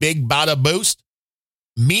 3438. Big Bada Boost.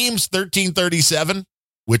 Memes 1337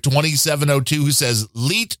 with 2702 who says,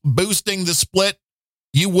 Leet boosting the split.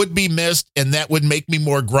 You would be missed, and that would make me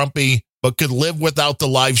more grumpy, but could live without the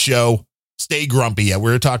live show. Stay grumpy. Yeah,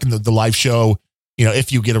 we were talking the live show.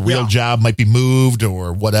 If you get a real job, might be moved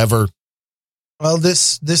or whatever. Well,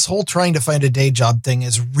 this whole trying to find a day job thing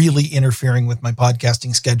is really interfering with my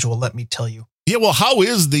podcasting schedule, let me tell you. Yeah, well, how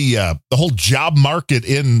is the whole job market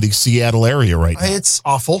in the Seattle area right now? It's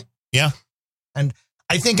awful. Yeah. And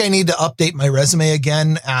I think I need to update my resume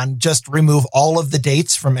again and just remove all of the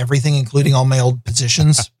dates from everything, including all my old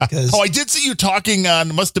positions. Because I did see you talking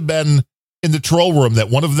on, must have been in the troll room that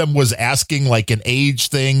one of them was asking like an age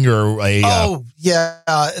thing or a.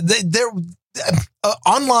 They're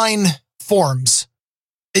online forums.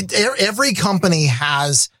 Every company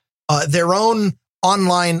has their own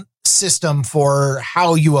online system for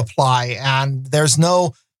how you apply, and there's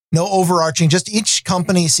no overarching. Just each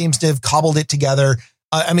company seems to have cobbled it together.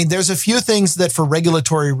 I mean, there's a few things that for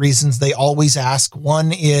regulatory reasons they always ask.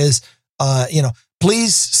 One is,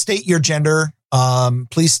 please state your gender.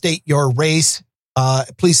 Please state your race.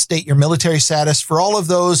 Please state your military status. For all of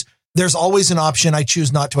those, there's always an option. I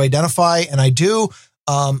choose not to identify, and I do.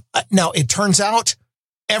 Now, it turns out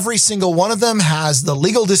every single one of them has the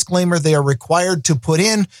legal disclaimer they are required to put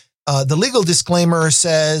in. The legal disclaimer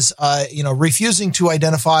says, refusing to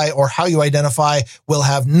identify or how you identify will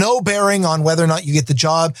have no bearing on whether or not you get the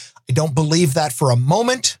job. I don't believe that for a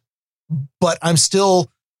moment, but I'm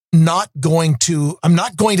not going to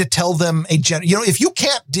tell them a gender. If you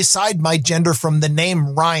can't decide my gender from the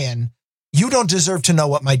name Ryan, you don't deserve to know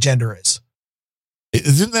what my gender is.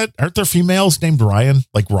 Aren't there females named Ryan?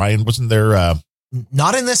 Like Ryan, wasn't there?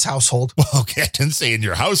 Not in this household. Well, okay, I didn't say in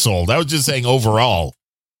your household. I was just saying overall.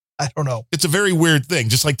 I don't know. It's a very weird thing.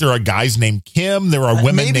 Just like there are guys named Kim, there are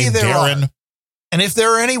women named Darren. And if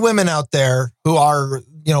there are any women out there who are,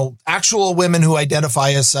 actual women who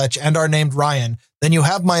identify as such and are named Ryan, then you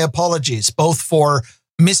have my apologies, both for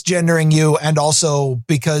misgendering you and also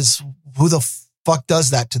because who the fuck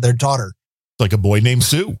does that to their daughter? Like a boy named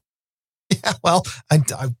Sue. Yeah, well,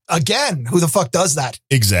 again, who the fuck does that?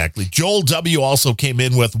 Exactly. Joel W. also came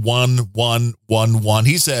in with 1111.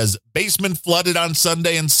 He says, basement flooded on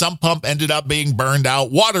Sunday and sump pump ended up being burned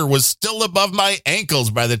out. Water was still above my ankles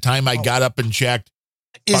by the time I got up and checked.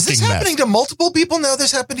 Is this happening to multiple people? Now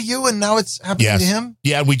this happened to you and now it's happening to him?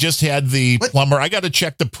 Yeah, we just had the plumber. I got to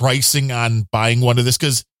check the pricing on buying one of this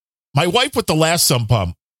because my wife with the last sump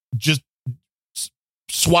pump just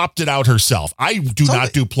swapped it out herself. I do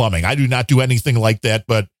not do plumbing. I do not do anything like that,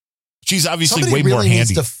 but she's obviously way more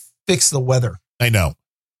handy. Needs to fix the weather. I know,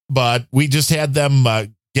 but we just had them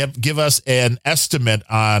give us an estimate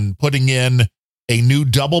on putting in a new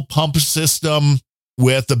double pump system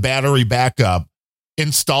with the battery backup.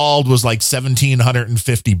 Installed was like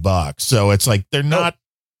 $1,750. So it's like they're not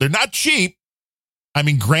cheap. I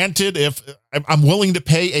mean, granted, if I'm willing to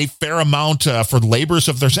pay a fair amount for labor,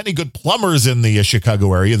 so if there's any good plumbers in the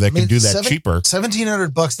Chicago area that can do that cheaper,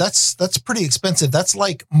 $1,700. That's pretty expensive. That's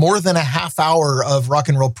like more than a half hour of rock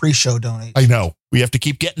and roll pre-show donation. I know we have to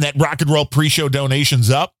keep getting that rock and roll pre-show donations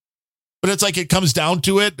up, but it's like it comes down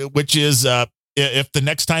to it, which is if the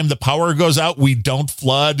next time the power goes out, we don't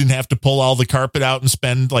flood and have to pull all the carpet out and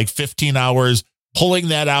spend like 15 hours pulling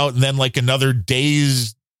that out, and then like another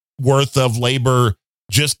day's worth of labor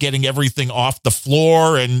just getting everything off the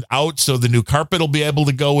floor and out so the new carpet will be able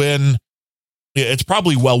to go in. It's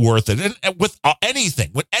probably well worth it. And with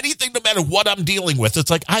anything, no matter what I'm dealing with,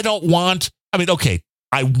 it's like, I want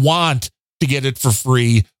to get it for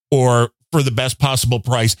free or for the best possible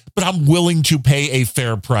price, but I'm willing to pay a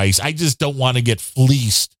fair price. I just don't want to get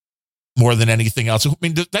fleeced more than anything else. I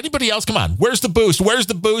mean, does anybody else? Come on. Where's the boost? Where's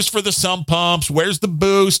the boost for the sump pumps? Where's the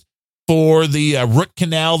boost for the root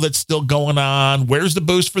canal that's still going on? Where's the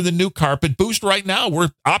boost for the new carpet? Boost right now. Where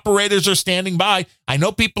operators are standing by. I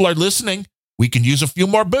know people are listening. We can use a few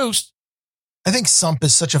more boosts. I think sump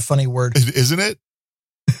is such a funny word. Isn't it?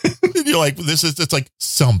 You're like, it's like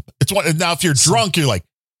sump. It's one. Now, if you're drunk, you're like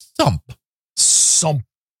sump. Sump.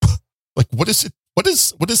 Like, what is it? What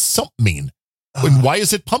does sump mean? And why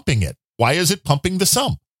is it pumping it? Why is it pumping the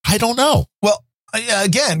sump? I don't know. Well,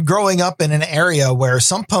 again, growing up in an area where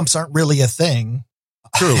sump pumps aren't really a thing.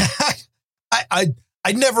 True. I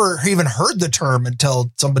never even heard the term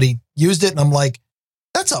until somebody used it. And I'm like,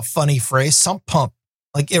 that's a funny phrase, sump pump.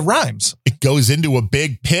 Like it rhymes. It goes into a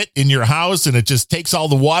big pit in your house and it just takes all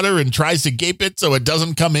the water and tries to gape it so it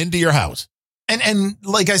doesn't come into your house. And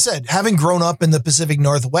like I said, having grown up in the Pacific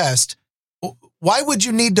Northwest, why would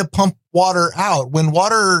you need to pump water out? When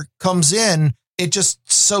water comes in, it just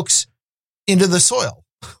soaks into the soil.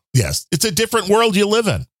 Yes. It's a different world you live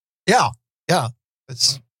in. Yeah.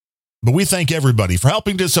 But we thank everybody for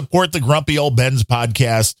helping to support the Grumpy Old Ben's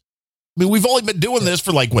podcast. I mean, we've only been doing this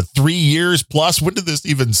for 3 years plus. When did this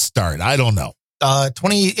even start? I don't know.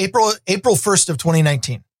 April 1st of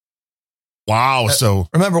 2019. Wow. So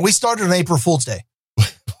remember, we started on April Fool's Day.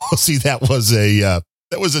 Well, see, this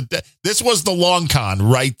was the long con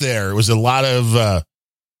right there. It was a lot of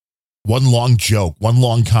one long joke, one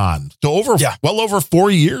long con. So well over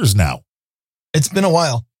 4 years now. It's been a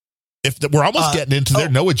while. If we're almost getting into there,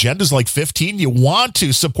 no agendas like 15. You want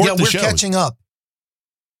to support the show. We're catching up.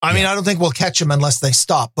 I mean, I don't think we'll catch them unless they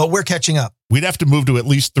stop, but we're catching up. We'd have to move to at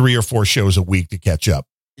least 3 or 4 shows a week to catch up.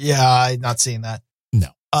 Yeah, I'm not seeing that. No.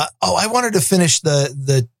 I wanted to finish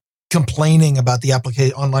the complaining about the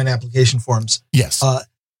online application forms. Yes.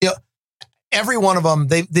 Every one of them,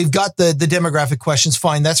 they've got the demographic questions.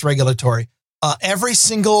 Fine, that's regulatory. Every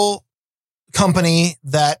single company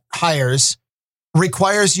that hires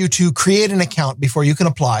requires you to create an account before you can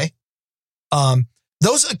apply.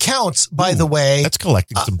 Those accounts, by the way, that's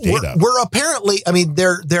collecting some data. We're apparently, I mean,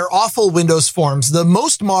 they're awful Windows forms. The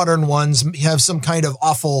most modern ones have some kind of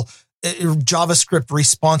awful JavaScript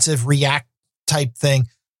responsive React type thing.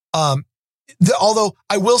 Although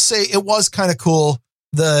I will say it was kind of cool.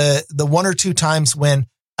 The 1 or 2 times when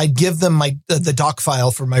I give them the doc file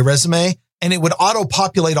for my resume and it would auto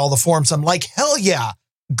populate all the forms. I'm like, hell yeah,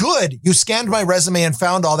 good. You scanned my resume and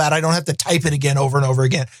found all that. I don't have to type it again over and over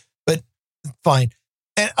again, but fine.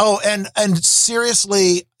 And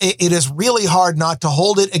seriously, it is really hard not to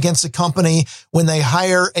hold it against a company when they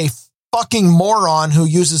hire a fucking moron who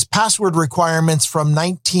uses password requirements from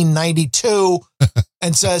 1992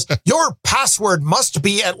 and says, your password must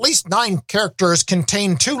be at least 9 characters,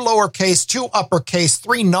 contain 2 lowercase, 2 uppercase,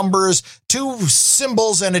 3 numbers, 2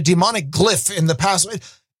 symbols, and a demonic glyph in the password.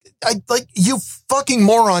 You fucking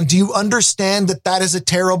moron. Do you understand that is a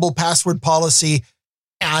terrible password policy?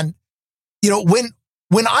 And,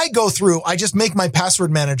 when I go through, I just make my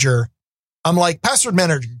password manager. I'm like, password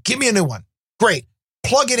manager, give me a new one. Great.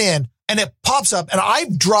 Plug it in and it pops up and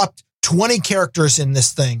I've dropped 20 characters in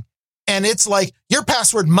this thing. And it's like, your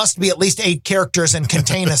password must be at least 8 characters and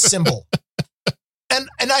contain a symbol. And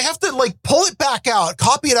I have to pull it back out,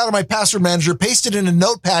 copy it out of my password manager, paste it in a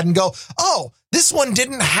notepad and go, oh, this one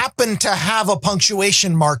didn't happen to have a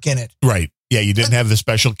punctuation mark in it. Right. Yeah, you didn't have the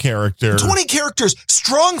special character. 20 characters,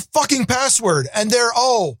 strong fucking password. And they're,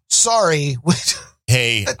 oh, sorry.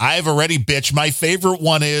 Hey, I've already bitched. My favorite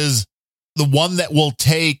one is the one that will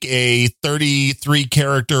take a 33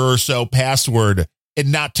 character or so password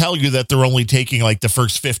and not tell you that they're only taking the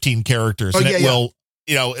first 15 characters. And it will,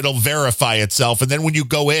 it'll verify itself. And then when you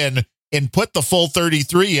go in and put the full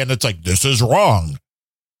 33 in, it's like, this is wrong.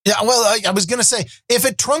 Yeah, well, I was going to say, if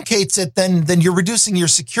it truncates it, then you're reducing your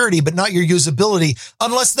security, but not your usability,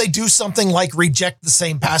 unless they do something like reject the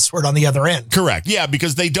same password on the other end. Correct. Yeah,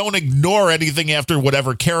 because they don't ignore anything after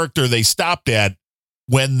whatever character they stopped at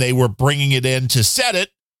when they were bringing it in to set it.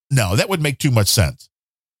 No, that would make too much sense.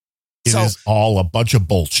 It is all a bunch of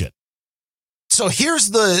bullshit. So here's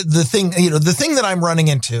the thing, the thing that I'm running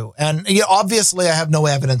into, and obviously I have no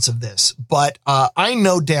evidence of this, but I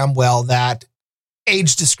know damn well that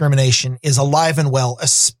age discrimination is alive and well,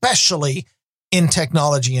 especially in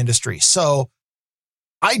technology industry. So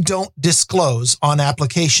I don't disclose on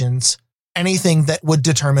applications anything that would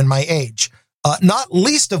determine my age, not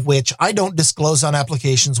least of which I don't disclose on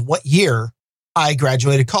applications what year I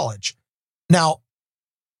graduated college. Now,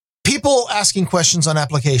 people asking questions on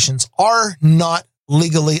applications are not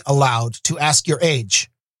legally allowed to ask your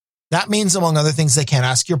age. That means, among other things, they can't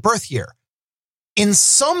ask your birth year. In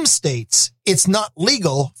some states, it's not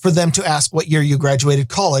legal for them to ask what year you graduated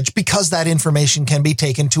college because that information can be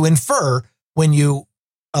taken to infer when you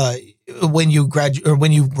were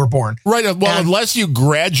born. Right. Well, unless you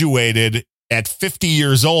graduated at 50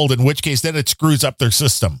 years old, in which case then it screws up their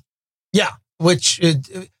system. Yeah.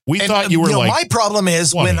 Thought you were my problem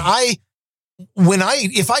is 20.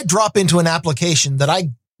 if I drop into an application that I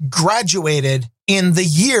graduated in the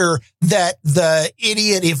year that the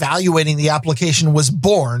idiot evaluating the application was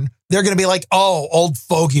born, they're going to be like, oh, old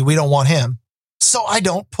fogey, we don't want him. So I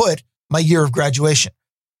don't put my year of graduation.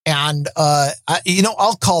 And,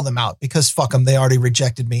 I'll call them out because fuck them. They already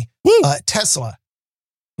rejected me. Tesla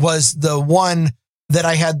was the one that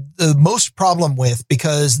I had the most problem with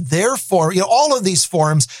because their form, all of these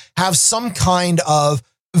forms have some kind of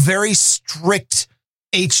very strict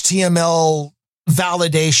HTML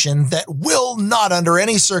validation that will not under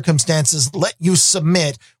any circumstances let you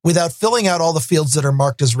submit without filling out all the fields that are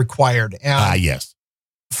marked as required. And yes.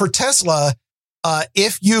 For Tesla,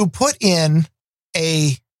 if you put in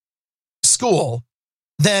a school,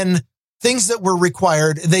 then things that were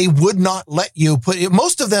required, they would not let you put.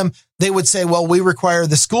 Most of them, they would say, well, we require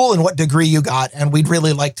the school and what degree you got, and we'd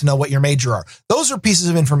really like to know what your major are. Those are pieces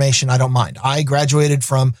of information I don't mind. I graduated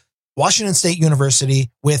from Washington State University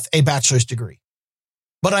with a bachelor's degree.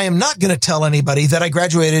 But I am not going to tell anybody that I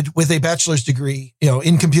graduated with a bachelor's degree,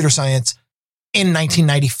 in computer science in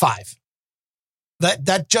 1995.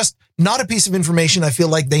 That just not a piece of information I feel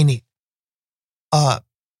like they need.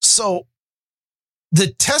 So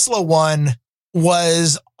the Tesla one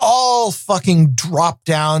was all fucking drop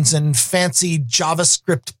downs and fancy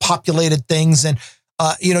JavaScript populated things. And,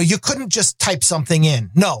 you couldn't just type something in.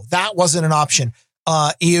 No, that wasn't an option.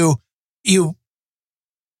 You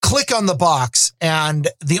click on the box and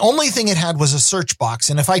the only thing it had was a search box.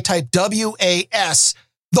 And if I typed WAS,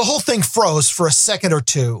 the whole thing froze for a second or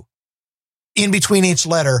two in between each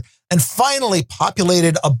letter and finally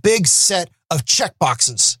populated a big set of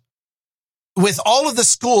checkboxes with all of the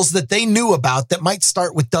schools that they knew about that might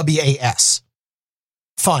start with WAS.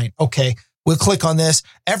 Fine. Okay. We'll click on this.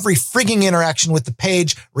 Every frigging interaction with the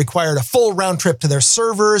page required a full round trip to their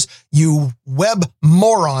servers. You web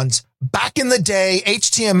morons. Back in the day,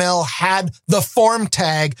 HTML had the form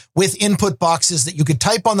tag with input boxes that you could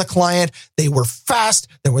type on the client. They were fast.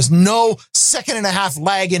 There was no 1.5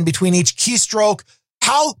 lag in between each keystroke.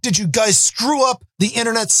 How did you guys screw up the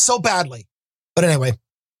internet so badly? But anyway,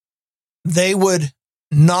 they would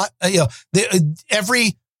not,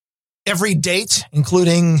 every date,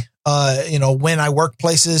 including, when I worked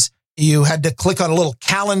places, you had to click on a little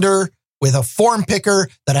calendar with a form picker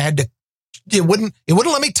that I had to, it wouldn't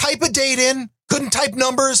let me type a date in. Couldn't type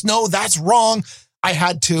numbers. No, that's wrong. I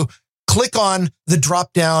had to click on the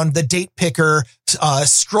drop down, the date picker,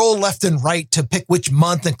 scroll left and right to pick which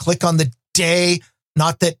month and click on the day.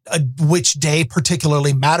 Not that which day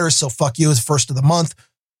particularly matters. So fuck you, it's first of the month.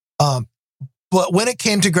 But when it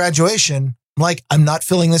came to graduation, I'm like, I'm not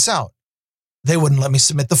filling this out. They wouldn't let me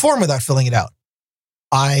submit the form without filling it out.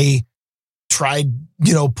 I tried,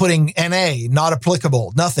 putting NA, not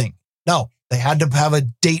applicable, nothing. No, they had to have a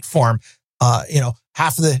date form.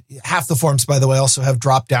 Half the forms, by the way, also have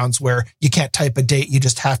drop downs where you can't type a date. You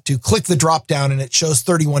just have to click the drop down and it shows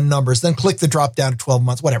 31 numbers, then click the drop down to 12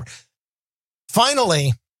 months, whatever.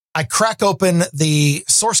 Finally, I crack open the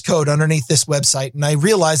source code underneath this website and I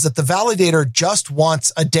realize that the validator just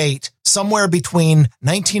wants a date somewhere between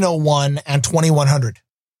 1901 and 2100.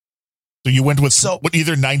 So you went with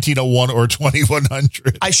either 1901 or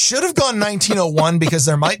 2100. I should have gone 1901 because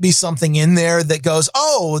there might be something in there that goes,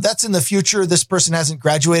 oh, that's in the future. This person hasn't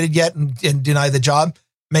graduated yet and deny the job.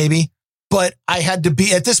 Maybe. But I had to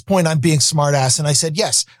be, at this point, I'm being smart ass. And I said,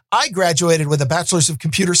 yes, I graduated with a bachelor's of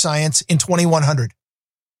computer science in 2100.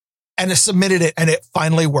 And I submitted it and it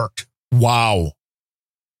finally worked. Wow.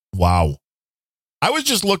 I was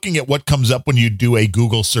just looking at what comes up when you do a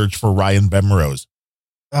Google search for Ryan Bemrose.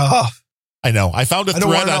 I know. I found a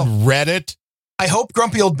thread on Reddit. I hope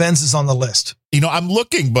Grumpy Old Ben's is on the list. I'm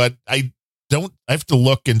looking, but I have to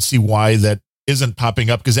look and see why that isn't popping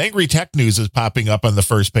up because Angry Tech News is popping up on the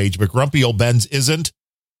first page, but Grumpy Old Ben's isn't.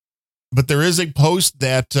 But there is a post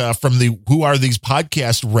that from the Who Are These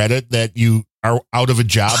Podcast Reddit that you are out of a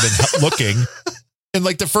job and looking. And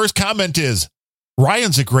like the first comment is,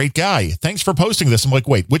 Ryan's a great guy. Thanks for posting this. I'm like,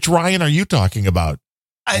 wait, which Ryan are you talking about?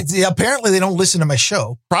 Apparently they don't listen to my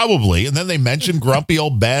show. Probably. And then they mentioned Grumpy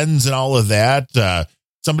Old Ben's and all of that.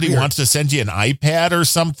 Somebody Weird. Wants to send you an iPad or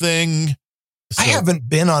something. I haven't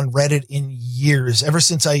been on Reddit in years, ever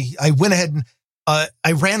since I went ahead and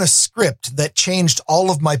I ran a script that changed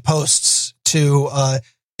all of my posts to,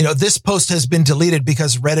 this post has been deleted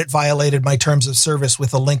because Reddit violated my terms of service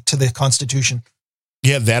with a link to the Constitution.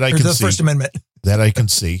 Yeah, that I can see. The First Amendment. That I can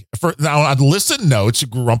see. Now on listen notes,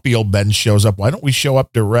 Grumpy Old Ben shows up. Why don't we show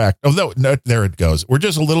up direct? Oh, no, there it goes. We're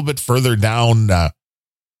just a little bit further down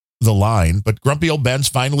the line, but Grumpy Old Ben's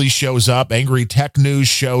finally shows up. Angry Tech News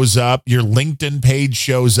shows up. Your LinkedIn page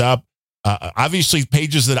shows up. Obviously,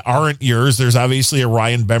 pages that aren't yours. There's obviously a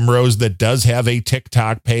Ryan Bemrose that does have a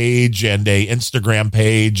TikTok page and a Instagram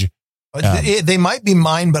page. They might be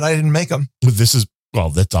mine, but I didn't make them. That's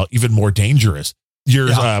all even more dangerous. Your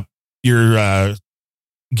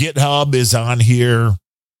GitHub is on here.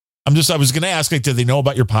 I was going to ask, did they know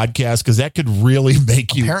about your podcast? Because that could really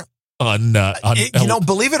make you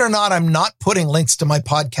believe it or not, I'm not putting links to my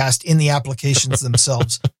podcast in the applications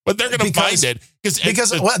themselves. But they're going to find it.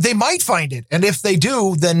 Because they might find it. And if they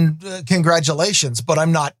do, then congratulations. But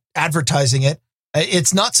I'm not advertising it.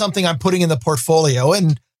 It's not something I'm putting in the portfolio.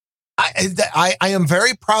 And I am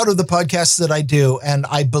very proud of the podcasts that I do. And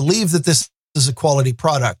I believe that this is a quality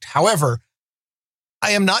product. However,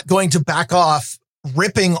 I am not going to back off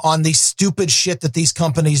ripping on the stupid shit that these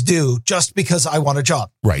companies do just because I want a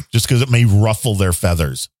job. Right. Just because it may ruffle their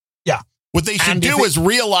feathers. Yeah. What they should do is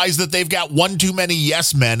realize that they've got one too many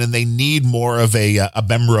yes men and they need more of a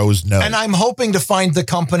Bemrose no. And I'm hoping to find the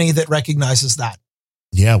company that recognizes that.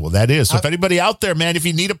 Yeah, well, that is. So if anybody out there, man, if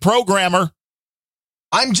you need a programmer,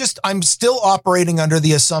 I'm still operating under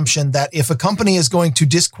the assumption that if a company is going to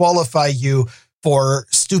disqualify you for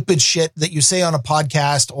stupid shit that you say on a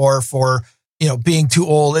podcast or for, being too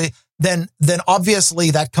old, then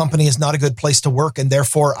obviously that company is not a good place to work. And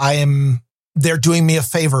therefore they're doing me a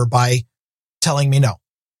favor by telling me no.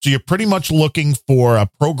 So you're pretty much looking for a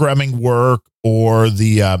programming work or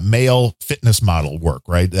the male fitness model work,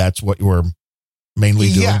 right? That's what you were mainly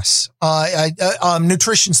doing? Yes.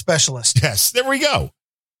 Nutrition specialist. Yes, there we go.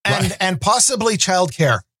 And possibly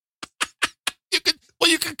childcare.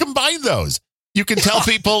 You can combine those. You can tell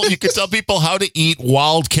people how to eat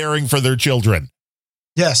while caring for their children.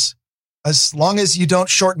 Yes. As long as you don't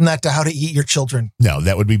shorten that to how to eat your children. No,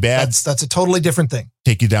 that would be bad. That's a totally different thing.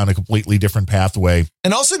 Take you down a completely different pathway.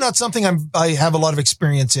 And also not something I have a lot of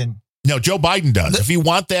experience in. No, Joe Biden does. If you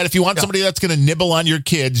want somebody that's going to nibble on your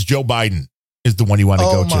kids, Joe Biden is the one you want to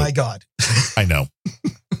go to. Oh my God. I know.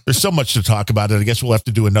 There's so much to talk about it. I guess we'll have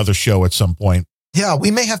to do another show at some point. Yeah,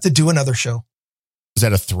 we may have to do another show. Is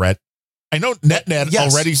that a threat? I know NetNet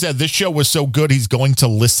already said this show was so good he's going to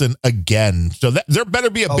listen again. So there better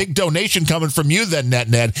be a big donation coming from you then,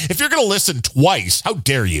 NetNet. If you're going to listen twice, how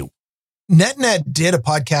dare you? NetNet did a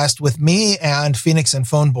podcast with me and Phoenix and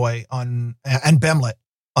Phoneboy and Bemlet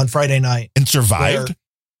on Friday night. And survived?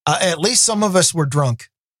 Where, at least some of us were drunk.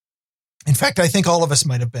 In fact, I think all of us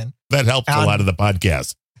might have been. That helps a lot of the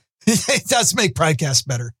podcast. It does make podcasts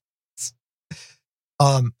better.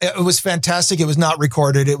 It was fantastic. It was not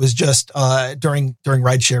recorded. It was just during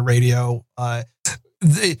Rideshare Radio.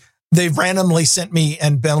 They randomly sent me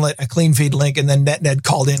and Bemlet a clean feed link, and then NetNet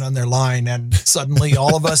called in on their line, and suddenly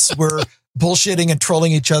all of us were bullshitting and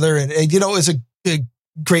trolling each other. And it was a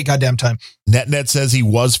great goddamn time. NetNet says he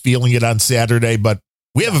was feeling it on Saturday, but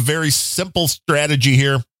we have a very simple strategy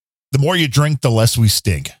here. The more you drink, the less we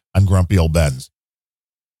stink. I'm Grumpy Old Benz.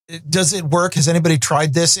 Does it work? Has anybody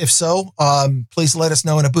tried this? If so, please let us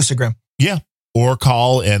know in a Boostagram. Yeah. Or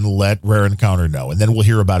call and let Rare Encounter know, and then we'll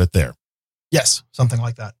hear about it there. Yes, something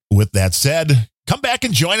like that. With that said, come back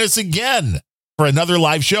and join us again for another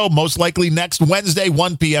live show, most likely next Wednesday,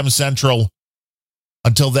 1 p.m. Central.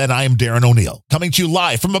 Until then, I am Darren O'Neill, coming to you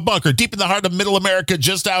live from a bunker deep in the heart of Middle America,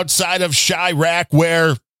 just outside of Chirac,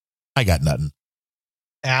 where I got nothing.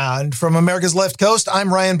 And from America's left coast,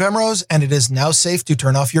 I'm Ryan Bemrose, and it is now safe to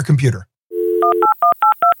turn off your computer.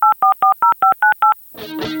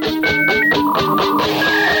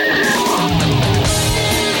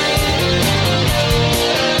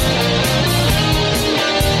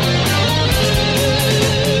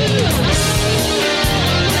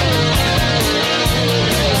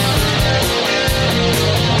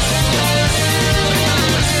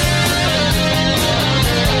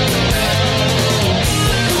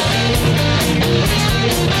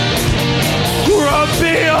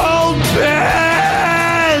 Grumpy Old Benz!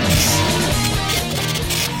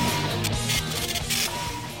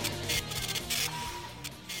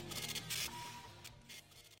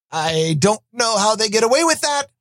 I don't know how they get away with that,